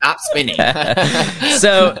right. Stop spinning.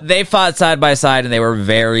 So they fought side by side, and they were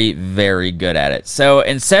very, very good at it. So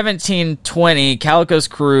in 1720, Calico's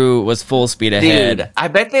crew was full speed ahead. Dude, I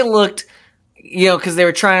bet they looked, you know, because they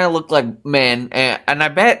were trying to look like men, and I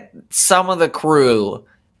bet some of the crew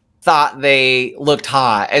thought they looked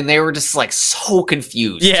hot, and they were just like so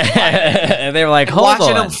confused. Yeah, and they were like, hold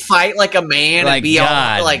watching on. them fight like a man Like, and be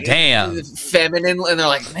God all like damn feminine, and they're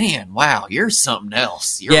like, man, wow, you're something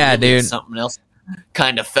else. You're Yeah, really dude. something else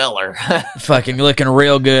kind of feller. Fucking looking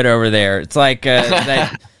real good over there. It's like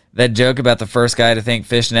that joke about the first guy to think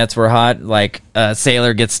fishnets were hot. Like a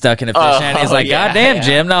sailor gets stuck in a fishnet. He's like, God damn,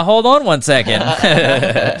 Jim, now hold on one second.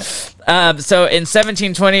 So in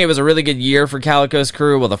 1720, it was a really good year for Calico's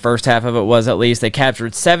crew. Well, the first half of it was, at least. They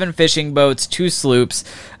captured 7 fishing boats, 2 sloops.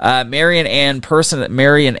 Mary and Anne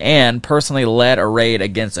personally led a raid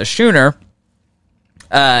against a schooner,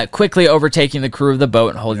 quickly overtaking the crew of the boat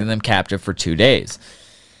and holding them captive for 2 days.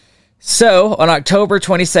 So, on October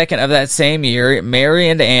 22nd of that same year, Mary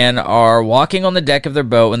and Anne are walking on the deck of their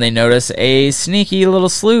boat when they notice a sneaky little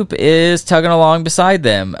sloop is tugging along beside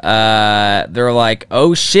them. They're like,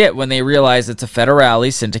 oh shit, when they realize it's a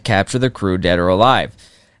federale sent to capture the crew, dead or alive.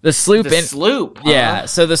 The sloop, yeah.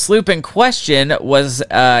 So the sloop in question was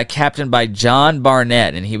captained by John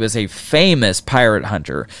Barnett, and he was a famous pirate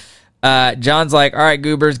hunter. John's like, all right,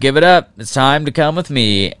 goobers, give it up. It's time to come with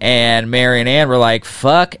me. And Mary and Anne were like,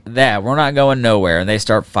 fuck that. We're not going nowhere. And they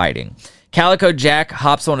start fighting. Calico Jack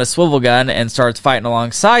hops on a swivel gun and starts fighting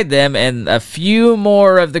alongside them. And a few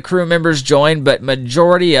more of the crew members join, but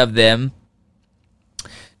majority of them,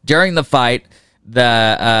 during the fight,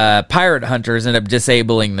 the pirate hunters end up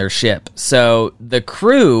disabling their ship. So the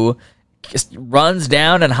crew runs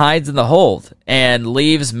down and hides in the hold and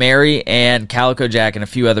leaves Mary and Calico Jack and a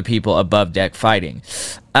few other people above deck fighting.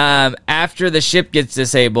 After the ship gets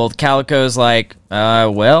disabled, Calico's like,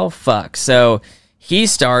 well, fuck. So he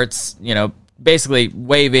starts, basically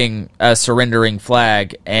waving a surrendering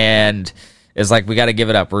flag and is like, we got to give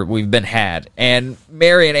it up. We've been had. And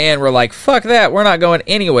Mary and Anne were like, fuck that. We're not going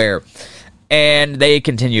anywhere. And they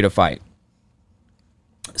continue to fight.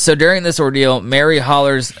 So during this ordeal, Mary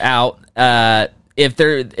hollers out if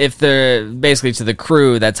they're basically to the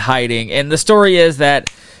crew that's hiding, and the story is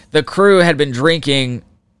that the crew had been drinking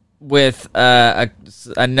with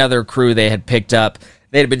another crew they had picked up.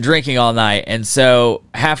 They had been drinking all night, and so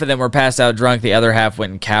half of them were passed out drunk. The other half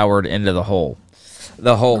went and cowered into the hole.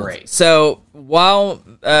 Great. So while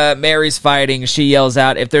Mary's fighting, she yells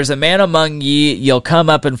out, "If there's a man among ye, you'll come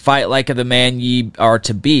up and fight like the man ye are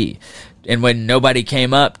to be." And when nobody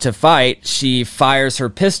came up to fight, she fires her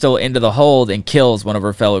pistol into the hold and kills one of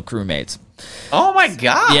her fellow crewmates. Oh my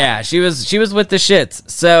god! Yeah, she was with the shits.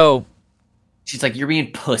 So she's like, "You're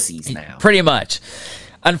being pussies now." Pretty much.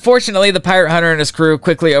 Unfortunately, the pirate hunter and his crew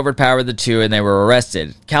quickly overpowered the two, and they were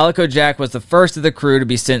arrested. Calico Jack was the first of the crew to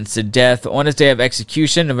be sentenced to death on his day of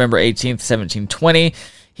execution, November 18th, 1720.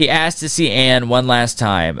 he asked to see Anne one last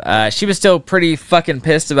time. She was still pretty fucking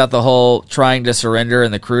pissed about the whole trying to surrender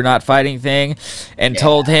and the crew not fighting thing, and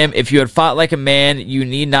told him, if you had fought like a man, you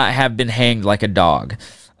need not have been hanged like a dog.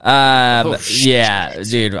 Yeah,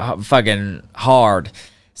 dude, fucking hard.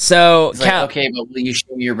 So, like, okay, but will you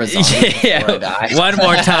show me your resolve before I die? One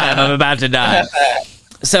more time, I'm about to die.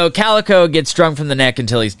 So Calico gets strung from the neck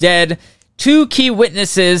until he's dead. Two key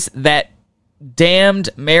witnesses that damned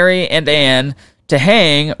Mary and Anne to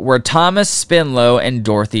hang were Thomas Spinlow and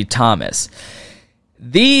Dorothy Thomas.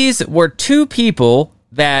 These were two people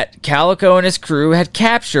that Calico and his crew had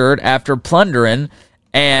captured after plundering,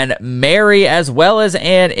 and Mary as well as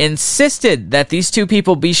Anne insisted that these two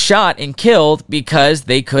people be shot and killed because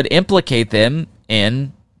they could implicate them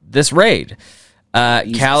in this raid.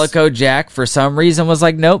 Calico Jack, for some reason, was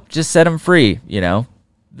like, nope, just set them free. You know,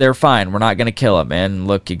 they're fine. We're not going to kill them. And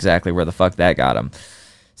look exactly where the fuck that got him.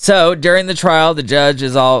 So during the trial, the judge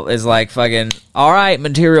is like, fucking, all right,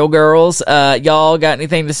 material girls, y'all got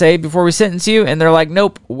anything to say before we sentence you? And they're like,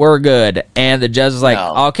 nope, we're good. And the judge is like,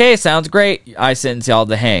 okay, sounds great. I sentence y'all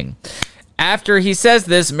to hang. After he says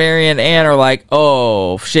this, Mary and Anne are like,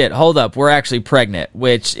 oh, shit, hold up, we're actually pregnant,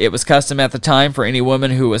 which it was custom at the time for any woman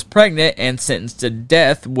who was pregnant and sentenced to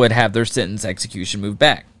death would have their sentence execution moved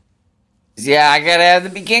back. Yeah, I gotta have the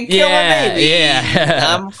begin killing baby.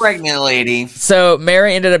 Yeah. I'm a pregnant lady. So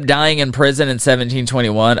Mary ended up dying in prison in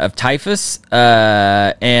 1721 of typhus,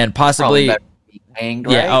 and possibly hanged,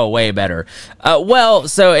 right? Yeah, way better.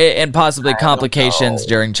 And possibly complications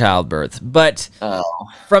during childbirth. But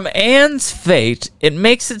from Anne's fate, it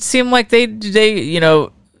makes it seem like they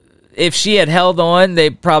if she had held on, they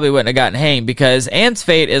probably wouldn't have gotten hanged, because Anne's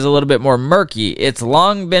fate is a little bit more murky. It's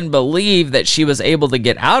long been believed that she was able to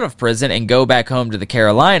get out of prison and go back home to the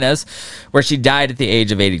Carolinas, where she died at the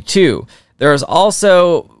age of 82. There is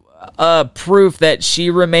also proof that she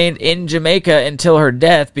remained in Jamaica until her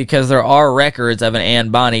death, because there are records of an Anne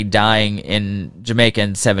Bonny dying in Jamaica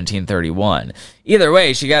in 1731. Either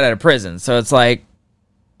way, she got out of prison, so it's like...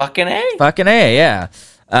 Fucking A, yeah.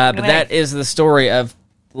 But that is the story of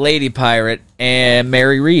Lady Pirate and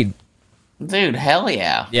Mary Read. Dude, hell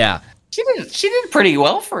yeah. Yeah. She did pretty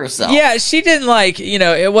well for herself. Yeah, she didn't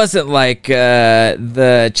it wasn't like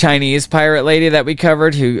the Chinese pirate lady that I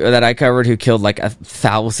covered who killed like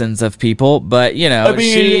thousands of people, but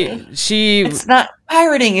she it's not,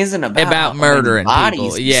 pirating isn't about murdering bodies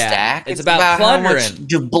people. Yeah. Stack. It's about plundering. How much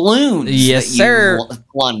doubloons yes, sir.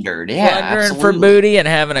 Plundered. Yeah, plundering absolutely. for booty and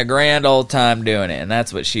having a grand old time doing it, and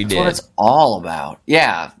that's what she did. That's what it's all about.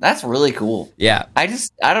 Yeah, that's really cool. Yeah. I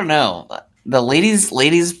don't know. The ladies,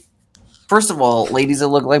 first of all, ladies that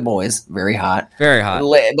look like boys, very hot. Very hot.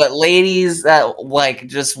 But ladies that like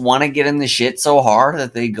just want to get in the shit so hard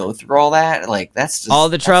that they go through all that, like that's just all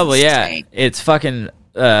the trouble. Yeah, it's fucking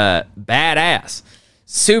badass.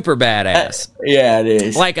 Super badass. Yeah, it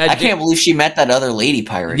is. Like I can't believe she met that other lady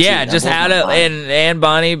pirate. Yeah, just out of and Anne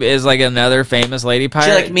Bonny is like another famous lady pirate.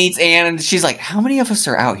 She like meets Anne and she's like, "How many of us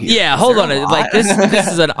are out here?" Yeah, hold on. Like this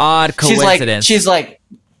is an odd coincidence. She's like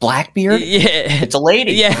Blackbeard? Yeah. It's a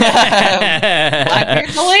lady. Yeah.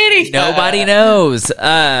 Blackbeard's a lady. Nobody knows.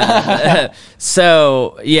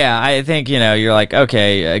 So, yeah, I think, you're like,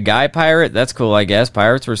 okay, a guy pirate, that's cool, I guess.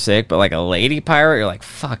 Pirates were sick, but like a lady pirate, you're like,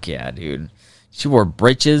 fuck yeah, dude. She wore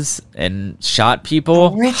breeches and shot people.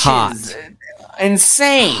 Breeches. Hot.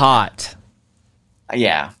 Insane. Hot.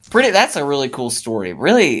 Yeah. That's a really cool story.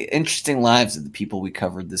 Really interesting lives of the people we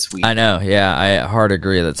covered this week. I know, yeah. I hard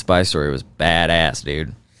agree that Spy Story was badass,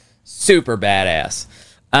 dude. Super badass.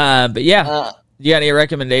 But yeah, you got any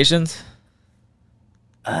recommendations?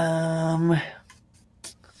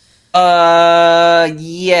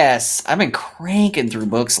 Yes. I've been cranking through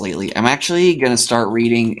books lately. I'm actually going to start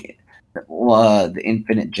reading The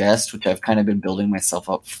Infinite Jest, which I've kind of been building myself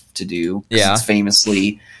up to do. Yeah. It's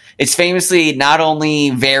famously not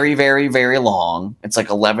only very, very, very long. It's like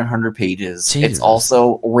 1,100 pages. Jesus. It's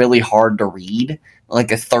also really hard to read.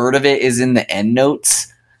 Like a third of it is in the endnotes.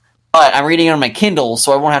 But I'm reading it on my Kindle,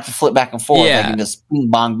 so I won't have to flip back and forth. Yeah. I can just bing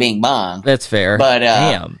bong, bing bong. That's fair. But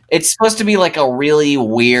damn, it's supposed to be like a really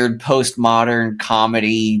weird postmodern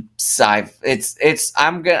comedy I'm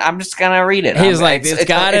just gonna read it. He's it's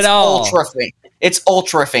got it all. It's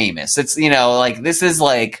ultra famous. It's like this is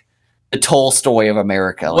like the Tolstoy of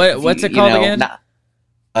America. Like what's it called again?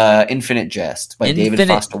 Infinite Jest by David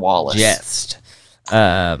Foster Wallace. Jest.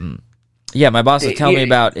 Yeah, my boss was telling me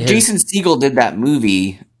about his... Jason Segel did that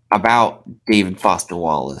movie about David Foster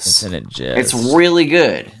Wallace. Infinite Jest. It's really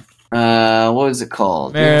good. What was it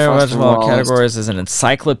called? Categories as an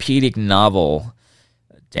encyclopedic novel.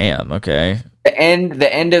 Damn. Okay. The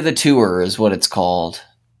end of the tour is what it's called.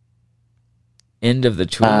 End of the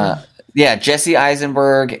tour. Yeah, Jesse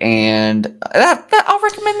Eisenberg, and I'll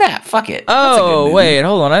recommend that. Fuck it. Oh, wait,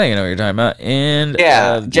 hold on. I think I know what you're talking about.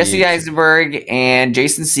 Jesse Eisenberg and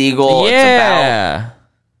Jason Segel. Yeah.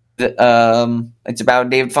 It's about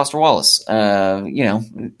David Foster Wallace.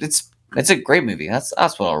 It's a great movie. That's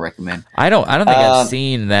what I'll recommend. I don't think I've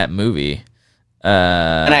seen that movie.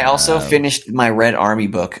 And I also finished my Red Army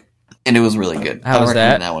book, and it was really good. How was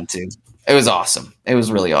that? That one too. It was awesome. It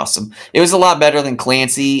was really awesome. It was a lot better than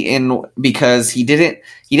Clancy because he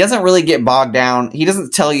doesn't really get bogged down. He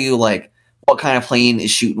doesn't tell you like what kind of plane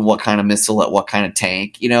is shooting what kind of missile at what kind of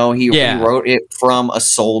tank. He wrote it from a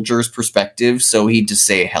soldier's perspective, so he'd just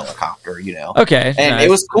say a helicopter. Okay, and nice. It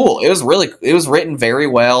was cool. It was written very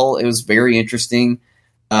well. It was very interesting,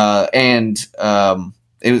 it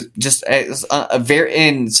was a very,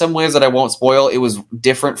 in some ways that I won't spoil. It was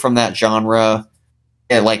different from that genre.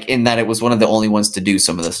 Like in that it was one of the only ones to do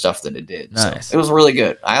some of the stuff that it did. Nice. So it was really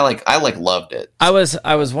good. I loved it. I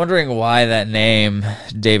was wondering why that name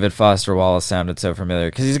David Foster Wallace sounded so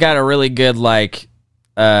familiar, because he's got a really good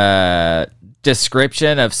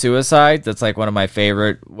description of suicide. That's like one of my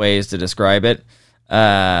favorite ways to describe it.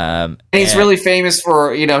 And he's really famous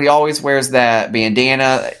for, he always wears that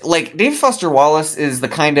bandana. Like David Foster Wallace is the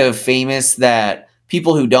kind of famous that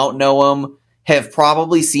people who don't know him have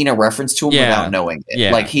probably seen a reference to him without knowing it.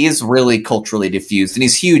 Yeah. Like he is really culturally diffused, and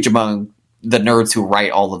he's huge among the nerds who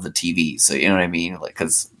write all of the TV. So you know what I mean? Like,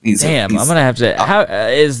 because he's I'm gonna have to. How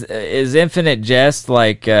is Infinite Jest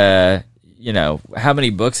like? How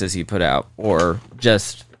many books has he put out, or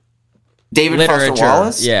just David literature? Foster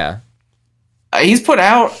Wallace? Yeah. He's put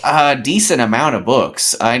out a decent amount of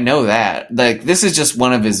books. I know that. Like, this is just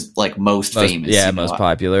one of his most famous. Yeah, most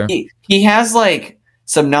popular. He has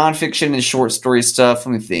some nonfiction and short story stuff.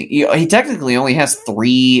 Let me think. He technically only has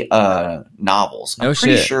 3 novels. I'm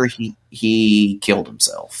pretty sure he killed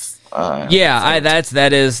himself. I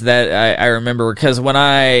remember, because when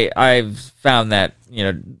I found that,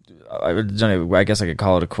 I guess I could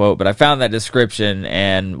call it a quote, but I found that description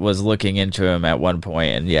and was looking into him at one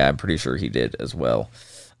point, and I'm pretty sure he did as well.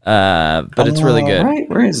 But it's really good. Right,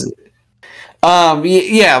 where is it?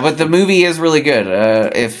 But the movie is really good. I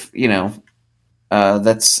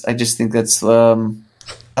just think that'll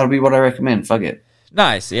be what I recommend. Fuck it.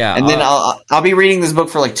 Nice, yeah. And then I'll be reading this book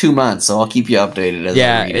for 2 months, so I'll keep you updated as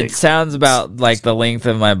I read it. It sounds about like the length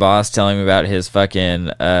of my boss telling me about his fucking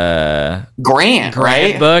Grant,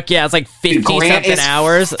 right? book. Yeah, it's like 50-something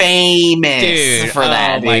hours. Famous for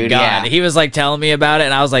that, dude. Oh my god. Yeah. He was telling me about it,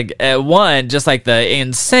 and I was like, just like the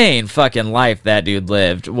insane fucking life that dude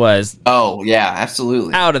lived was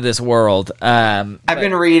absolutely out of this world. I've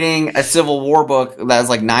been reading a Civil War book that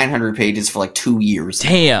was 900 pages for 2 years.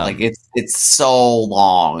 Damn. It's so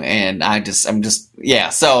long, and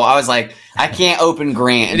so I was like, I can't open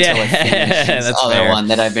Grant until I finish this other one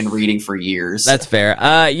that I've been reading for years. That's fair.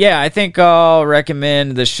 I think I'll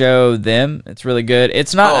recommend the show Them. It's really good.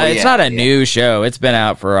 It's not a new show. It's been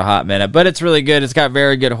out for a hot minute, but it's really good. It's got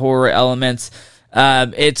very good horror elements.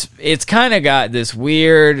 It's kind of got this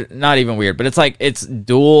weird, not even weird, but it's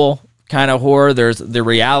dual kind of horror. There's the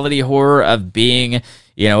reality horror of being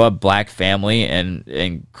a black family in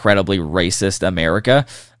incredibly racist America.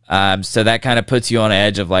 So that kind of puts you on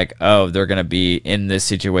edge of they're going to be in this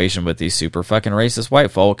situation with these super fucking racist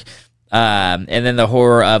white folk. And then the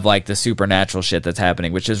horror of the supernatural shit that's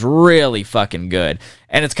happening, which is really fucking good.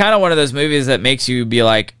 And it's kind of one of those movies that makes you be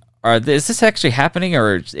like, is this actually happening,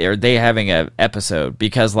 or are they having an episode?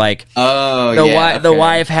 Because the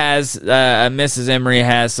wife has Mrs. Emery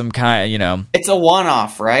has some kind, it's a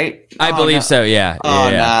one-off, right? I believe so. Yeah.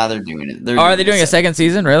 Nah, they're doing it. Are they doing a second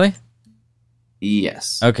season? Really?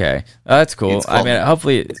 Yes. Okay, that's cool.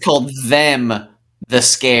 Hopefully it's called Them. The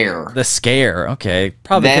Scare. The Scare. Okay,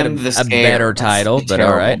 probably could have a better title, but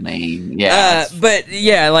all right. Name. Yeah.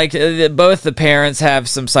 Both the parents have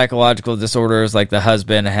some psychological disorders. Like the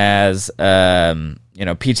husband has,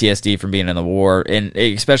 PTSD from being in the war, and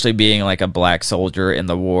especially being a black soldier in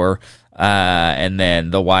the war. And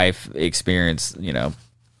then the wife experienced,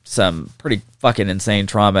 some pretty fucking insane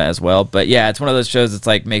trauma as well. But yeah, it's one of those shows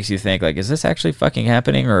that's makes you think is this actually fucking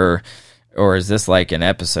happening, or is this an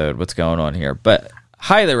episode? What's going on here? But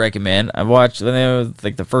highly recommend. I've watched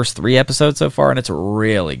the first 3 episodes so far, and it's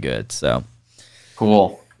really good. So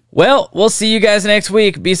cool. Well, we'll see you guys next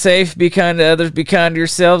week. Be safe, be kind to others, be kind to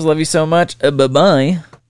yourselves. Love you so much. Bye-bye.